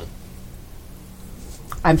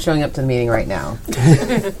 I'm showing up to the meeting right now.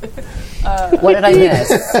 What did I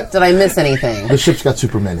miss? Did I miss anything? The ship's got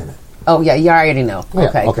Supermen in it. Oh, yeah, you already know. Yeah,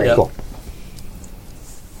 Okay, okay, great. cool.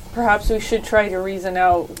 Perhaps we should try to reason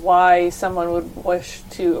out why someone would wish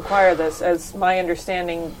to acquire this. As my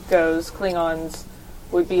understanding goes, Klingons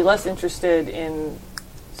would be less interested in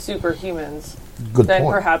superhumans Good than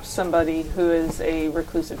point. perhaps somebody who is a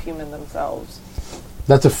reclusive human themselves.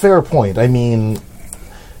 That's a fair point. I mean,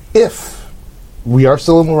 if we are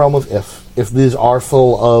still in the realm of if these are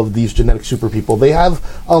full of these genetic super people, they have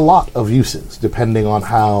a lot of uses depending on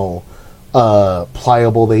how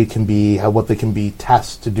pliable they can be, what they can be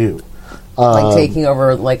tasked to do. Like taking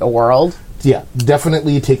over, like, a world? Yeah,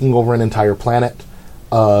 definitely taking over an entire planet,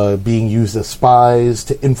 being used as spies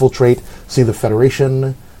to infiltrate, say, the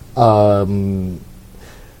Federation,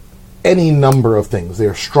 any number of things. They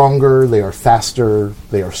are stronger, they are faster,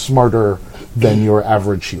 they are smarter than your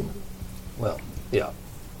average human. Well, yeah.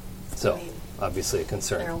 So, obviously a They're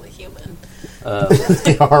concern. only human.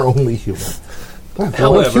 They are only human. There are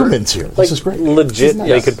However, humans here. This is great. Legit, This is they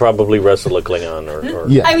nice. could probably wrestle a Klingon or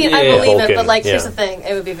Yeah. I mean, I Yeah. believe it, Vulcan, but like, here's yeah. the thing: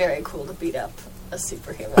 it would be very cool to beat up a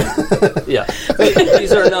superhuman. Yeah,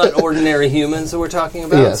 these are not ordinary humans that we're talking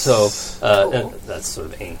about. Yes. So and that's sort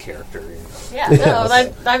of in character. Yeah, no,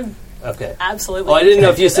 I'm Okay. absolutely. Oh, I didn't know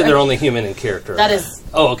if you said they're only human in character. That is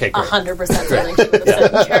Oh, okay, great. 100% something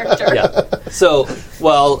in character. Yeah. So,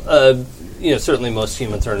 while certainly most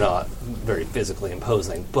humans are not very physically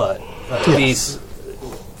imposing, but these,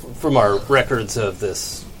 from our records of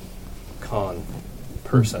this con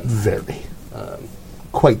person, Very.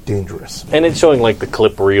 Quite dangerous. And it's showing like the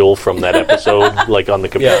clip reel from that episode, like on the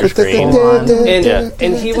computer Yeah. screen. and Yeah.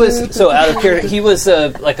 and he was so out of character. He was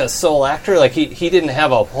like a sole actor. Like he didn't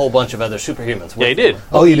have a whole bunch of other superhumans. Yeah, he did.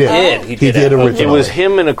 Oh, he did. He He did did have- originally. It was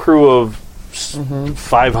him and a crew of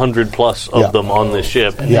 500 plus of Yeah. them on this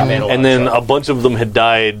ship. Yeah. made a lot And of then shots. a bunch of them had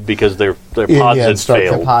died because their the pods end, had Star Trek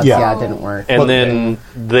failed. Pods, Yeah. yeah, it didn't work. And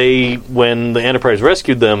then when the Enterprise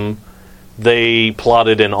rescued them, they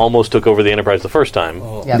plotted and almost took over the Enterprise the first time.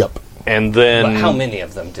 Yep. Yep. And But then how many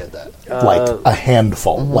of them did that? Like a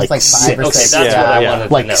handful. Like, like 5 six. or Okay, 6. that's Yeah, what I yeah. wanted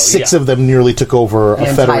to Like know. 6 yeah. of them nearly took over An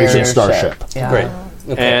a Federation entire starship. Yeah. Great.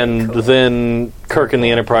 Okay, and cool. then Kirk and the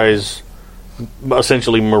Enterprise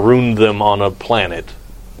essentially marooned them on a planet.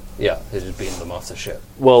 Yeah, they just beamed them off the ship.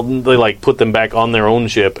 Well, they like put them back on their own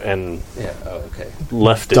ship and Yeah. Oh, okay.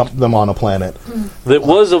 left it. Dumped them on a planet. That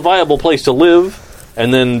was a viable place to live,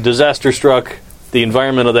 and then disaster struck. The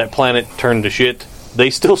environment of that planet turned to shit. They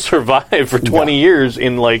still survived for 20 years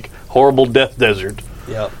in like horrible death desert.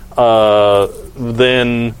 Yeah.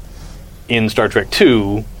 Then in Star Trek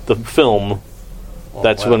II, the film,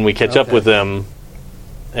 that's wow. when we catch up Okay. with them,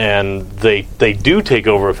 and they do take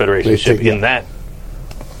over a Federation They ship take- yeah. in that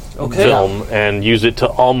Okay. film and use it to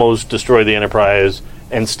almost destroy the Enterprise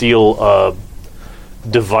and steal a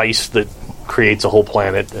device that creates a whole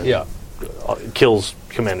planet and Yeah. kills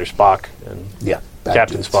Commander Spock and Yeah. Bad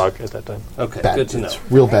Captain dudes. Spock at that time. Okay. Bad Good to know. dudes.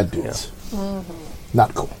 Real bad dudes.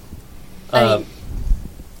 Not cool. I mean, Um,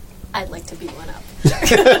 I'd like to beat one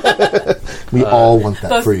up, We all want that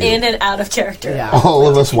both for you. in and out of character. Yeah. All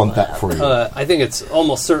of us want that for you. I think it's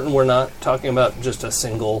almost certain we're not talking about just a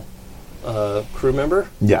single crew member.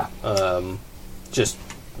 Yeah. Just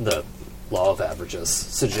the law of averages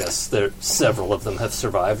suggests that several of them have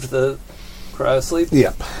survived the cryosleep.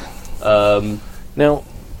 Yep. Now,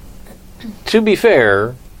 to be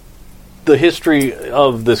fair, the history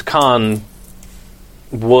of this Khan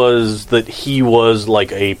was that he was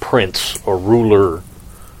like a prince or ruler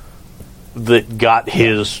that got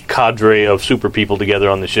his cadre of super people together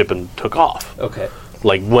on the ship and took off. Okay.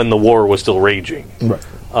 Like when the war was still raging. Right.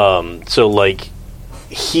 So, like,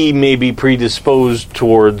 he may be predisposed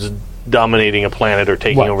towards dominating a planet or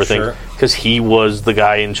taking Right, over things sure. because he was the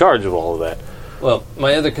guy in charge of all of that. Well,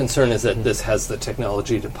 my other concern is that this has the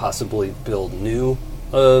technology to possibly build new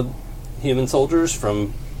human soldiers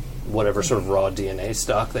from whatever sort of raw DNA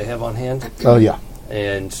stock they have on hand, Oh, yeah.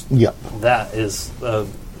 and Yep. that is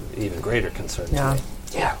even greater concern Yeah. to me.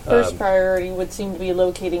 Yeah. First priority would seem to be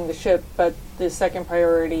locating the ship, but the second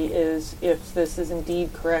priority is if this is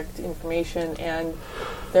indeed correct information and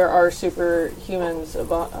there are superhumans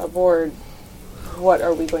aboard, what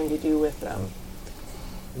are we going to do with them?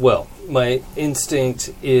 Well, my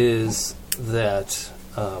instinct is that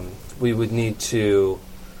we would need to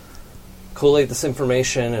collate this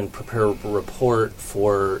information and prepare a report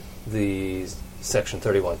for the Section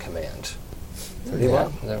 31 command. 31?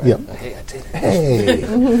 Is that right? Yep. Hey, I did it.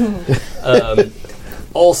 Hey.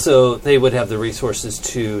 Also, they would have the resources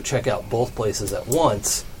to check out both places at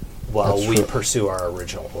once while That's we true. pursue our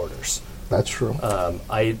original orders. That's true.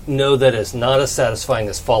 I know that it's not as satisfying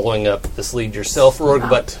as following up this lead yourself org,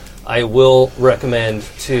 but I will recommend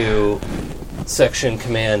to Section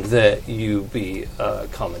Command that you be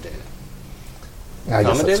commendated. I guess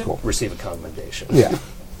that's Commendated? cool. Receive a commendation. Yeah.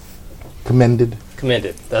 Commended.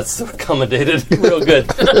 Commended. That's the commendated. Real good.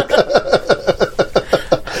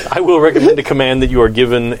 I will recommend to command that you are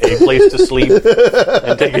given a place to sleep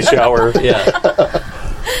and take a shower Yeah.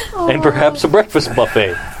 and perhaps a breakfast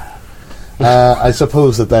buffet. I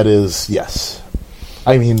suppose that is, yes.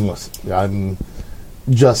 I mean, listen, I'm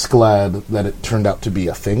just glad that it turned out to be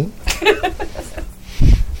a thing.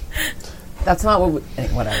 That's not what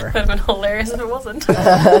whatever. Would have been hilarious if it wasn't. Would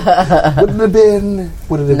it have been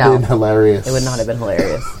No. hilarious? It would not have been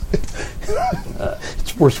hilarious.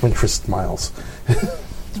 It's worse when Tris smiles.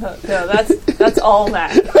 No, that's all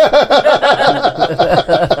that.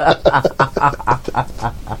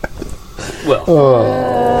 Well,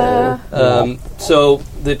 so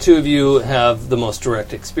the two of you have the most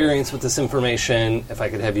direct experience with this information. If I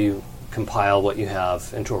could have you compile what you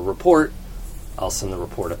have into a report. I'll send the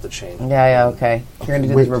report up the chain. Yeah, okay. You're going to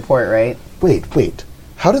do Wait. the report, right? Wait.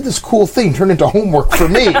 How did this cool thing turn into homework for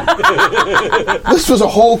me? This was a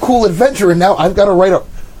whole cool adventure, and now I've got to write a...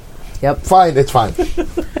 Yep. Fine, it's fine.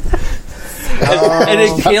 And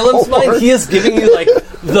in Caleb's mind, he is giving you like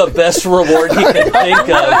the best reward he can think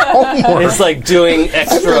of. Homework. It's like doing I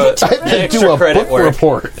have to do a credit book work.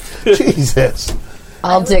 report. Jesus.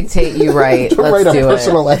 I'll dictate you right. To Let's write a do it.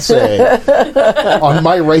 personal essay on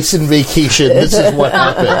my ricin vacation. This is what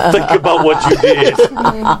happened. Think about what you did.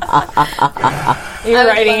 You're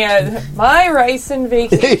writing my rice and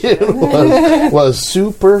vacation. It was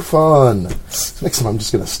super fun. Next time I'm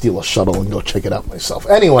just going to steal a shuttle and go check it out myself.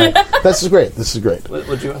 Anyway, this is great.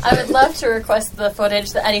 What'd you I would love to request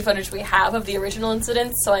any footage we have of the original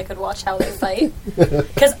incident, so I could watch how they fight.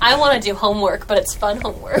 Because I want to do homework, but it's fun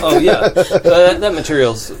homework. Oh yeah, that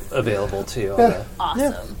material's available to you. On the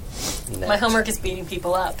Awesome. net. My homework is beating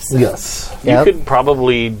people up. So. Yes. Yep. You could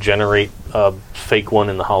probably generate a fake one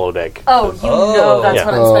in the holodeck. Oh, you know that's Yeah.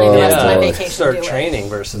 what I'm spending the rest of my Yeah, vacation start doing. training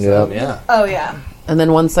versus Yep. them. Yeah. Oh, yeah. And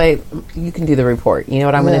then once you can do the report. You know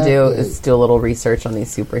what I'm going to do is do a little research on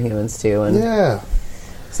these superhumans too, and Yeah.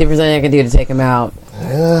 see if there's anything I can do to take them out.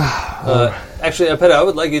 Actually, Apeta, I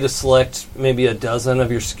would like you to select maybe a dozen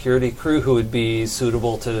of your security crew who would be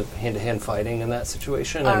suitable to hand-to-hand fighting in that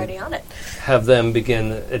situation, Already and on it. have them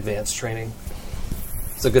begin advanced training.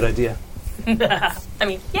 It's a good idea. I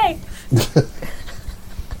mean, yay.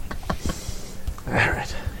 All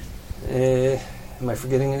right. Am I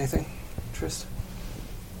forgetting anything, Trist?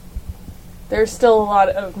 There's still a lot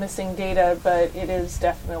of missing data, but it is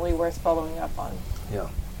definitely worth following up on. Yeah.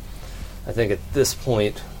 I think at this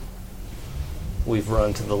point, we've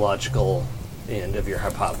run to the logical end of your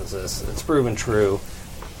hypothesis. It's proven true,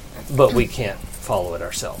 but we can't follow it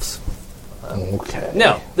ourselves. Okay.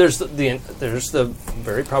 Now, there's the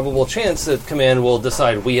very probable chance that Command will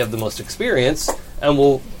decide we have the most experience and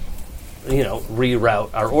will, reroute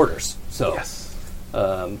our orders. So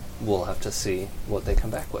we'll have to see what they come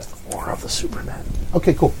back with. More of the Superman.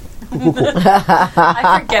 Okay, cool.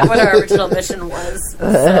 I forget what our original mission was.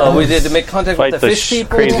 Oh, we did to make contact Fight with the the fish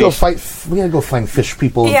people. crazy- We gotta go find fish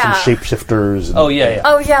people and Yeah. some shapeshifters. And, Oh yeah.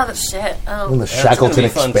 Oh, yeah, that's shit. Oh, and the That's Shackleton gonna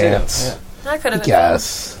be fun, too. Expanse. that could have been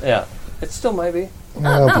Yes. Yeah. It still might be.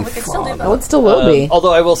 That'll no, be we can still do fun. that. Oh, it still will be.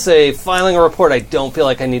 Although I will say, filing a report, I don't feel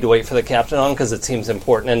like I need to wait for the captain on because it seems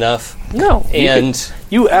important enough. No. And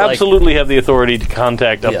You absolutely have the authority to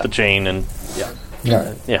contact up Yeah. the chain, and All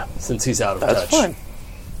right. yeah, since he's out of that's touch, fine.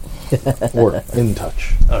 Or in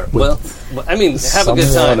touch. All right. Well, I mean, have a good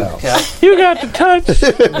someone time, else. Cap. You got the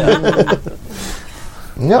touch.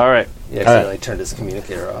 Yep. All right. He accidentally turned his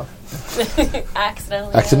communicator off.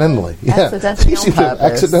 accidentally. Accidentally. Yeah. Accidentally You on seem to have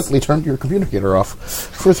purpose. accidentally turned your communicator off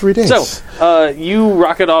for 3 days. So, you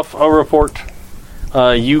rocket off a report.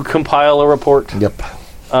 You compile a report. Yep.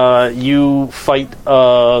 You fight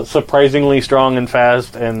surprisingly strong and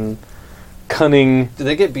fast and cunning. Did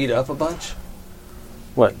they get beat up a bunch?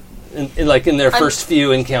 What? In their first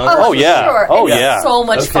few encounters? Oh, yeah. Sure. Oh, It's yeah. so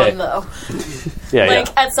much Okay. fun, though. Yeah, Like,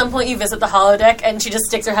 at some point you visit the holodeck and she just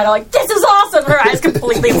sticks her head out like, this is awesome! Her eyes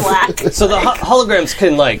completely black. So the holograms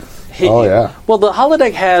can, hit Oh, you. yeah. Well, the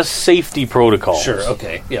holodeck has safety protocols. Sure,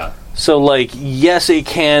 okay, yeah. So, yes, it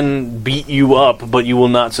can beat you up, but you will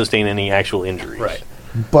not sustain any actual injuries. Right.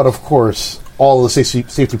 But of course, all the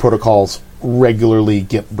safety protocols regularly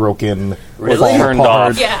get broken, Really? fall Turned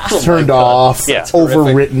apart, off. Yeah. turned off, Yeah. That's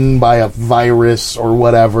horrific. overwritten by a virus or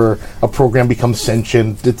whatever. A program becomes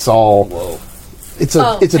sentient. It's all. Whoa. It's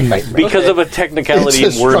a nightmare. Because of a technicality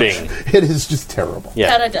It's in a wording. structure. It is just terrible.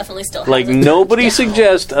 Yeah. Peta definitely still has Like, it. nobody Yeah.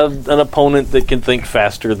 suggests an opponent that can think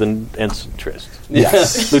faster than Ensign Trist.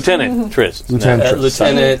 Yes. Lieutenant Trist. Lieutenant Trist.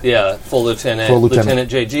 Lieutenant, yeah, full lieutenant. Full lieutenant.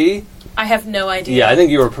 JG? I have no idea. Yeah, I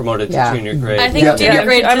think you were promoted to Yeah. junior grade. I think Yeah. junior Yeah,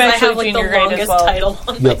 grade I'm because I actually have like junior the grade as longest well. title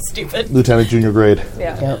on my Yep. stupid. Lieutenant junior grade.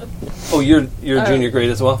 Yeah. Yep. Oh, you're junior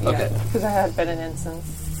grade as well? Okay. Because I had been an ensign.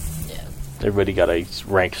 Everybody got a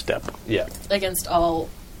rank step. Yeah. Against all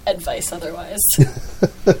advice otherwise.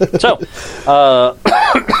 So,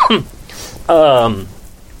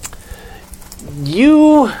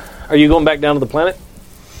 are you going back down to the planet?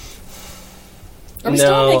 Are we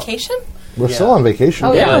still on No. vacation? We're still on vacation.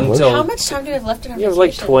 Oh, yeah, probably. until- How much time do we have left in our You have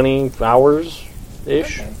vacation? like 20 hours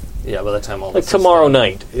ish. Yeah, by the time all Like this is tomorrow done.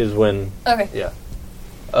 night is when. Okay. Yeah.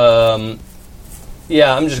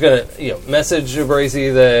 Yeah, I'm just gonna message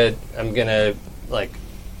Brazy that I'm gonna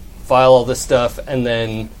file all this stuff and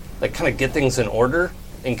then kind of get things in order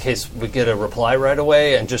in case we get a reply right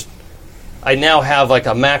away and just I now have like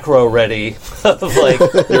a macro ready of like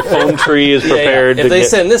Your phone tree is yeah, yeah. prepared. If to they get-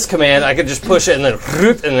 send this command, I could just push it and then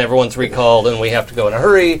and everyone's recalled and we have to go in a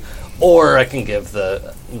hurry. Or I can give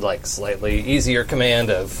the like slightly easier command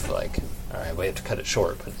of like, all right, we have to cut it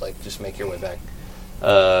short, but like just make your way back.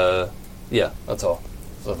 Yeah, that's all.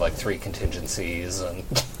 So like 3 contingencies and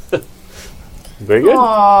Very good.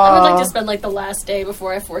 I would like to spend like the last day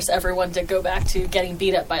before I force everyone to go back to getting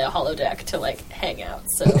beat up by a holodeck to like hang out.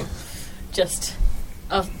 So just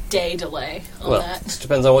a day delay on well, that. just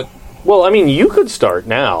depends on what. Well, I mean, you could start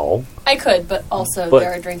now. I could, but also But-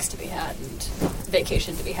 there are drinks to be had and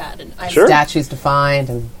vacation to be had, and I'm Sure. Statues to find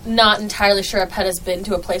and not entirely sure Pet has been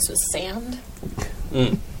to a place with sand.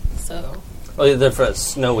 So Oh, they're for a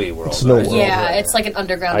snowy world. Snow right? world. yeah, it's like an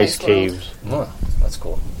underground Ice world. caves. Oh, that's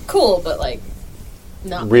cool. Cool, but like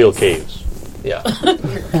not Real caves. Yeah. It's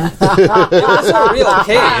a real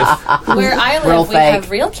cave. where I Real live. We fake. have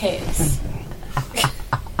real caves.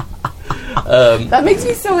 that makes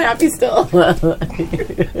me so happy still. The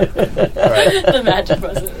magic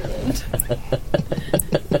wasn't ruined.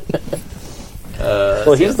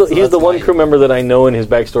 Well, he's the that's one my- crew member that I know, and his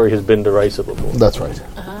backstory has been to Risa before. That's right.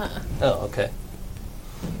 Oh, okay.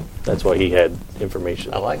 That's why he had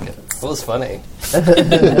information. I like it. It was funny.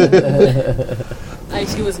 I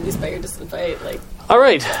too was inspired to fight. Like All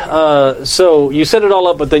right. So you set it all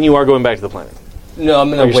up, but then you are going back to the planet. No,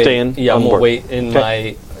 I'm Are gonna you wait. staying Yeah, I'm on gonna board? wait in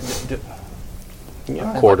Okay.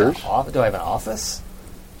 my Quarters. Do I have an office?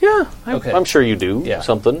 Yeah, Okay. I'm sure you do. Yeah.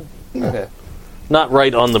 Something. Okay. Not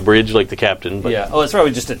right on the bridge like the captain, but Yeah. Oh, it's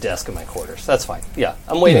probably just a desk in my quarters. That's fine. Yeah,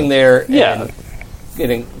 I'm waiting there. Yeah. And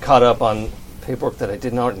getting caught up on paperwork that I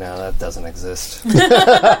did not. No, that doesn't exist.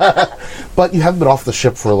 But you have been off the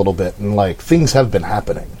ship for a little bit, and like things have been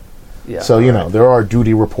happening. Yeah. So you know there are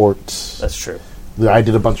duty reports. That's true. I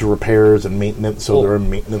did a bunch of repairs and maintenance, so Cool. there are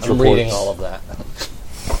maintenance I'm reports. reading all of that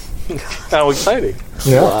how exciting.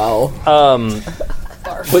 Yeah. Wow.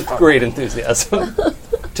 with great enthusiasm.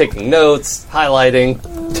 Taking notes, highlighting.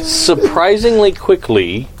 Surprisingly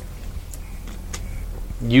quickly,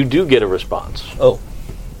 you do get a response. Oh.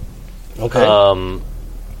 Okay.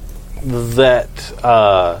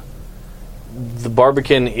 That the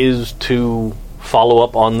Barbican is to follow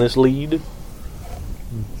up on this lead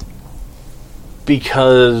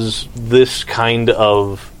because this kind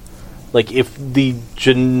of like if the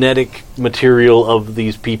genetic material of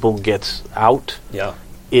these people gets out, yeah.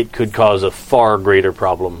 it could cause a far greater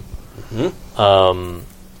problem.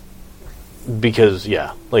 Because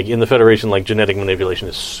like in the Federation, like genetic manipulation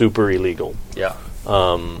is super illegal. Yeah.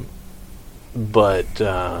 But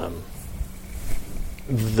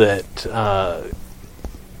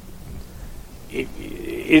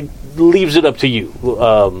it leaves it up to you,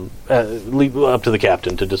 leave up to the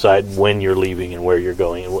captain to decide when you're leaving and where you're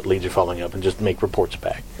going and what leads you're following up, and just make reports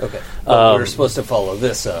back. Okay. But we're supposed to follow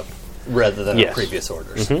this up rather than Yes. our previous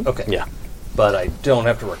orders. Mhm. Okay. Yeah, But I don't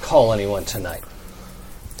have to recall anyone tonight.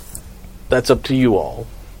 that's up to you all.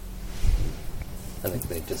 I think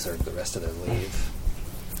they deserve the rest of their leave.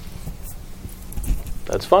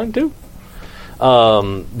 That's fine too.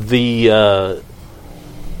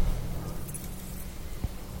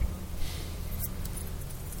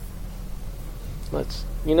 Let's.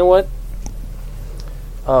 You know what?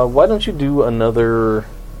 Why don't you do another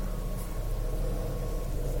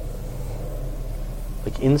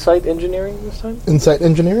like insight engineering this time Insight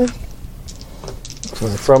engineering.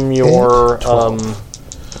 from your 12.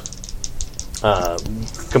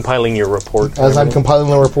 compiling your report? As I'm compiling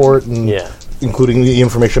the report and Yeah. including the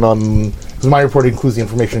information on, because my report includes the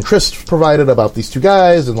information Trist provided about these two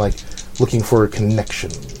guys and like looking for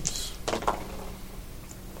connections.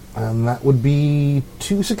 And that would be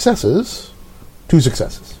 2 successes. 2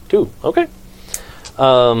 successes. 2. Okay.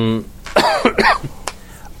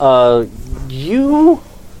 You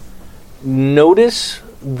notice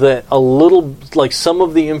that a little, like some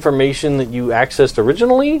of the information that you accessed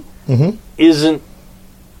originally isn't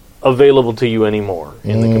available to you anymore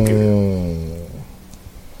in the computer.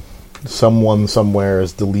 Someone somewhere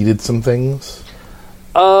has deleted some things.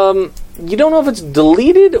 You don't know if it's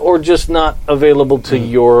deleted or just not available to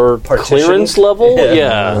your Partitioned? clearance level. Yeah.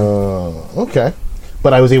 Yeah. Okay.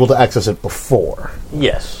 But I was able to access it before.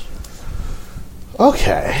 Yes.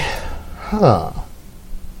 Okay. Huh.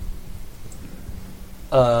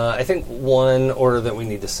 I think one order that we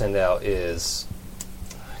need to send out is...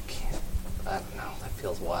 I don't know. That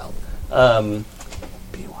feels wild.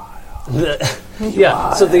 Be wild.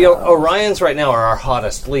 Yeah, so the Orions right now are our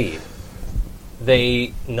hottest lead.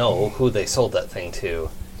 They know who they sold that thing to,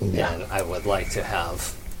 Yeah. and I would like to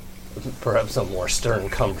have perhaps a more stern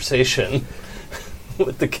conversation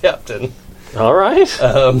with the captain. All right.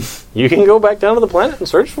 You can go back down to the planet and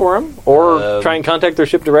search for them, or try and contact their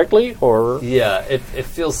ship directly, or... Yeah, it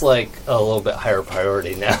feels like a little bit higher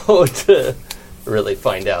priority now to really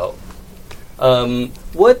find out.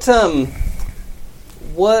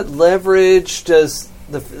 What leverage does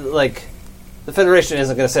the Federation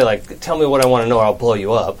isn't going to say, like, tell me what I want to know or I'll blow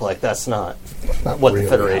you up. Like, that's not what really the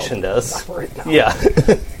Federation does. Not right now. Yeah.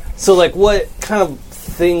 So, like, what kind of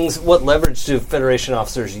things, what leverage do Federation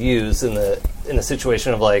officers use in a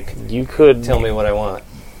situation of, like, You could tell me what I want?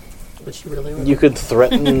 Which you really You could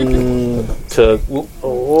threaten to...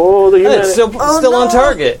 Oh, the Hey, humanity. it's still on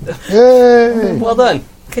target. Yay! Well done.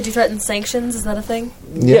 Could you threaten sanctions? Is that a thing?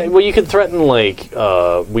 Yeah, well, you could threaten, like,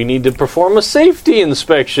 we need to perform a safety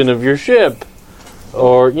inspection of your ship.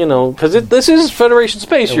 Or, you know, because this is Federation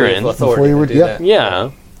space And you're we have in. authority Before you to would- do yeah. that.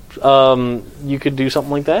 Yeah. You could do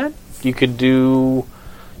something like that. You could do,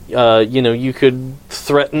 you could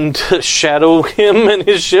threaten to shadow him and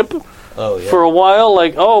his ship Oh, yeah. for a while.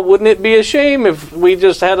 Like, oh, wouldn't it be a shame if we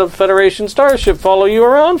just had a Federation starship follow you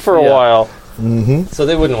around for a Yeah. while? So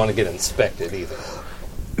they wouldn't want to get inspected either.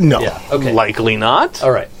 No. Yeah, okay. Likely not.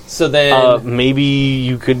 All right. So then... Maybe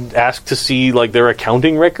you could ask to see, like, their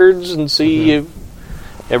accounting records and see if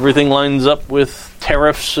everything lines up with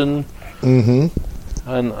tariffs and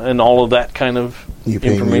all of that kind of You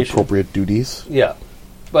paying the information. appropriate duties. Yeah,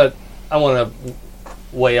 but I want to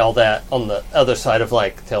weigh all that on the other side of,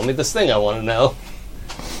 like, tell me this thing I want to know.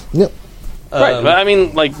 Yep. Right, but I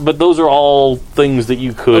mean, like, but those are all things that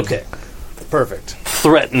you could Okay, perfect.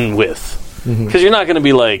 threaten with, because you're not going to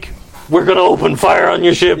be like, "We're going to open fire on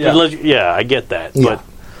your ship." Yeah. And let you, yeah, I get that, Yeah.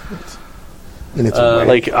 And it's Uh, but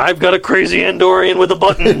like, I've got a crazy Andorian with a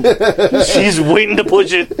button. She's waiting to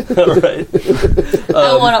push it, All right.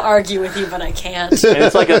 I want to argue with you, but I can't. and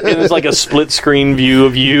it's like a split screen view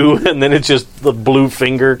of you, and then it's just the blue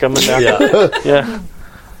finger coming down. Yeah. Yeah.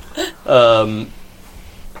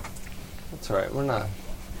 That's all right. We're not...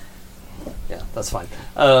 Yeah, that's fine.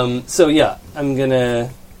 So, yeah, I'm going to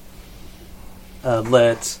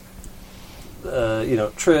let,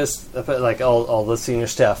 Trist, like, all the senior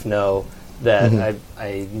staff know that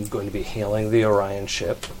I'm going to be hailing the Orion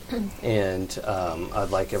ship, and I'd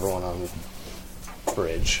like everyone on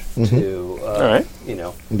bridge to, All right.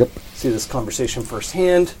 Yep. see this conversation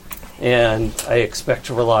firsthand, and I expect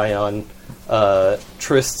to rely on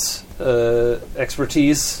Trist's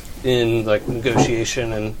expertise in, like,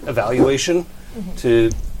 negotiation and evaluation to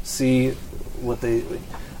see what they...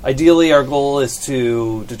 Ideally, our goal is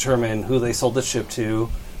to determine who they sold the ship to,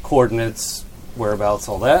 coordinates, whereabouts,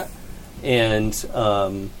 all that. And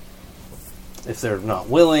if they're not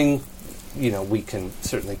willing, we can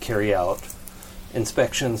certainly carry out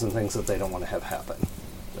inspections and things that they don't want to have happen.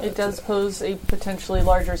 It does pose a potentially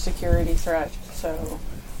larger security threat, so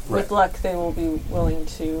with luck they will be willing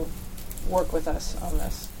to work with us on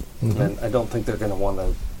this. And I don't think they're going to want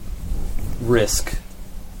to risk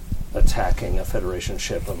attacking a Federation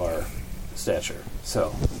ship of our stature.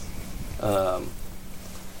 So, I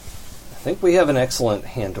think we have an excellent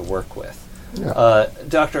hand to work with. Yeah.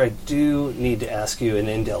 Doctor, I do need to ask you an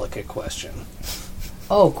indelicate question.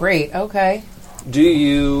 Oh, great. Okay.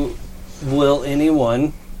 Will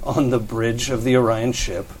anyone on the bridge of the Orion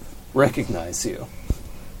ship recognize you?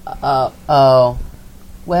 Well,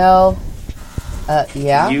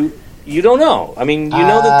 yeah. You don't know. I mean, you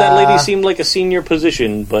know that lady seemed like a senior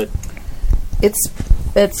position, but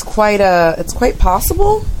It's quite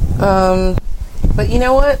possible. But you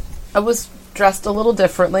know what? I was dressed a little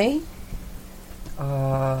differently.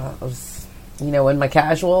 I was, in my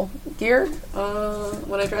casual gear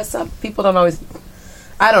when I dress up. People don't always...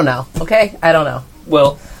 I don't know, okay? I don't know.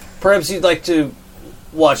 Well, perhaps you'd like to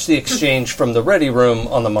watch the exchange from the ready room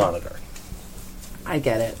on the monitor, I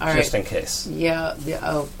get it. All right. just in case. Yeah.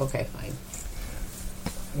 Oh, okay, fine.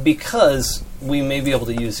 Because we may be able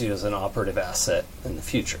to use you as an operative asset in the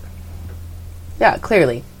future. Yeah,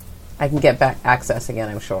 clearly. I can get back access again,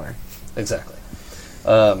 I'm sure. Exactly.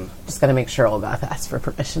 Just got to make sure Olgath asks for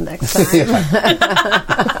permission next time.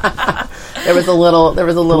 There was a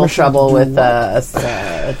little trouble with us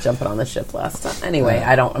jumping on the ship last time. Anyway,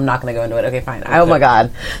 I'm not going to go into it. Okay, fine. Oh my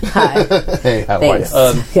God. Hi. Hey, how are you? Thanks.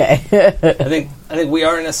 Okay. I think we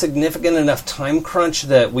are in a significant enough time crunch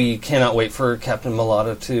that we cannot wait for Captain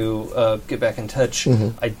Malata to get back in touch.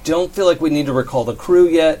 I don't feel like we need to recall the crew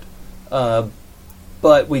yet,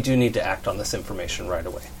 but we do need to act on this information right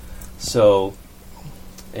away. So,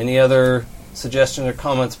 any other suggestions or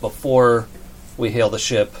comments before we hail the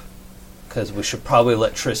ship? Because we should probably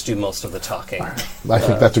let Triss do most of the talking. I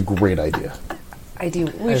think that's a great idea. I do.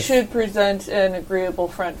 We should present an agreeable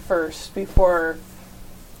front first before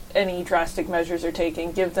any drastic measures are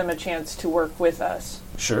taken, give them a chance to work with us.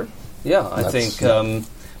 Sure. Yeah, I That's- think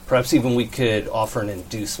perhaps even we could offer an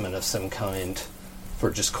inducement of some kind for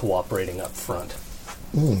just cooperating up front.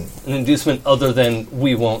 An inducement other than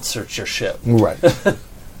we won't search your ship. Right.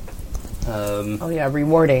 Oh yeah,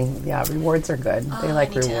 rewarding. Yeah, rewards are good. They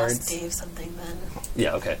like I need rewards. to ask Dave something then.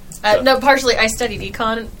 Yeah, okay. No, partially I studied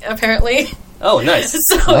econ apparently. Oh, nice.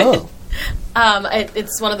 So Oh.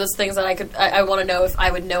 it's one of those things that I want to know if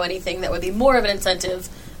I would know anything that would be more of an incentive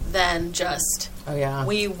than just Oh yeah.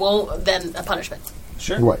 than a punishment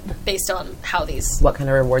Sure. Right. based on how these. What kind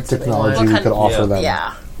of rewards do they Technology want? we kind could of- offer yeah. them.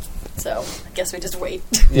 Yeah. So I guess we just wait.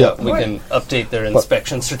 Yeah, we can update their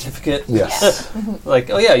inspection certificate. Yes. Like,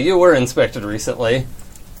 oh yeah, you were inspected recently.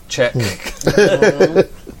 Check.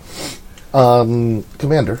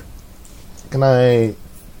 Commander, can I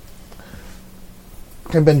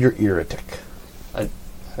bend your ear a tick? I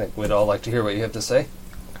think we'd all like to hear what you have to say.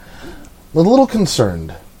 I'm a little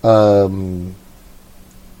concerned.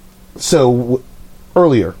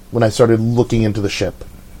 Earlier, when I started looking into the ship,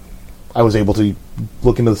 I was able to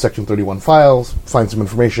look into the Section 31 files, find some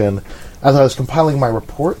information. As I was compiling my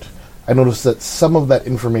report, I noticed that some of that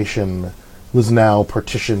information was now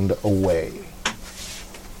partitioned away.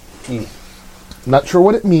 Not sure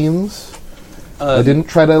what it means. I didn't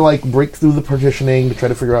try to break through the partitioning to try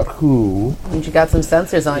to figure out who. And you got some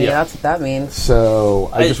sensors on you. Yeah. That's what that means. So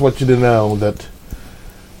I just want you to know that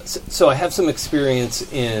So I have some experience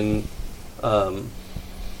in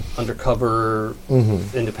undercover,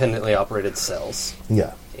 independently operated cells.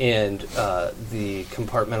 yeah. And the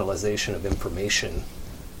compartmentalization of information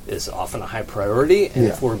is often a high priority. And Yeah.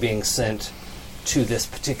 if we're being sent to this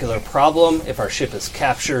particular problem, if our ship is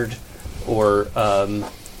captured or,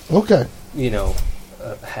 Okay.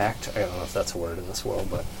 hacked, I don't know if that's a word in this world,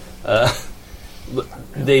 but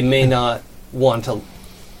they may not want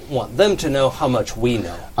them to know how much we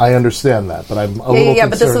know. I understand that, but I'm a little Yeah, concerned.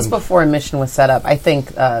 but this was before a mission was set up. I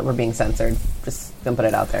think we're being censored. Just gonna put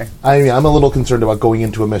it out there. I'm a little concerned about going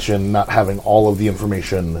into a mission not having all of the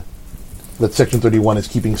information. That Section 31 is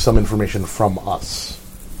keeping some information from us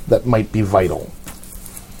that might be vital.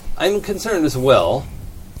 I'm concerned as well,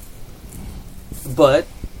 but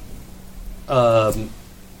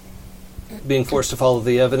being forced to follow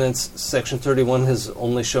the evidence, Section 31 has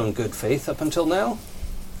only shown good faith up until now.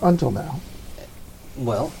 Until now.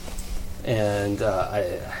 Well, and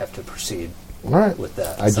I have to proceed All right. with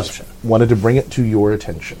that I just assumption. wanted to bring it to your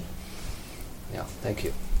attention. Yeah, thank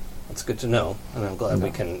you. That's good to know, and I'm glad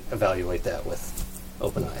we can evaluate that with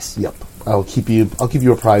open eyes. Yep. I'll keep you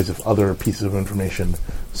apprised if other pieces of information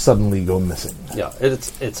suddenly go missing. Yeah,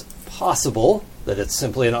 it's possible that it's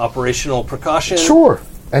simply an operational precaution. Sure.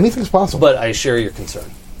 Anything's possible. But I share your concern.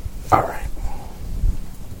 all right.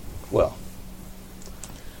 Well.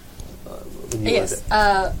 Yes,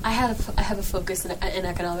 I have a focus in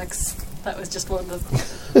economics. That was just one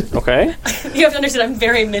of the. Okay. You have to understand, I'm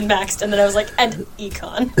very min-maxed, and then I was like, and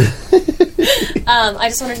econ. I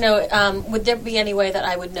just wanted to know, would there be any way that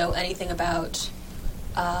I would know anything about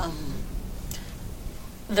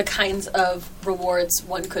the kinds of rewards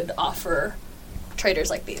one could offer traders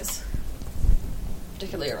like these,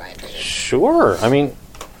 particularly Orion traders? Sure. I mean,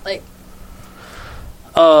 Like,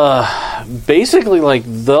 basically,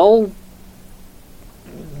 they'll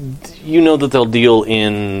deal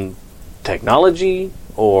in technology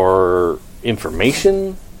or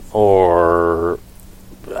information or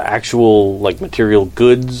actual material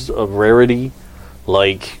goods of rarity,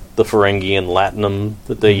 like the Ferengian Latinum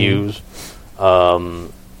that they use.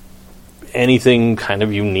 Anything kind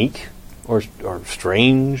of unique or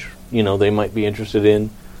strange, they might be interested in,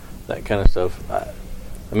 that kind of stuff.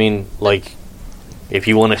 I mean, if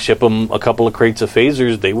you want to ship them a couple of crates of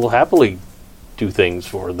phasers, they will happily do things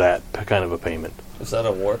for that kind of a payment. Is that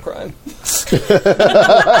a war crime?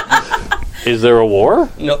 Is there a war?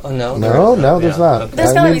 No, there's not.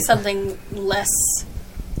 there's I got to mean- be something less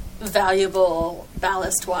valuable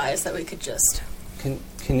ballast-wise that we could just... Can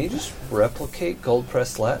you just replicate gold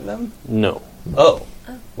pressed latinum? No. Oh,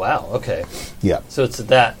 wow. Okay, Yeah. so it's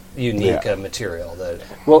that unique Yeah. material that.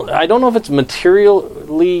 Well, I don't know if it's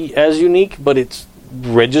materially as unique, but it's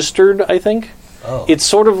registered, I think. Oh, It's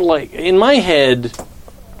sort of like, in my head,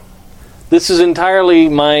 this is entirely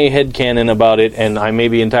my headcanon about it, and I may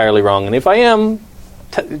be entirely wrong. And if I am,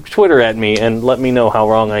 Twitter at me and let me know how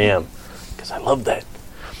wrong I am, because I love that.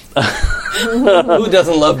 who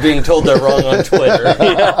doesn't love being told they're wrong on Twitter?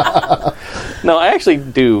 No, I actually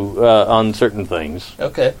do on certain things.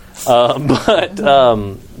 Okay. But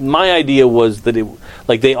my idea was that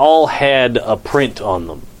they all had a print on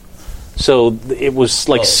them. So it was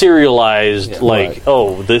like serialized, Yeah. like, Right.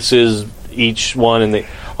 oh, this is each one, and they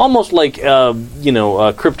almost like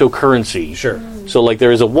cryptocurrency. Sure. So like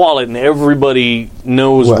there is a wallet, and everybody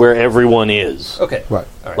knows Right. where everyone is, Okay. Right.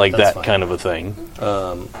 All right, like that's that fine. kind of a thing.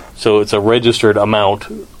 Um, So it's a registered amount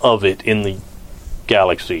of it in the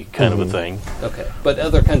galaxy, kind of a thing. okay. But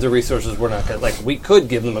other kinds of resources we're not going to... Like, we could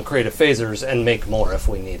give them a crate of phasers and make more if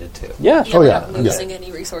we needed to. Yeah. Yeah, Oh, we're yeah, not losing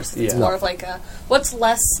any resources. It's Yeah. more of like what's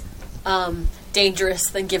less dangerous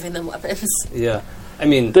than giving them weapons. Yeah. I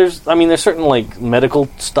mean, There's certain like medical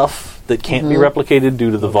stuff that can't be replicated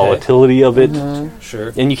due to the Okay. volatility of it,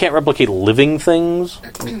 sure. and you can't replicate living things.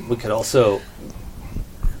 We could also...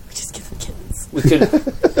 We just give them kittens. We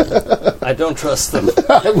could... I don't trust them.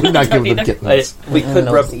 We're not giving them I, kittens. we could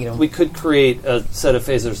no, eat 'em. we could create a set of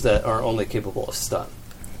phasers that are only capable of stun.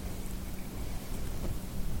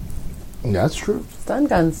 Yeah, that's true. Stun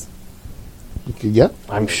guns. Yeah.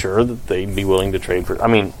 I'm sure that they'd be willing to trade for. I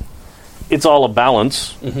mean, it's all a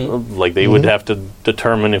balance. Like they would have to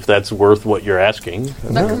determine if that's worth what you're asking.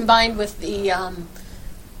 But combined with the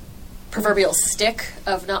proverbial stick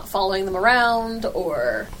of not following them around,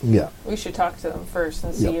 or Yeah. We should talk to them first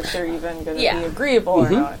and see Yep. if they're even going to Yeah. be agreeable or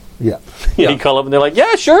not. Yeah. You call up and they're like,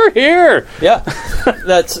 "Yeah, sure, here." Yeah,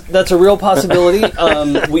 that's a real possibility.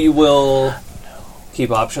 We will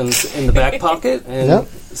keep options in the back pocket and Yep.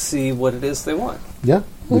 see what it is they want. Yeah.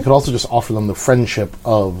 We could also just offer them the friendship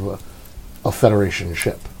of a Federation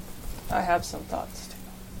ship. I have some thoughts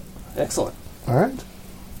too. Excellent. All right.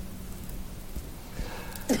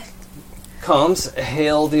 Comms,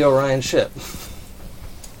 hail the Orion ship.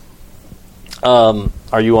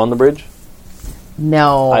 Are you on the bridge?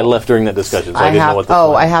 No. I left during that discussion, so I, I didn't know have. what the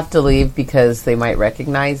Oh, plan- I have to leave because they might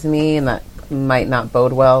recognize me, and that might not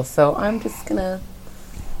bode well. So I'm just gonna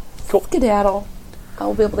skedaddle.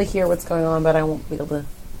 I'll be able to hear what's going on, but I won't be able to.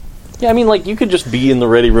 Yeah, I mean, like you could just be in the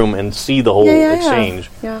ready room and see the whole exchange.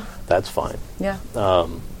 Yeah. That's fine. Yeah.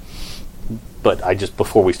 But I just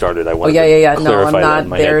before we started, I Oh wanted yeah. to No, clarify I'm that not. in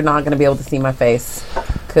my They're head. not going to be able to see my face.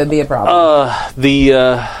 Could be a problem.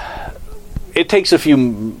 It takes a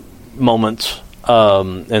few moments,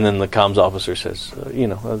 and then the comms officer says,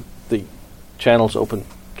 the channel's open,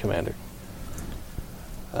 Commander.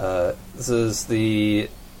 This is the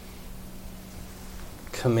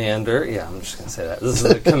commander. Yeah, I'm just going to say that. This is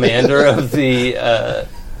the commander of the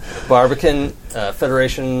Barbican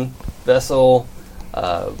Federation vessel.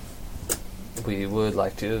 We would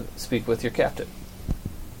like to speak with your captain.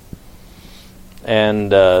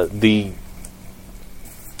 And the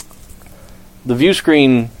view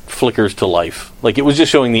screen flickers to life. Like it was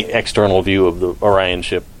just showing the external view of the Orion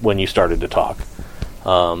ship when you started to talk.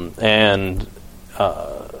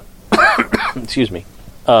 Excuse me.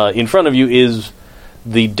 In front of you is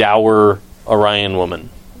the dour Orion woman.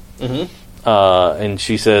 And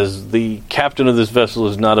she says, "The captain of this vessel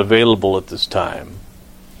is not available at this time."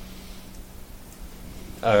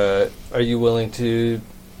 Are you willing to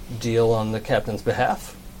deal on the captain's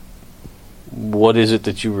behalf? What is it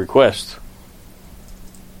that you request?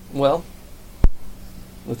 Well,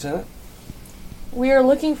 Lieutenant? We are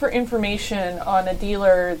looking for information on a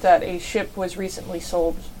dealer that a ship was recently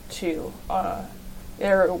sold to.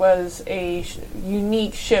 There was a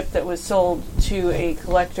unique ship that was sold to a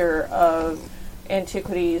collector of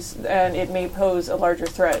antiquities, and it may pose a larger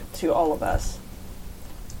threat to all of us.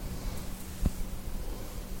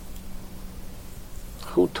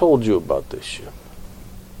 Who told you about this ship?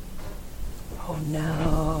 oh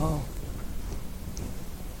no.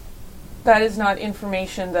 That is not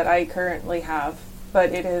information that I currently have,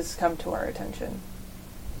 but it has come to our attention.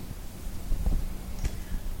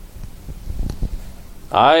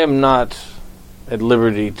 I am not at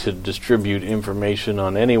liberty to distribute information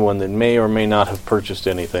on anyone that may or may not have purchased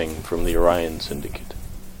anything from the Orion Syndicate.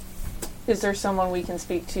 Is there someone we can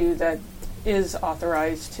speak to that is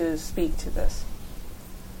authorized to speak to this?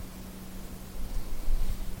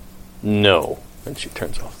 No. And she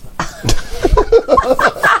turns off the...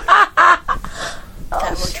 that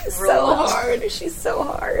worked She's real so well. hard. She's so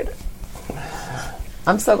hard.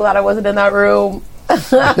 I'm so glad I wasn't in that room.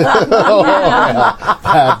 That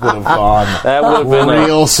would have gone That would have been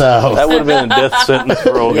real south. that would have been a death sentence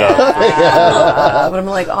for Olga. But I'm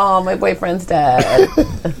like, oh, my boyfriend's dead.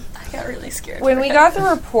 I got really scared. When for we him. got the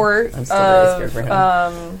report I'm still very scared for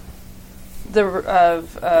him.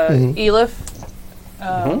 Elif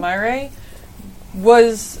Myre,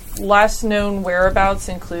 was last known whereabouts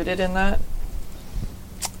included in that?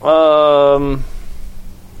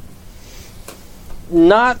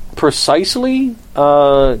 Not precisely.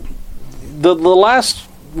 The last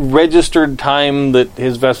registered time that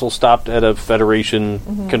his vessel stopped at a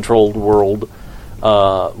Federation-controlled world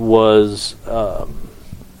was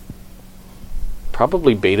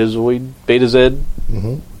probably Beta Z.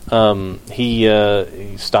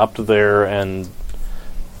 He stopped there and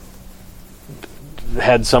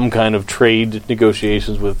had some kind of trade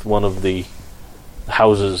negotiations with one of the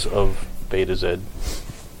houses of Beta Z.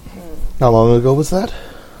 How long ago was that?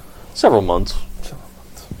 Several months.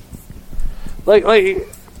 Like,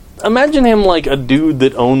 imagine him like a dude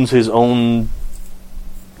that owns his own,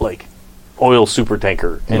 like, oil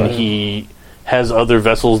supertanker, and he has other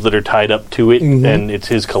vessels that are tied up to it, and it's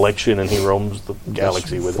his collection, and he roams the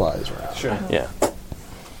galaxy with it. Flies around. Sure. Yeah.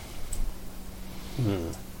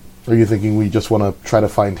 Are you thinking we just want to try to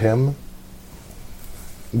find him?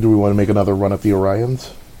 Do we want to make another run at the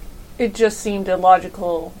Orions? It just seemed a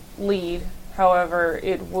logical lead. However,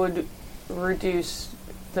 it would reduce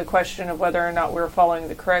the question of whether or not we're following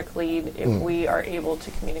the correct lead if we are able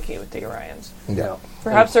to communicate with the Orions. Yeah.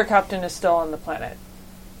 Perhaps their captain is still on the planet.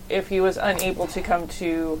 If he was unable to come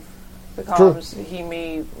to the comms, he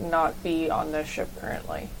may not be on the ship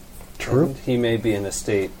currently. True. And he may be in a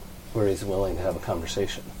state where he's willing to have a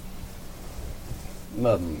conversation.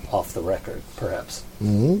 Off the record, perhaps.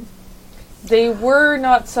 Mm-hmm. They were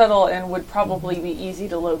not subtle and would probably be easy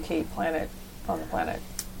to locate on the planet.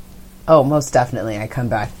 Oh, most definitely. I come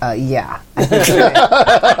back. Yeah. I think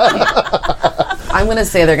I'm going to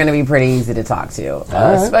say they're going to be pretty easy to talk to,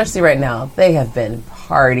 especially right now. They have been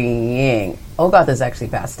partying. Ogoth is actually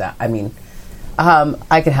passed out. I mean,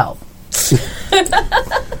 I could help.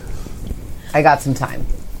 I got some time.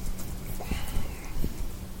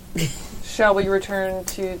 Shall we return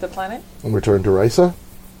to the planet? And return to Risa?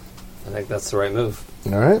 I think that's the right move.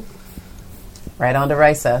 All right. Right on to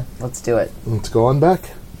Risa. Let's do it. Let's go on back.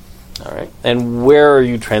 All right. And where are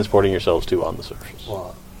you transporting yourselves to on the surface?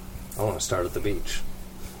 Well, I want to start at the beach.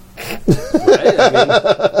 Right?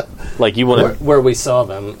 I Like you want mean, where we saw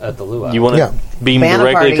them at the luau. to beam Cabana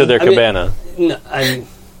directly party. to their I mean- cabana. No,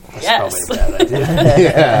 that's Yes. probably a bad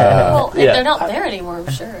idea. Well, if Yeah. they're not there anymore, I'm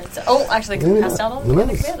sure. Actually, they could have passed out on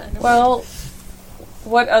the cabana. Well,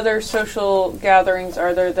 what other social gatherings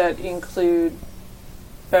are there that include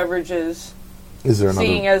beverages? Is there another?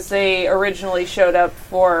 Seeing as they originally showed up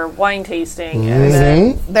for wine tasting, and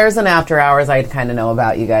then There's an after hours I kind of know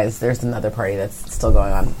about, you guys. There's another party that's still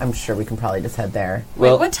going on. I'm sure we can probably just head there.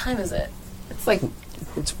 Wait, what time is it? It's like,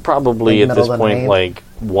 It's probably In the at this middle of the point night. like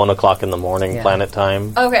 1 o'clock in the morning, Yeah. planet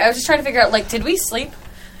time. Okay, I was just trying to figure out, like, did we sleep?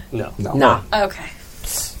 No. nah, Okay.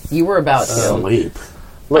 you were about to. Sleep.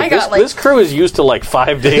 Look, I got, this crew is used to like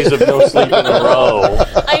 5 days of no sleep in a row.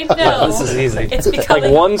 I know. This is easy. It's becoming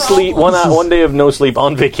Like a problem. one day of no sleep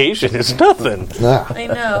on vacation is nothing. Ah. I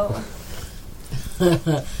know.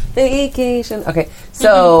 Vacation. Okay,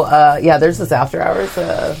 so, yeah, there's this after hours.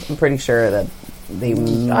 I'm pretty sure that they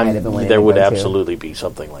might have been wanting There to would go to. absolutely be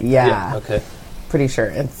something like that. Yeah, Okay. pretty sure.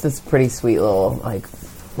 It's this pretty sweet little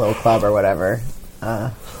club or whatever.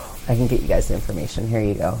 I can get you guys the information. Here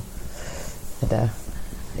you go. And,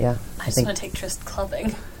 yeah, I just want to take Trist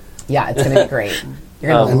clubbing. yeah, it's gonna be great.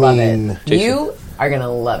 You're gonna I love mean, it. Jason. You are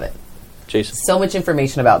gonna love it. Jason, So much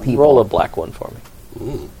information about people. roll a black one for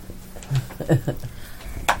me.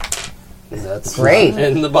 That's Great. not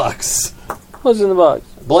in the box. What's in the box?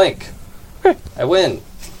 Blank. I win.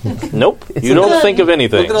 Nope. You don't think of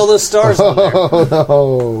anything. Look at all those stars on there.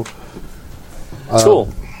 Oh,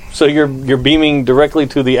 Cool. So you're beaming directly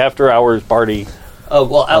to the after hours party. Oh,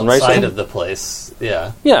 well, On outside Risa? of the place.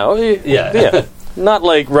 Yeah. Yeah. Yeah. Not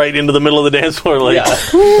like right into the middle of the dance floor. Like Yeah.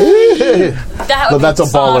 That would but that's be a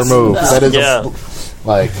baller awesome, move. though. That is Yeah.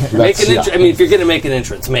 Make that's an I mean, if you're going to make an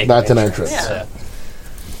entrance, make that's an entrance. Yeah.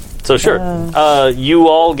 So sure. You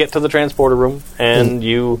all get to the transporter room and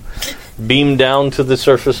you beam down to the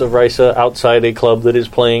surface of Risa outside a club that is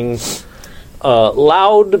playing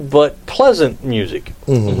loud but pleasant music.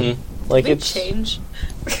 Mm-hmm. Like We it's change.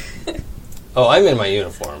 Oh, I'm in my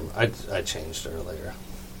uniform. I changed earlier.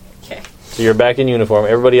 Okay. so you're back in uniform.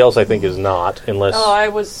 Everybody else, I think, is not, unless Oh,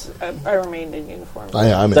 I remained in uniform.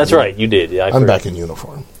 I'm that's in, right. You did. Yeah, I I'm forgot. back in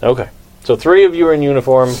uniform. Okay. So 3 of you are in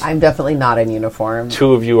uniform. I'm definitely not in uniform.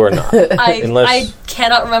 2 of you are not. Unless- I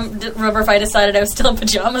cannot remember if I decided I was still in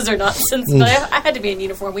pajamas or not. Since but I had to be in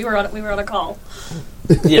uniform. We were on a call.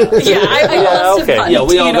 Yeah. Yeah, I must have okay. gotten Yeah,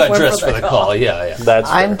 we all got uniform dressed for the call. Yeah, yeah. That's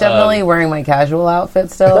I'm fair. definitely wearing my casual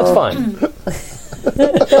outfit still. That's fine.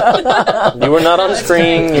 You were not on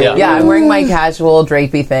screen. Yeah. Yeah, I'm wearing my casual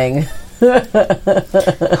drapey thing.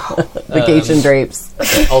 Vacation drapes.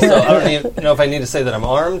 Also, I don't even know if I need to say that I'm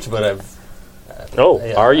armed, but Oh,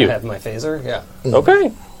 yeah, are you? I have my phaser. Yeah.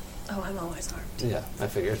 Okay. Oh, I'm always armed. Yeah, I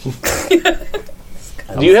figured.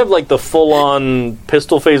 Do you have like the full-on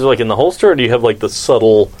pistol phaser like in the holster, or do you have like the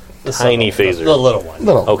subtle, tiny phaser? The little one.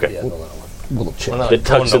 Little. Okay. Yeah, the little one. Little chip. I'm not That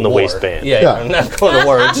tucks going in the to war. waistband. Yeah, I'm not going to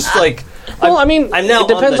war. Just like Well, I mean, I'm now it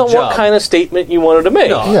depends on on the what job. kind of statement you wanted to make.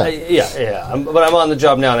 no, Yeah. but I'm on the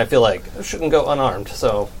job now, and I feel like I shouldn't go unarmed.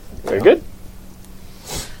 So Very good.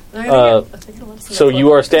 They're gonna get- they're gonna let us know So you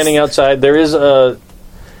what are it is. standing outside. There is a...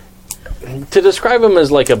 To describe him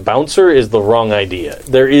as like a bouncer is the wrong idea.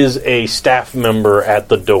 There is a staff member at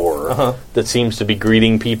the door that seems to be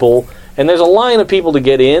greeting people. And there's a line of people to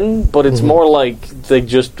get in, but it's more like they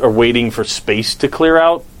just are waiting for space to clear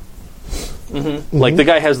out. Like the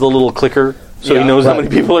guy has the little clicker, so he Yeah. knows how Right.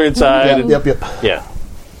 many people are inside. Yep. Yeah.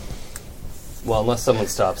 well, unless someone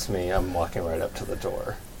stops me, I'm walking right up to the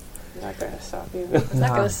door. I'm not going to stop you. It's not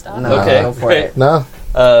going to stop. No, Okay, go for great. it. No.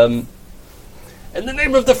 In the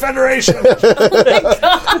name of the Federation.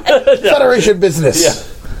 Federation business.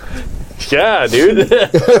 Yeah, dude. Is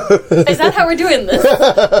that how we're doing this?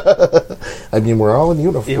 I mean, we're all in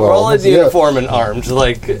uniform. Yeah, we're all in uniform and armed.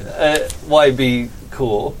 Like, why be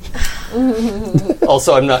cool?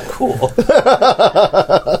 Also, I'm not cool.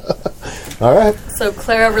 All right. So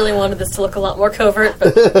Clara really wanted this to look a lot more covert,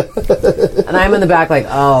 but And I'm in the back like,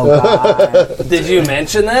 oh, God. Did you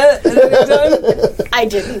mention that at any time? I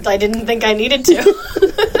didn't. I didn't think I needed to.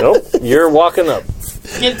 Nope. You're walking up.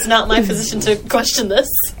 It's not my position to question this.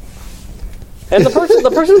 And the person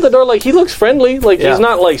at the door, like, he looks friendly. Like, Yeah. he's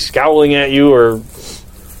not, like, scowling at you or...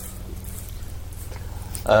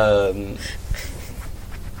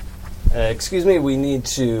 Excuse me, we need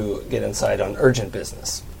to get inside on urgent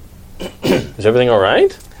business. Is everything all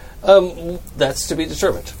right? That's to be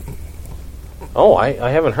determined. Oh, I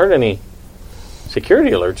haven't heard any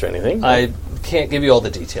security alerts or anything. I can't give you all the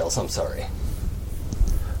details, I'm sorry.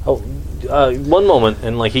 Oh, one moment,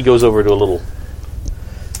 and like he goes over to a little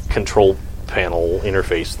control panel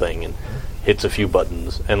interface thing and hits a few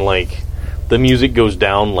buttons, and like the music goes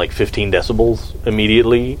down like 15 decibels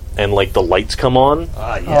immediately, and like the lights come on.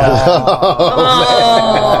 Yeah.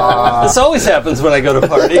 This always happens when I go to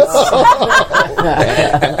parties.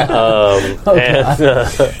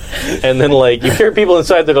 And then like you hear people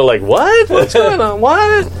inside that are like, "What? What's going on?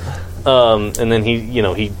 What?" And then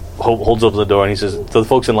he holds open the door and he says to the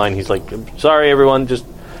folks in line, he's like, "Sorry, everyone, just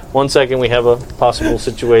 1 second. We have a possible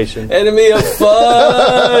situation." Enemy of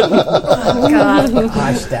fun!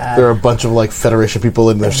 Gosh, Dad. There are a bunch of like Federation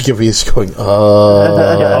people in their skivvies going,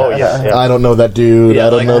 Oh yeah. I don't know that dude. I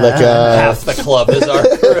don't know that guy. Half the club is our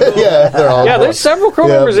crew. Yeah, they're all. Yeah, there's several crew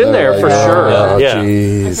members in there for sure. Oh, Yeah. I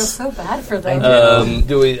feel jeez. so bad for them.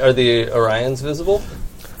 Are the Orions visible?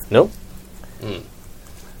 Nope.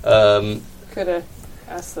 Could have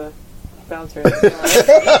asked the bouncer. That's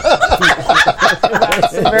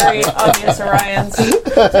very obvious Orions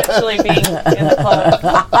potentially being in the club.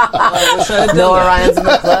 No Orions in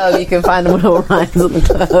the club. You can find them with Orions in the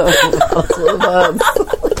club. Also the pubs.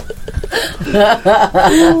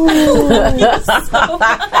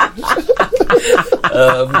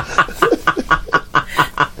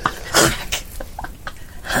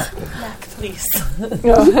 Mac, please.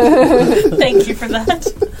 Thank you for that.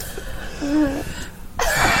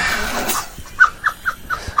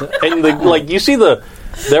 And like you see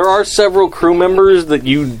there are several crew members that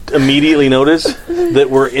you immediately notice that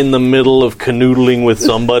were in the middle of canoodling with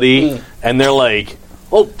somebody, and they're like,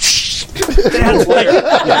 "Oh, shh."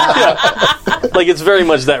 like it's very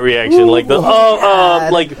much that reaction. Like the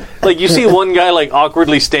like you see one guy like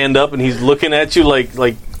awkwardly stand up, and he's looking at you like,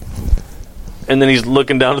 and then he's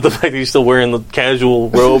looking down at the fact that he's still wearing the casual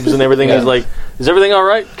robes and everything. He's like, "Is everything all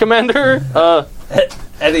right, Commander?"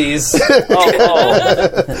 At ease.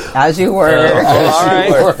 As you were. All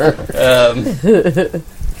right.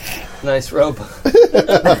 Nice robe.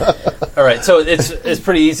 All right, so it's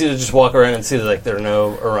pretty easy to just walk around and see that like there are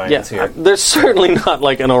no Orions here. There's certainly not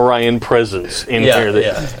like an Orion presence in Yeah, here, that,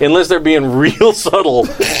 yeah. unless they're being real subtle.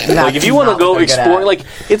 Like if you want to not go what they're good exploring, at. like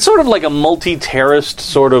it's sort of like a multi-terraced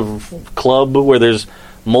sort of club where there's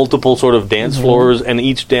multiple sort of dance floors, and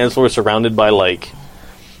each dance floor is surrounded by like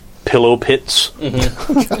pillow pits Oh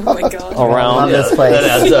my god. around. Love this place.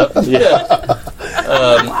 That adds up.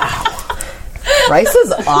 Rice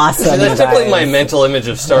is awesome. That's you definitely my guys. mental image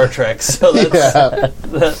of Star Trek, so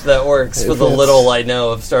that's, that works with the little I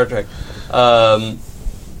know of Star Trek.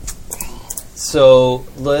 So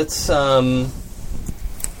let's fan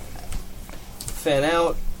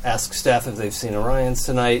out, ask staff if they've seen Orions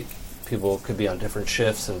tonight. People could be on different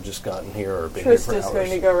shifts and have just gotten here or been here for Trista's going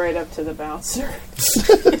to hours. go right up to the bouncer.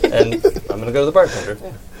 And I'm going to go to the bartender.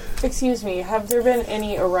 Excuse me, have there been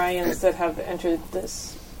any Orions that have entered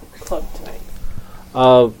this club tonight?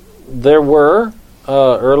 There were.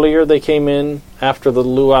 Earlier they came in after the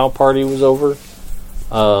luau party was over.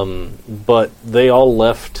 But they all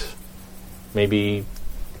left maybe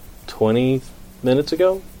 20 minutes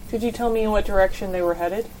ago. Could you tell me in what direction they were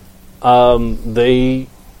headed? They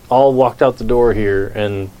all walked out the door here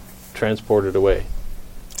and transported away.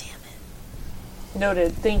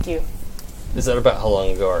 Noted. Thank you. Is that about how long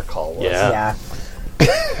ago our call was? Yeah.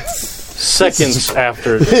 Seconds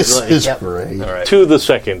after. This is Yep. great. All right. To the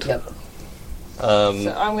second. Yep.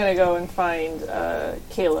 So I'm going to go and find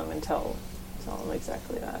Caleb and tell him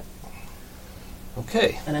exactly that.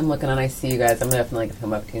 Okay. And I'm looking and I see you guys. I'm definitely going to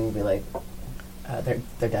come up to you and be like, they're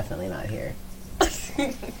definitely not here.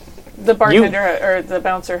 The bartender or the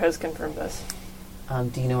bouncer has confirmed this.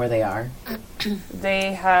 Do you know where they are?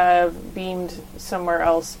 They have beamed somewhere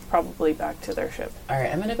else, probably back to their ship. All right,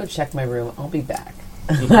 I'm going to go check my room. I'll be back.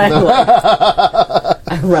 I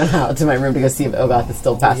run out to my room to go see if Ogoth is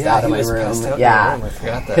still passed out in my room. Passed out in Yeah, your room. I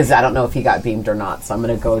forgot that. because I don't know if he got beamed or not. So I'm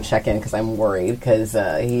going to go check in because I'm worried because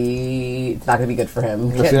it's not going to be good for him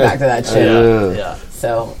getting back to that ship. Yeah.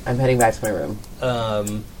 So I'm heading back to my room.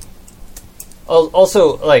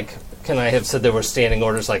 Also, like, can I have said there were standing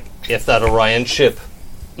orders, like, if that Orion ship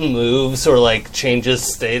moves or, like, changes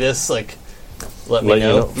status, like, let me Let you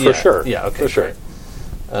know? know. For sure. Yeah, okay. For sure.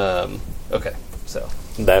 Great. Okay, so,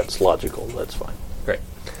 That's logical. That's fine. great.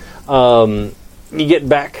 You get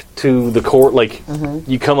back to the court, like,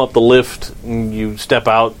 you come up the lift, and you step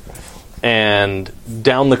out, and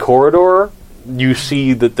down the corridor, you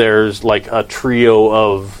see that there's, like, a trio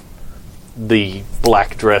of the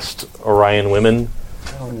black-dressed Orion women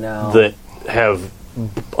Oh no! that have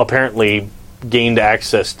apparently gained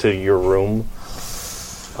access to your room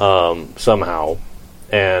somehow.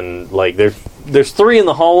 And, like, there's three in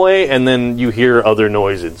the hallway, and then you hear other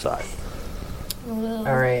noise inside. All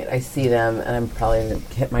right, I see them, and I'm probably going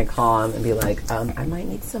to hit my comm and be like, I might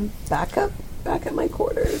need some backup back at my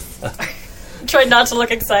quarters. Try not to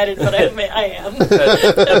look excited, but I am.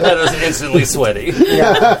 That was instantly sweaty.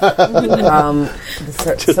 Yeah.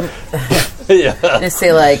 Yeah. Just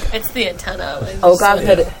say like, It's the antenna.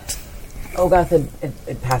 Ogoth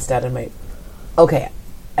had passed out in my. Okay,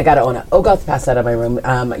 I gotta own it. Ogoth passed out of my room.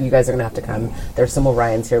 You guys are gonna have to come. There's some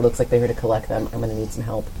Orions here. Looks like they're here to collect them. I'm gonna need some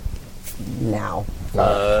help now.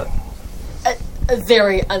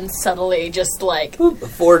 Very unsubtly, just like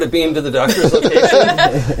Forward to beam to the doctor's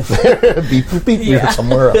location. Beep, beep, beep, you're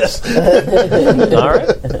somewhere else. All right.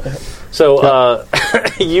 So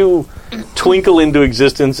you twinkle into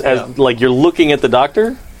existence as like you're looking at the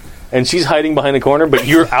doctor, and she's hiding behind a corner, but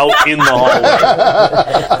you're out in the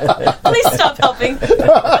hallway. please stop helping.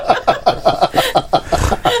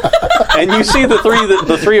 And you see the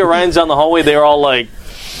three Orions down the hallway. They're all like,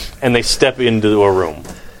 and they step into a room.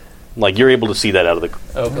 Like you're able to see that out of the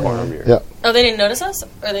corner of your. Yeah. Oh, they didn't notice us?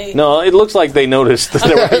 Or they? No, it looks like they noticed that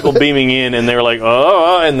there were people beaming in, and they were like,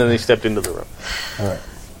 "Oh," and then they stepped into the room. All right.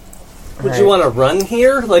 Would you want to run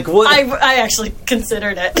here? Like, what? I actually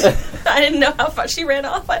considered it. I didn't know how far she ran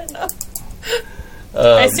off. I didn't know.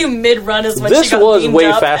 I assume mid-run is when This she got was beamed way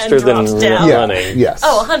up faster and than dropped down. Yeah. running. Yes.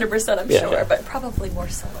 Oh, 100% I'm Yeah, sure, yeah. but probably more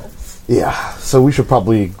subtle. Yeah. So we should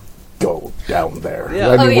probably go down there. Yeah.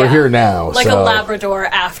 I mean, Oh, we're yeah. here now. Like so. a Labrador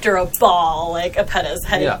after a ball, like Apeta's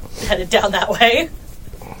headed down that way.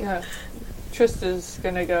 Yeah. Trista's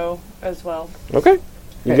going to go as well. Okay.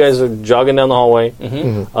 You guys are jogging down the hallway.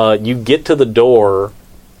 You get to the door,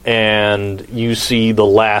 and you see the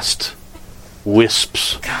last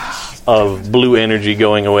wisps of blue energy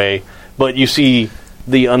going away. But you see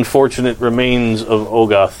the unfortunate remains of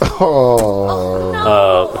Ogoth,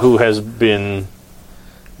 Oh. who has been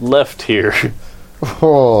left here.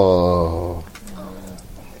 Oh.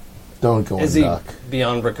 Don't go Is in, he Doc.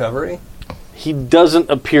 beyond recovery? He doesn't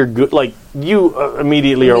appear good. Like, you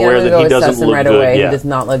immediately are Yeah, aware I'm that gonna he go assess doesn't him look right good. away. Yeah. He does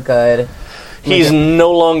not look good. He's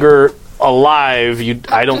no longer alive.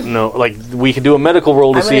 I don't know. Like, we could do a medical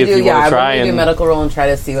roll to I'm see gonna if do you want to try I'm gonna do a and. medical roll and try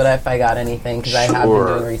to see if I got anything because I have been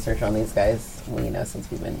Sure. doing research on these guys. Well,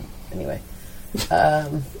 since we've been anyway.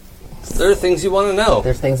 There are things you want to know.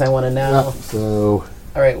 There's things I want to know. So,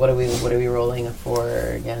 All right, what are we rolling for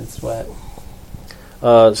against what?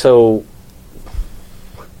 So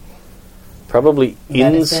probably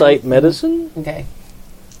Medicine? insight medicine. Okay,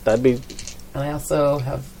 That'd be. and I also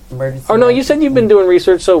have emergency. Oh no, you medicine. said you've been doing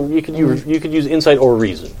research, so you could you could use insight or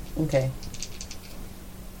reason. Okay.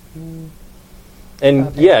 And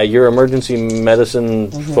Okay. yeah, your emergency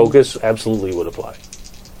medicine focus absolutely would apply.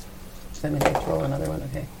 Does that mean I have to roll another one?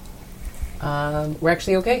 Okay. We're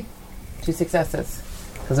actually okay. 2 successes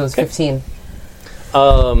because it was 15.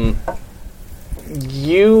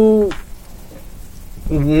 You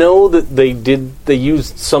know that they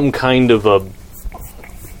used some kind of a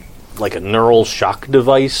neural shock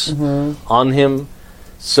device on him.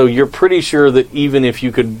 So you're pretty sure that even if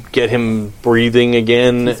you could get him breathing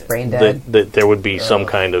again, He's brain dead. that there would be some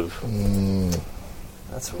kind of...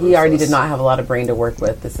 That's He already ruthless. did not have a lot of brain to work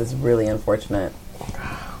with. This is really unfortunate.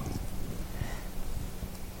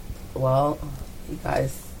 Well, you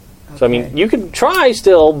guys... So, I mean, you could try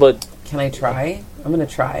still, but Can I try? I'm going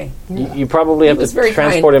to try. you probably have was to very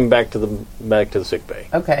transport him back to the sick bay.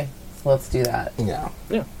 Okay, so let's do that. Yeah.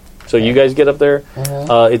 Yeah. So you guys get up there.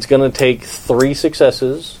 It's going to take 3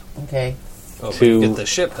 successes. Okay. Oh, but to- you get the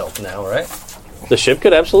ship help now, right? The ship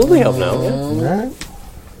could absolutely help now. Yeah.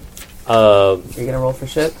 All right. You're going to roll for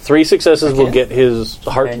shit? 3 successes will Okay. get his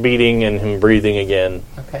heart Okay. beating and him breathing again.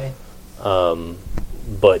 Okay.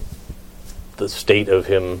 But the state of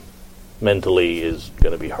him mentally is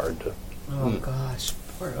going to be hard to Oh, gosh.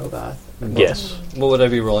 Poor Ogoth. guess. What would I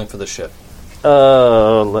be rolling for the ship?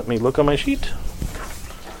 Let me look on my sheet.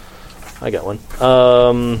 I got one.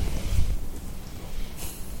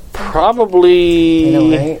 Probably I know,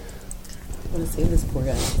 right? I want to save this poor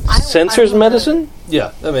guy. sensors medicine.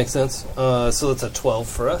 Yeah, that makes sense. So that's a 12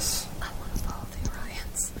 for us. I want to follow the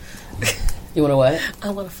Orions. You want to what? I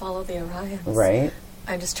want to follow the Orions. Right.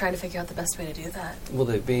 I'm just trying to figure out the best way to do that. Well,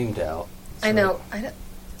 they beamed out. I know.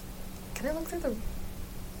 Can I look through the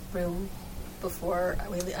room before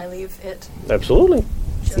I leave it? Absolutely.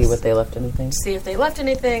 See what they left anything. See if they left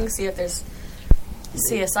anything. See if there's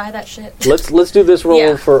CSI that shit. Let's do this roll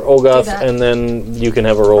Yeah, for do Ogoth, that. and then you can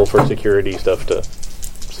have a roll for security stuff to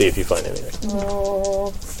see if you find anything.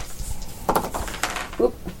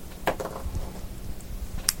 Oop.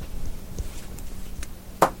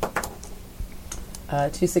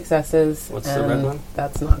 Two successes. What's the and red one?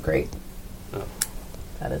 That's not great. Oh.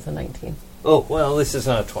 That is a 19. Oh, well, at least it's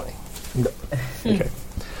not a 20. Okay.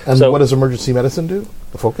 And So- what does emergency medicine do?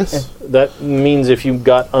 The focus? That means if you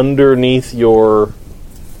got underneath your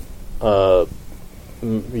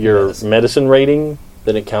medicine rating,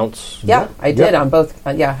 then it counts. Yeah, I did Yep. on both.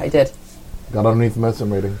 Yeah, I did. Got underneath the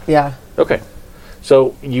medicine rating. Yeah. Okay.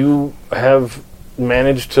 So you have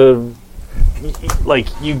managed to,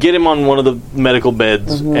 you get him on one of the medical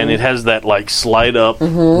beds, and it has that, slide up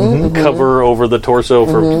cover over the torso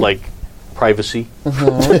for, privacy.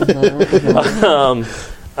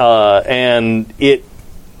 And it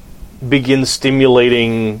begins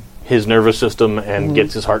stimulating his nervous system and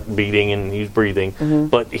gets his heart beating and he's breathing.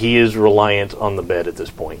 But he is reliant on the bed at this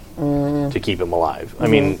point to keep him alive. I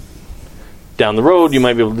mean, down the road you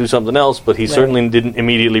might be able to do something else, but he certainly didn't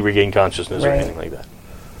immediately regain consciousness or Right. anything like that.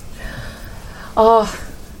 Oh,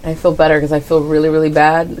 I feel better because I feel really, really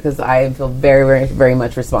bad because I feel very, very, very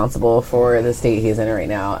much responsible for the state he's in right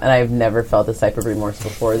now. And I've never felt this type of remorse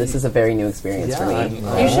before. This is a very new experience for me.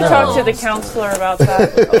 You should talk to the counselor about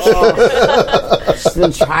that. She's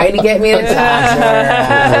been trying to get me to talk to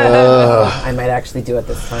her. I might actually do it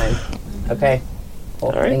this time. Okay.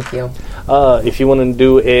 Well, All right. thank you. If you want to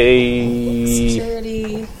do a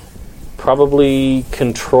Security. probably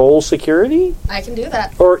control security I can do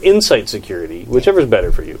that. or insight security, whichever's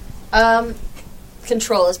better for you.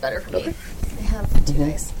 Control is better for me. I have 2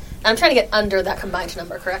 dice. I'm trying to get under that combined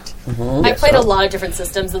number, correct? I played a lot of different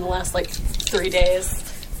systems in the last 3 days.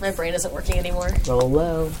 My brain isn't working anymore. Roll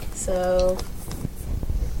low. So,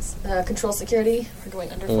 control security, we're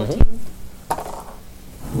going under 14.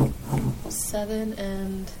 7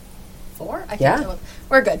 and 4? I Yeah. can't tell.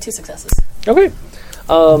 We're good. 2 successes. Okay.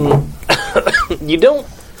 You don't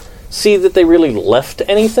see that they really left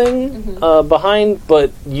anything behind,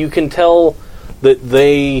 but you can tell that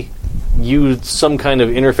they used some kind of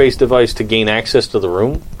interface device to gain access to the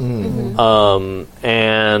room,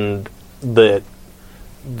 and that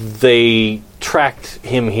they tracked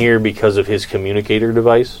him here because of his communicator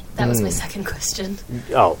device. That was my second question.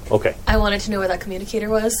 Oh, okay. I wanted to know where that communicator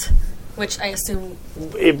was, which I assume.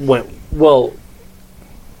 It went well.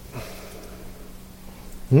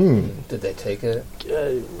 Did they take it?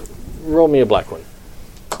 Roll me a black one.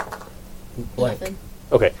 Blank. Nothing.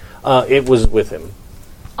 Okay. It was with him,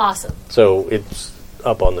 Awesome. so it's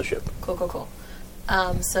up on the ship. Cool, cool, cool.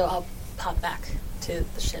 So I'll pop back to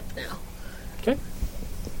the ship now. Okay.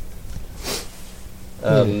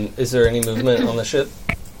 Is there any movement on the ship?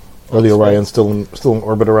 Are the Orions still in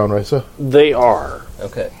orbit around Risa? They are.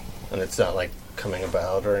 Okay. And it's not coming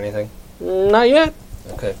about or anything? Not yet.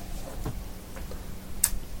 Okay.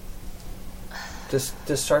 Does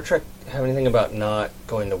Star Trek have anything about not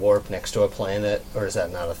going to warp next to a planet, or is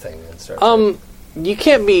that not a thing in Star Trek? You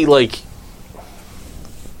can't be I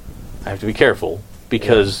have to be careful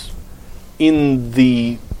because in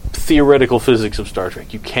the theoretical physics of Star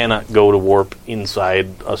Trek. You cannot go to warp inside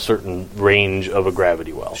a certain range of a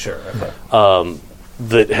gravity well. Sure. Okay.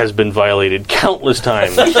 That has been violated countless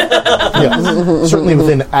times. Yeah, certainly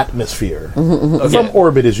within atmosphere. From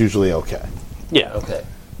orbit is usually okay. Yeah. Okay.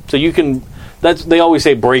 So you can. They always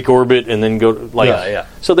say break orbit and then go like. Yeah.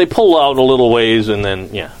 So they pull out a little ways and then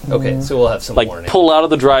Okay. So we'll have some like warning. pull out of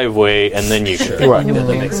the driveway and then you can. Right. Yeah, that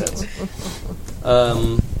makes sense.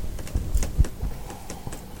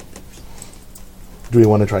 Do we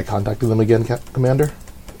want to try contacting them again, Commander?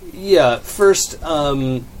 Yeah. First, I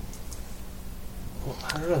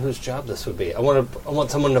don't know whose job this would be. I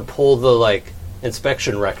want someone to pull the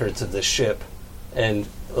inspection records of the ship, and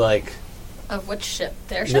Of which ship?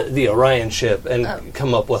 Their ship? the Orion ship, and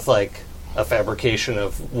come up with a fabrication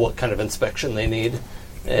of what kind of inspection they need,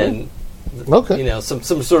 and Okay. some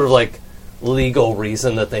sort of legal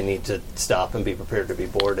reason that they need to stop and be prepared to be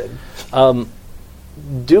boarded.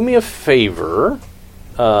 Do me a favor,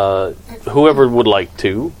 whoever would like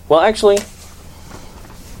to. Well, actually,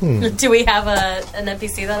 Do we have an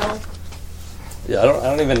NPC that'll... Yeah, I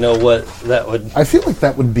don't even know what that would. I feel like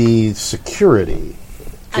that would be security.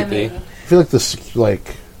 I be. mean, I feel like this, I'm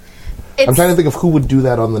trying to think of who would do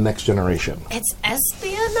that on the next generation. it's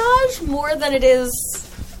espionage more than it is...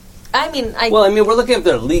 Well, we're looking at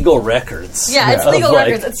their legal records. yeah, it's of, legal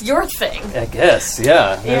records. It's your thing. I guess,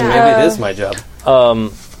 yeah. Yeah. Maybe it is my job.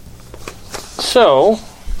 so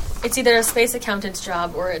It's either a space accountant's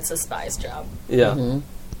job or it's a spy's job. Yeah.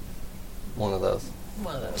 One of those.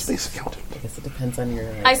 One of those. Space accountant. I guess it depends on your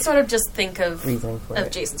I sort of just think of reasoning for it.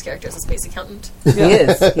 Jason's character as a space accountant. He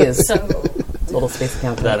is. So, Total space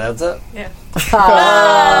accountant. That adds up. yeah.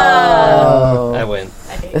 I win.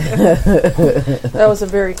 I hate you. That was a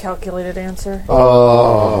very calculated answer.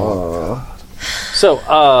 So,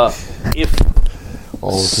 if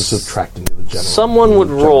Just subtracting to the general. someone would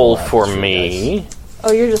general roll average for you me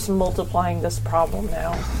Oh, you're just multiplying this problem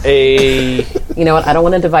now. a You know what? I don't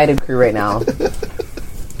want a divided crew right now.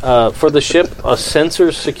 for the ship a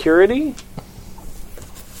sensor security.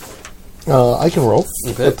 I can roll.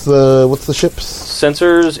 Okay. What's the ship's?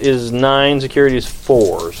 Sensors is 9, security is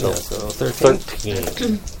 4, so Yeah, so 13.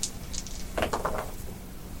 13.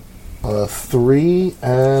 3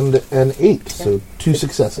 and an 8, so 2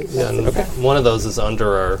 successes. Yeah, and one of those is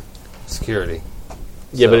under our security.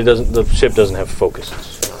 Yeah, but it doesn't. The ship doesn't have focus.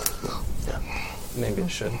 Maybe it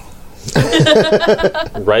should.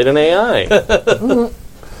 Write an AI.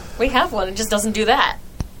 We have one. It just doesn't do that.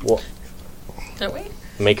 Well, Don't we?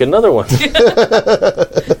 make another one.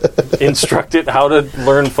 Instruct it how to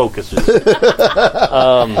learn focuses.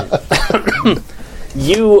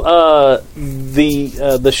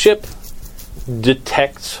 The ship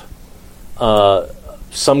detects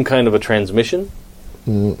some kind of a transmission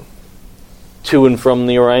to and from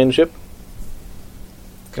the Orion ship.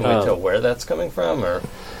 Can we tell where that's coming from, or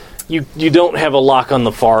You don't have a lock on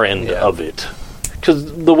the far end Yeah. of it. Because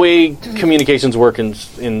the way communications work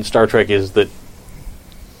in Star Trek is that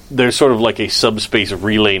there's sort of like a subspace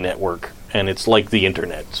relay network, and it's like the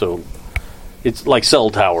internet. So it's like cell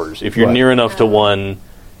towers. If you're Right. near enough to one,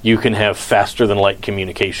 you can have faster than light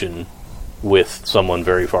communication with someone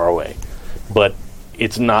very far away. But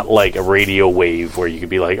it's not like a radio wave where you could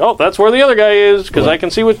be like, oh, that's where the other guy is, because I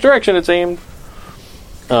can see which direction it's aimed.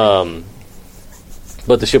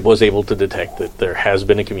 But the ship was able to detect that there has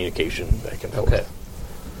been a communication back and forth. okay?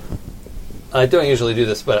 I don't usually do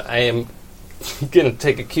this, but I am going to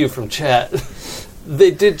take a cue from chat. They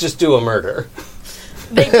did just do a murder.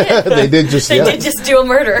 They did. They did just. They yeah. did just do a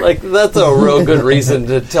murder. That's a real good reason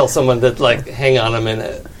to tell someone that, hang on a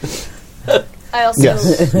minute. I also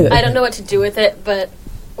Yes. I don't know what to do with it, but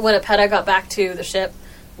when Apeta got back to the ship,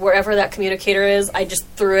 wherever that communicator is, I just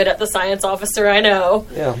threw it at the science officer I know.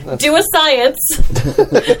 Yeah, that's, Do a science.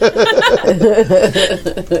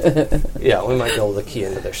 yeah, we might be able to key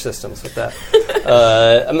into their systems with that.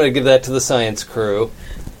 I'm going to give that to the science crew.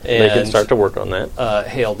 And They can start to work on that.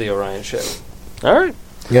 hail the Orion ship. All right.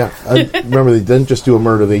 Yeah, remember they didn't just do a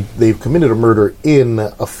murder; they've committed a murder in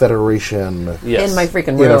a Federation Yes. In my freaking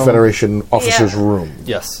in a room. Federation officer's Yeah. room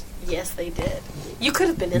Yes. Yes, they did. You could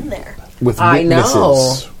have been in there. with I witnesses.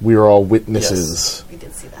 know. We are all witnesses We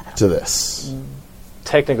did see that happen. to this.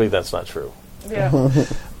 Technically, that's not true. Yeah.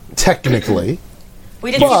 Technically,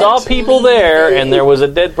 We did You see saw that people there, and there was a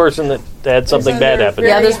dead person that had something bad under happen. very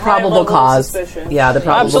Yeah, there's high probable level of cause. suspicion. Yeah, the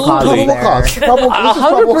probable Absolutely. cause. probable is there. cause. Probable, this is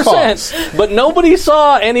probable 100%. cause. But nobody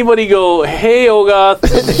saw anybody go, hey, Ogoth,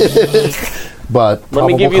 But let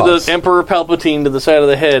me give you cause. the Emperor Palpatine to the side of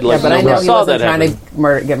the head. Yeah, Like but I know nobody he saw wasn't that trying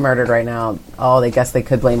happen. to get murdered right now. Oh, they guess they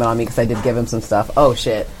could blame it on me because I did give him some stuff. Oh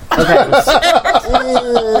shit. Okay.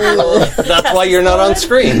 That's why you're not on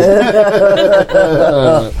screen.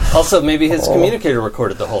 Also, maybe his communicator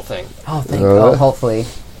recorded the whole thing. Oh, thank God. Hopefully.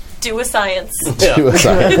 Do a science. Yeah. Do a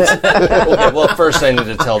science. Okay, well, first I need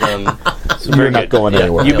to tell them. You're not going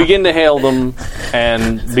anywhere. You begin to hail them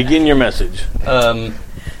and begin your message.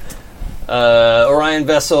 Orion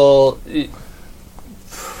vessel. I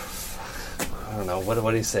don't know.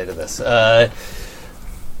 What do you say to this?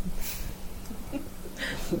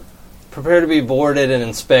 Prepare to be boarded and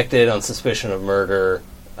inspected on suspicion of murder.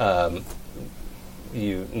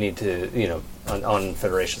 You need to, on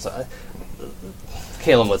Federation side.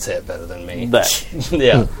 Caleb would say it better than me. That.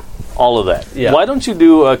 Yeah. All of that. Yeah. Why don't you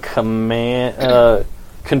do a command,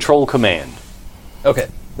 control command Okay.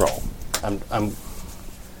 roll? I'm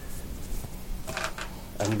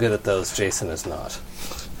good at those. Jason is not.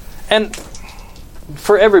 And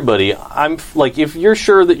for everybody, I'm like, if you're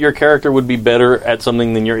sure that your character would be better at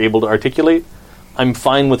something than you're able to articulate, I'm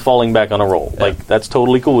fine with falling back on a roll. Yeah. Like, that's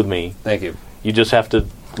totally cool with me. Thank you. You just have to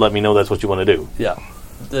let me know that's what you want to do. Yeah.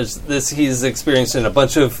 There's this. He's experienced in a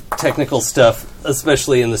bunch of technical stuff,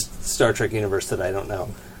 especially in the Star Trek universe that I don't know.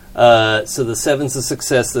 So the 7's a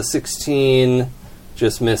success. The 16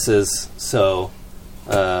 just misses. So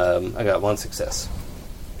I got one success.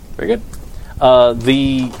 Very good.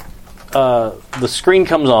 The screen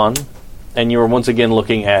comes on, and you are once again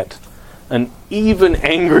looking at an even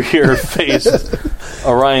angrier faced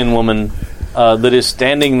Orion woman that is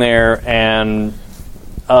standing there, and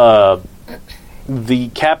the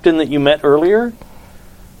captain that you met earlier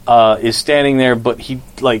is standing there, but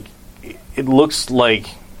it looks like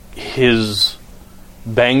his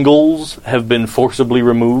bangles have been forcibly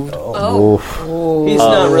removed. Oh. He's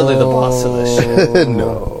not really the boss of this shit.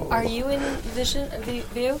 No. Are you in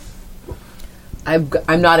view?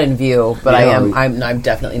 I'm not in view, but Yeah. I'm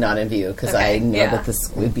definitely not in view because Okay, I know yeah. that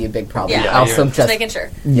this would be a big problem. Yeah. Also, you're just Making sure.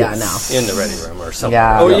 yeah, no. In the ready room or something.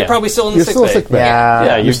 Yeah. Oh, Yeah. you're probably still in the You're sick still bay. sick bay. Yeah,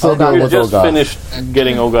 Yeah, you still got you with just Ogoth. finished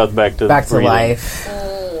getting Ogoth back to back to breathing. life.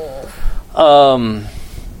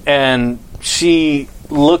 And she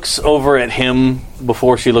looks over at him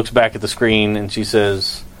before she looks back at the screen, and she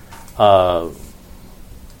says,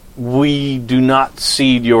 "We do not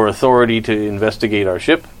cede your authority to investigate our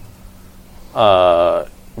ship.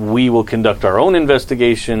 We will conduct our own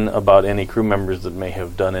investigation about any crew members that may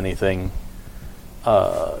have done anything.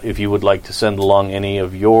 If you would like to send along any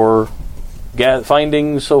of your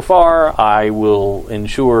findings so far, I will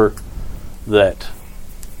ensure that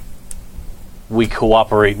we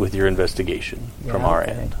cooperate with your investigation from Yeah, our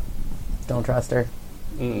okay. end." Don't trust her.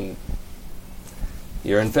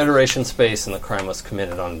 You're in Federation space, and the crime was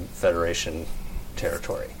committed on Federation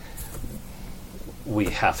territory. We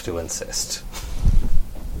have to insist.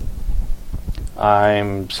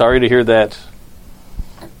 I'm sorry to hear that.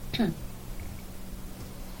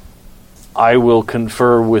 I will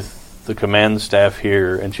confer with the command staff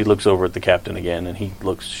here, and she looks over at the captain again, and he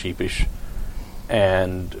looks sheepish,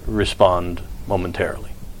 and respond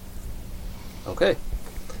momentarily. Okay.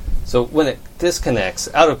 So when it disconnects,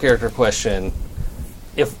 out of character question,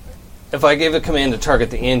 if I gave a command to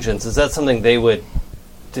target the engines, is that something they would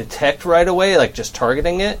detect right away, like just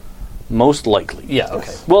targeting it? Most likely. Yeah,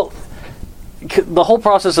 okay. Well, the whole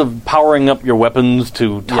process of powering up your weapons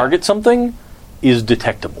to target something is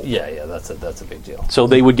detectable. Yeah, that's a big deal. So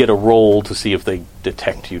they would get a roll to see if they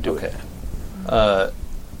detect you doing Okay. it.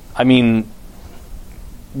 I mean,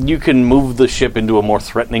 you can move the ship into a more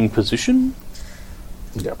threatening position.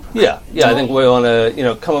 Yep. Yeah, I think we want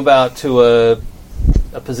to, come about to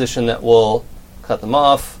a position that will cut them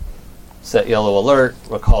off, set yellow alert,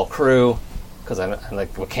 recall crew, because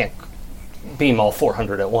we can't beam all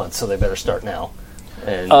 400 at once, so they better start now.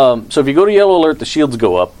 And So if you go to yellow alert, the shields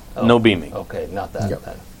go up. No beaming. Okay, not that. Yep.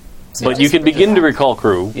 Then. But you can begin to recall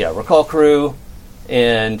crew. Yeah, recall crew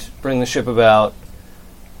and bring the ship about.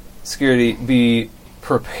 Security, be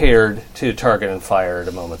prepared to target and fire at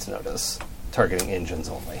a moment's notice. Targeting engines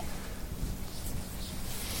only.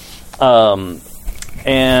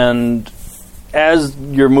 And as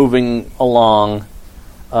you're moving along,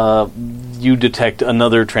 you detect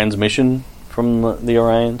another transmission from the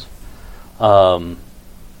Orions.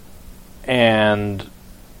 And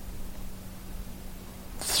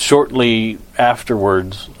shortly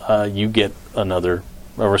afterwards, you get a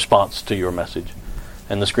response to your message.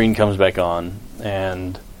 And the screen comes back on,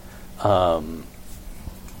 and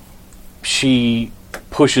she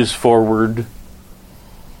pushes forward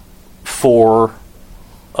 4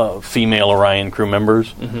 female Orion crew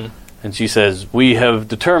members, and she says, "We have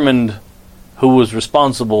determined who was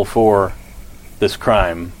responsible for this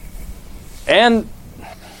crime, and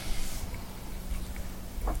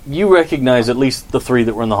you recognize at least the three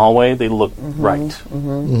that were in the hallway. They look right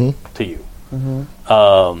to you.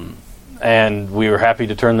 And we were happy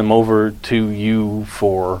to turn them over to you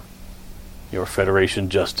for your Federation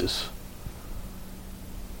justice.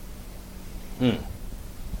 This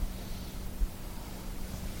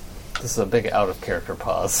is a big out-of-character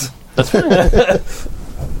pause. That's fine.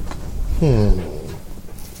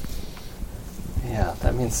 Yeah,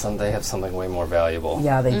 that means they have something way more valuable.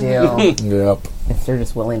 Yeah, they do. Yep. If they're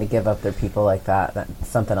just willing to give up their people like that,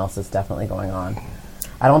 something else is definitely going on.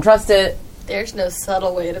 I don't trust it. There's no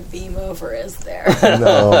subtle way to beam over, is there?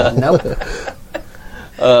 No. Nope.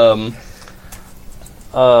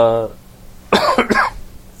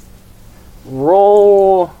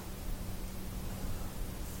 Roll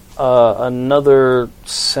another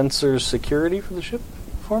sensor security for the ship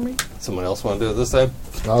for me. Someone else want to do it this time?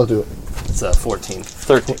 I'll do it. It's 14.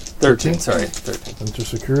 13. 13, sorry. 13. Enter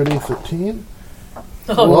security, 13.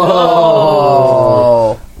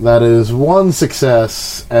 Oh. That is 1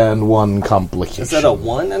 success and 1 complication. Is that a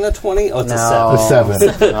 1 and a 20? Oh, it's No. A 7.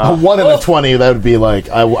 A 1 and a 20, that would be like,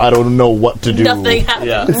 I don't know what to do. Nothing happens.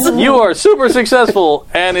 Yeah. You are super successful,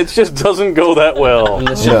 and it just doesn't go that well. And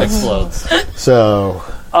the ship Yes. explodes. So,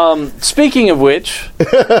 Speaking of which,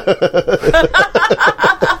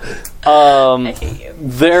 I hate you.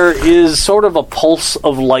 there is sort of a pulse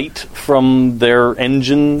of light from their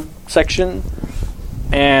engine section,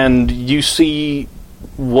 and you see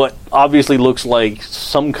what obviously looks like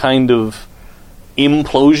some kind of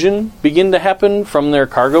implosion begin to happen from their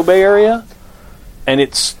cargo bay area, and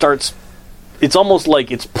it's almost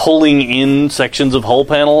like it's pulling in sections of hull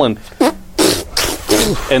panel, and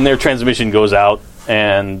their transmission goes out,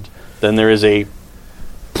 and then there is a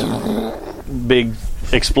big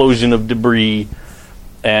explosion of debris,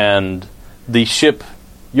 and the ship,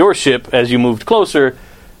 your ship, as you moved closer,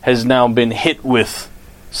 has now been hit with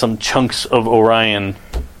some chunks of Orion.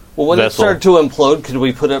 Well, when vessel. it started to implode, could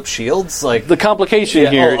we put up shields? Like, The complication Yeah,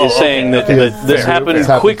 here oh, is okay, saying okay. that this Fair. happened It's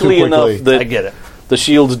happened quickly too quickly. enough that I get it. the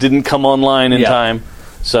shields didn't come online in Yeah. time,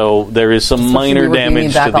 so there is some minor We were beaming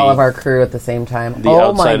damage back to all of the... our crew at the same time. the oh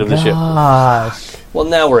outside my of the ship. gosh. Well,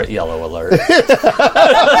 now we're at yellow alert.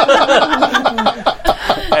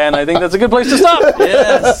 And I think that's a good place to stop.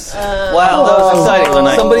 Yes. Wow, that was exciting.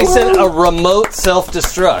 Oh. Somebody sent a remote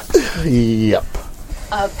self-destruct. yep.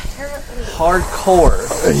 Apparently. Hardcore.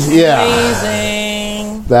 Yeah.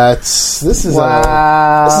 Amazing. This is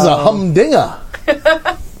Wow. a humdinger.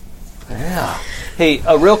 Yeah. Hey,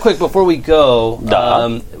 real quick before we go,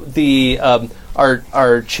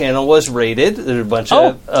 our channel was rated. There's a bunch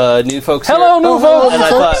of new folks. Hello, here. new folks. And I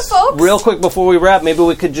Hello, thought, folks. real quick before we wrap, maybe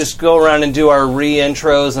we could just go around and do our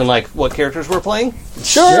re-intros and like what characters we're playing.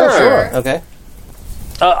 Sure. Okay.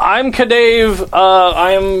 I'm Kadave.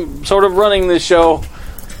 I am sort of running this show.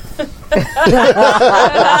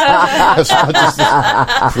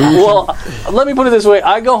 Well, let me put it this way.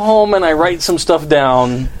 I go home and I write some stuff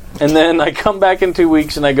down, and then I come back in 2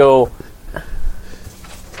 weeks and I go...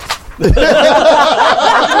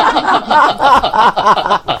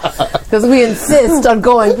 Because we insist on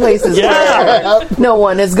going places where no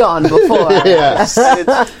one has gone before. Yes.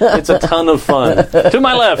 It's a ton of fun. To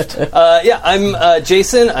my left. I'm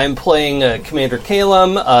Jason. I'm playing Commander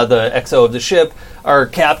Calum, the XO of the ship. Our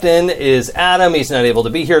captain is Adam. He's not able to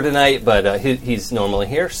be here tonight, but he's normally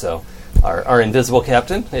here. So our invisible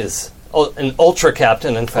captain is an ultra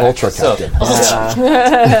captain, in fact. Ultra captain.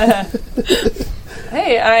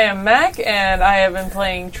 Hey, I am Mac, and I have been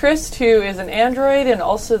playing Trist, who is an android and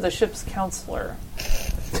also the ship's counselor.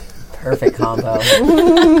 Perfect combo.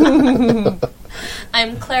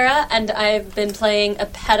 I'm Clara, and I've been playing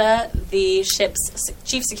Apeta, the ship's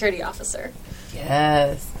chief security officer.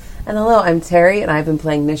 Yes. And hello, I'm Terry, and I've been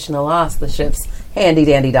playing Nishna Loss, the ship's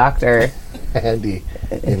handy-dandy doctor. Handy.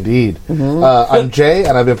 Indeed. I'm Jay,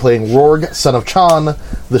 and I've been playing Rorg, son of Chan,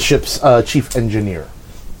 the ship's chief engineer.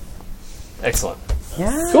 Excellent.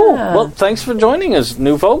 Yeah. Cool. Well, thanks for joining us,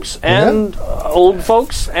 new folks, and old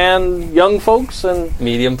folks, and young folks, and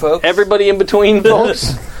Medium folks. everybody in between,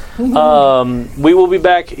 folks. We will be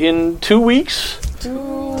back in 2 weeks. 2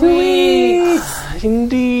 weeks.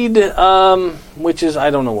 Indeed. Which is, I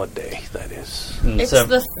don't know what day that is. It's So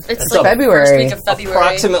like February. first week of February.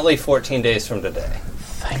 approximately 14 days from today.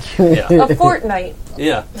 Thank you. Yeah. A fortnight.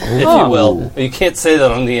 Yeah, if you will. You can't say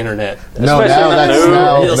that on the internet. No, Especially now not that's new.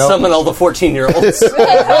 now. You'll no. summon all the 14-year-olds. It's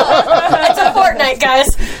a fortnight, guys.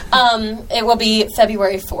 It will be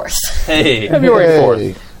February 4th. Hey. February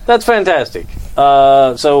Hey. 4th. That's fantastic.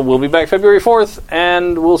 So we'll be back February 4th,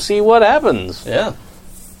 and we'll see what happens. Yeah.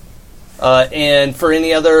 And for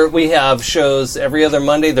any other, we have shows every other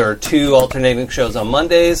Monday. There are 2 alternating shows on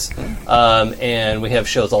Mondays, and we have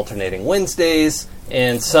shows alternating Wednesdays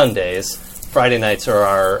and Sundays. Friday nights are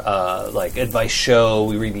our advice show.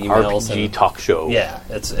 We read emails. RPG talk show. Yeah,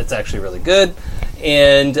 it's actually really good.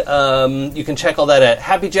 And you can check all that at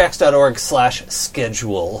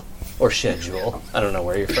happyjacks.org/schedule or schedule. I don't know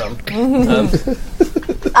where you're from.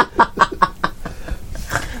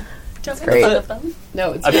 Don't make great. fun of them.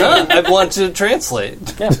 No, it's I'm not. I want to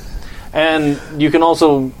translate. Yeah. And you can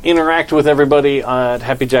also interact with everybody at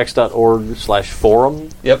happyjacks.org/forum.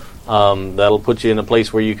 Yep. That'll put you in a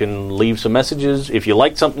place where you can leave some messages. If you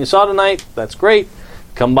liked something you saw tonight, that's great.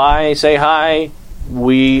 Come by, say hi.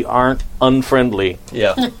 We aren't unfriendly.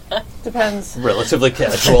 Yeah. Depends. Relatively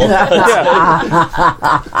casual.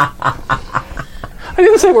 I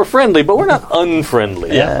didn't say we're friendly, but we're not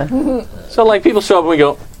unfriendly. Yeah. So, people show up and we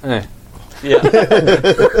go, eh. Yeah.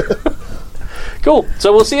 Cool.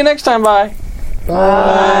 So we'll see you next time. Bye.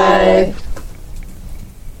 Bye.